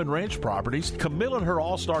farm and ranch properties, Camille and her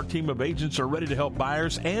all-star team of agents are ready to help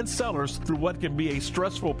buyers and sellers through what can be a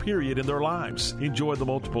stressful period in their lives. Enjoy the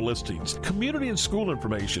multiple listings, community and school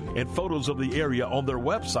information, and photos of the area on their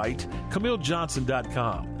website,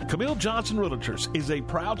 CamilleJohnson.com. Camille Johnson Realtors is a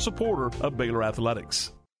proud supporter of Baylor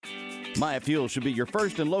Athletics. Maya Fuel should be your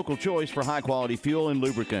first and local choice for high-quality fuel and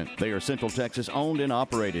lubricant. They are Central Texas owned and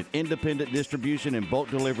operated, independent distribution and bulk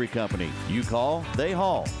delivery company. You call, they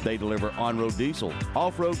haul. They deliver on-road diesel,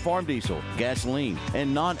 off-road farm diesel, gasoline,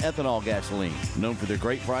 and non-ethanol gasoline. Known for their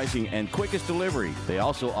great pricing and quickest delivery, they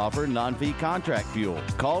also offer non-fee contract fuel.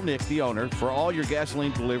 Call Nick, the owner, for all your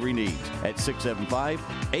gasoline delivery needs at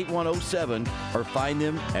 675-8107 or find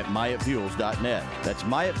them at MyaFuels.net. That's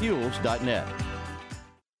MyaFuels.net.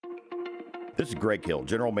 This is Greg Hill,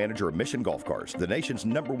 General Manager of Mission Golf Cars, the nation's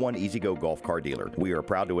 #1 E-Z-Go golf car dealer. We are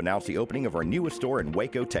proud to announce the opening of our newest store in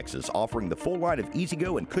Waco, Texas, offering the full line of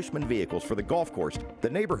E-Z-Go and Cushman vehicles for the golf course,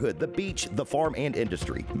 the neighborhood, the beach, the farm, and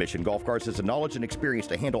industry. Mission Golf Cars has the knowledge and experience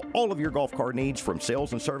to handle all of your golf car needs, from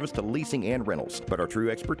sales and service to leasing and rentals. But our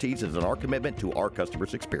true expertise is in our commitment to our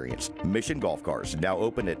customers' experience. Mission Golf Cars, now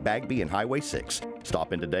open at Bagby and Highway 6.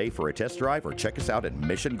 Stop in today for a test drive or check us out at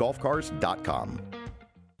missiongolfcars.com.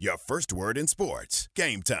 Your first word in sports.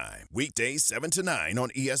 Game Time. Weekdays 7 to 9 on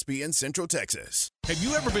ESPN Central Texas. Have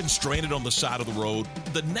you ever been stranded on the side of the road?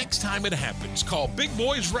 The next time it happens, call Big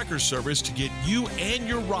Boys Wrecker Service to get you and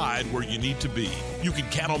your ride where you need to be. You can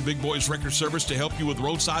count on Big Boys Wrecker Service to help you with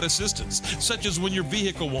roadside assistance, such as when your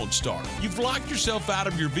vehicle won't start, you've locked yourself out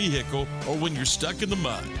of your vehicle, or when you're stuck in the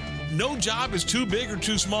mud. No job is too big or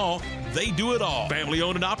too small. They do it all. Family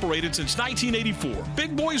owned and operated since 1984.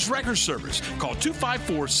 Big Boys Wrecker Service. Call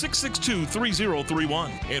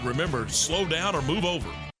 254-662-3031. And remember, slow down or move over.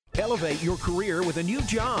 Elevate your career with a new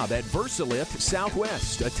job at VersaLift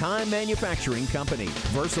Southwest, a time manufacturing company.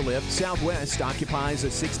 VersaLift Southwest occupies a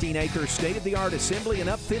 16-acre state-of-the-art assembly and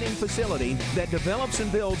upfitting facility that develops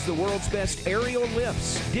and builds the world's best aerial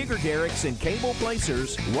lifts, digger derricks, and cable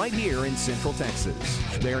placers right here in Central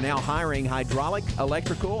Texas. They are now hiring hydraulic,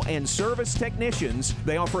 electrical, and service technicians.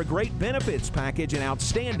 They offer a great benefits package and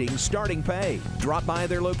outstanding starting pay. Drop by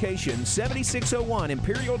their location, 7601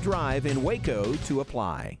 Imperial Drive in Waco, to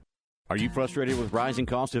apply. Are you frustrated with rising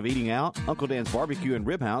costs of eating out? Uncle Dan's Barbecue and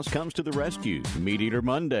Rib House comes to the rescue. Meat Eater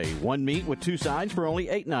Monday, one meat with two sides for only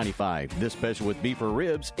 $8.95. This special with beef or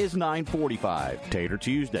ribs is $9.45. Tater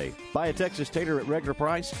Tuesday, buy a Texas tater at regular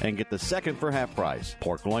price and get the second for half price.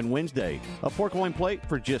 Pork loin Wednesday, a pork loin plate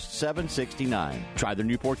for just $7.69. Try their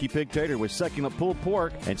new Porky Pig Tater with succulent pulled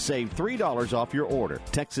pork and save $3 off your order.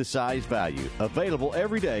 Texas size value, available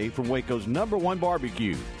every day from Waco's #1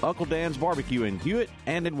 barbecue. Uncle Dan's Barbecue in Hewitt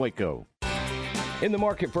and in Waco. In the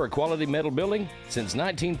market for a quality metal building? Since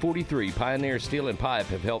 1943, Pioneer Steel and Pipe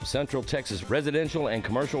have helped Central Texas residential and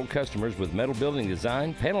commercial customers with metal building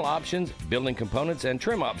design, panel options, building components, and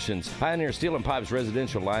trim options. Pioneer Steel and Pipe's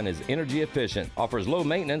residential line is energy efficient, offers low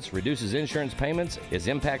maintenance, reduces insurance payments, is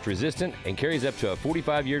impact resistant, and carries up to a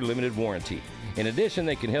 45-year limited warranty. In addition,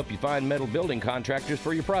 they can help you find metal building contractors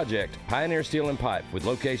for your project. Pioneer Steel and Pipe, with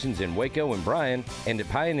locations in Waco and Bryan, and at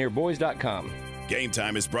pioneerboys.com. Game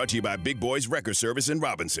Time is brought to you by Big Boys Wrecker Service in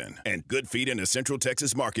Robinson and Good Feet in the Central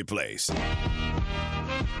Texas Marketplace. All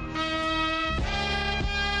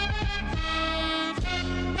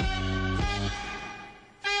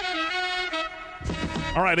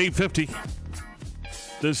right, 8:50.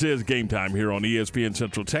 This is Game Time here on ESPN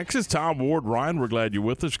Central Texas. Tom, Ward, Ryan, we're glad you're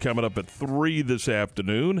with us. Coming up at 3 this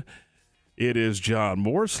afternoon, it is John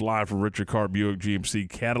Morris, live from Richard Carr Buick GMC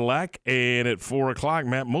Cadillac. And at 4 o'clock,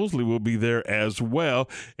 Matt Mosley will be there as well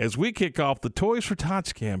as we kick off the Toys for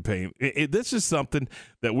Tots campaign. This is something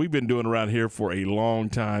that we've been doing around here for a long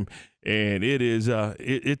time, and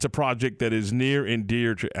it's a project that is near and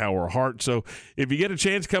dear to our heart. So if you get a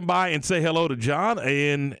chance, come by and say hello to John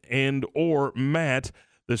and or Matt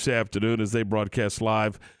this afternoon as they broadcast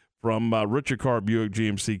live from Richard Carr Buick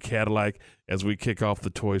GMC Cadillac as we kick off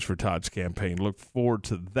the Toys for Tots campaign. Look forward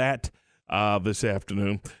to that this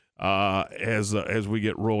afternoon as we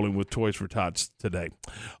get rolling with Toys for Tots today.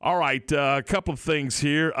 All right, a couple of things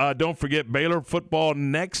here. Don't forget Baylor football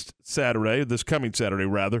next Saturday, this coming Saturday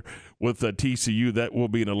rather, with TCU. That will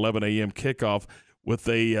be an 11 a.m. kickoff with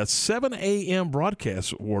a 7 a.m.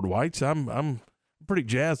 broadcast, Ward Whites. I'm pretty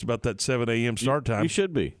jazzed about that 7 a.m. start time. You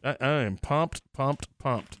should be. I am pumped.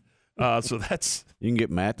 So that's... You can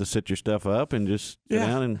get Matt to set your stuff up and just sit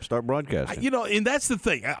down and start broadcasting. And that's the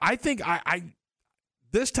thing. I think I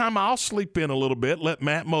this time I'll sleep in a little bit, let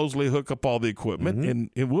Matt Mosley hook up all the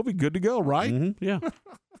equipment, and we'll be good to go, right? Mm-hmm. Yeah.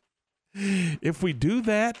 If we do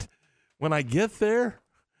that, when I get there,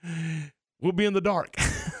 we'll be in the dark.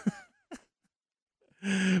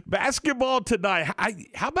 Basketball tonight.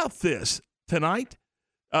 How about this? Tonight,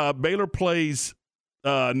 Baylor plays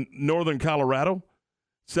Northern Colorado.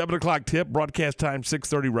 7 o'clock tip, broadcast time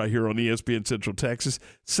 6:30 right here on ESPN Central Texas.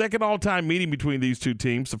 Second all-time meeting between these two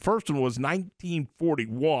teams. The first one was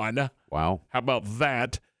 1941. Wow. How about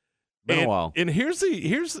that? Been a while. And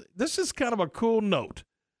this is kind of a cool note.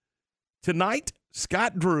 Tonight,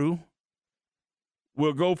 Scott Drew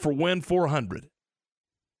will go for win 400.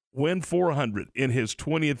 Win 400 in his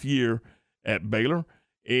 20th year at Baylor.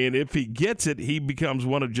 And if he gets it, he becomes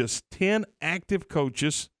one of just 10 active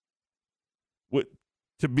coaches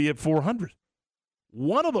to be at 400.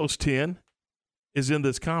 One of those 10 is in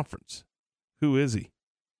this conference. Who is he?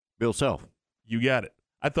 Bill Self. You got it.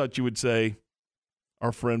 I thought you would say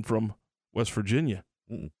our friend from West Virginia,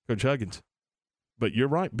 Coach Huggins. But you're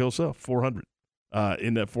right, Bill Self, 400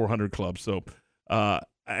 in that 400 club. So,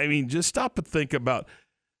 just stop and think about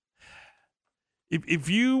if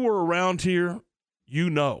you were around here,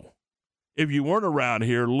 you know. If you weren't around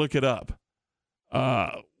here, look it up.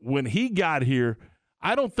 When he got here,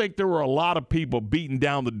 I don't think there were a lot of people beating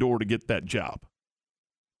down the door to get that job.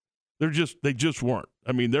 They just weren't.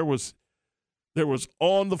 I mean, there was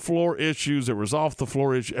on the floor issues, there was off the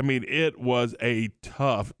floor issues. I mean, it was a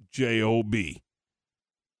tough job.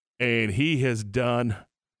 And he has done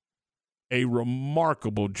a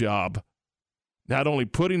remarkable job not only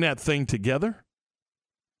putting that thing together,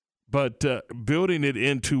 but building it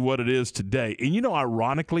into what it is today. And,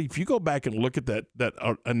 ironically, if you go back and look at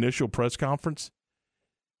that initial press conference,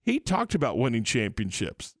 he talked about winning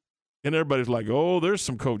championships. And everybody's like, oh, there's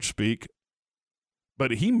some coach speak.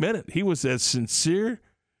 But he meant it. He was as sincere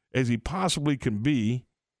as he possibly can be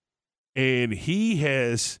And he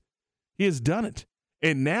has done it.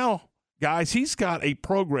 And now, guys, he's got a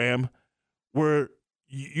program where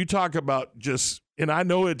you talk about just, and I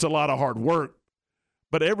know it's a lot of hard work,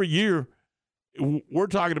 but every year we're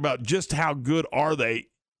talking about just how good are they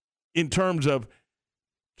in terms of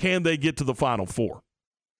can they get to the Final Four?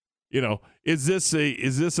 Is this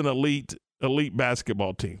an elite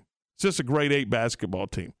basketball team? Is this a grade 8 basketball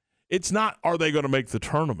team? It's not, are they going to make the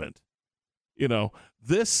tournament?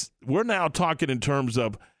 We're now talking in terms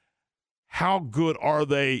of how good are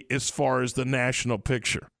they as far as the national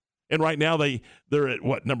picture. And right now they're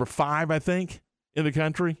at number 5, I think, in the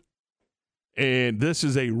country. And this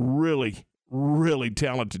is a really, really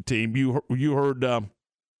talented team. You heard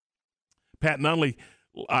Pat Nunley.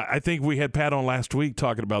 I think we had Pat on last week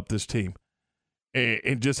talking about this team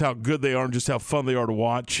and just how good they are and just how fun they are to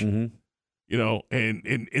watch. And a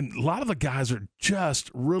lot of the guys are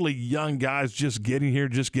just really young guys just getting here,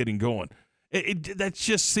 just getting going. That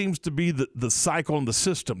just seems to be the cycle in the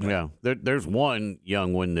system now. Yeah, there's one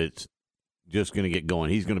young one that's just going to get going.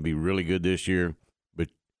 He's going to be really good this year, but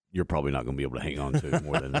you're probably not going to be able to hang on to him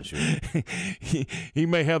more than this year. he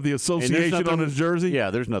may have the association on his jersey.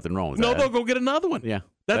 Yeah, there's nothing wrong with that. No, they'll go get another one. Yeah.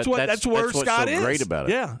 That's where Scott is. What's so great about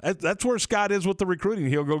it. Yeah, that's where Scott is with the recruiting.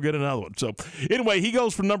 He'll go get another one. So, anyway, he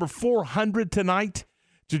goes from number 400 tonight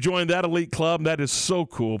to join that elite club. That is so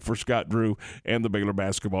cool for Scott Drew and the Baylor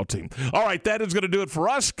basketball team. All right, that is going to do it for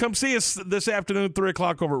us. Come see us this afternoon, 3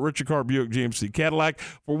 o'clock over at Richard Carr Buick GMC Cadillac.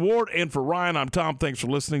 For Ward and for Ryan, I'm Tom. Thanks for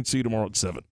listening. See you tomorrow at 7.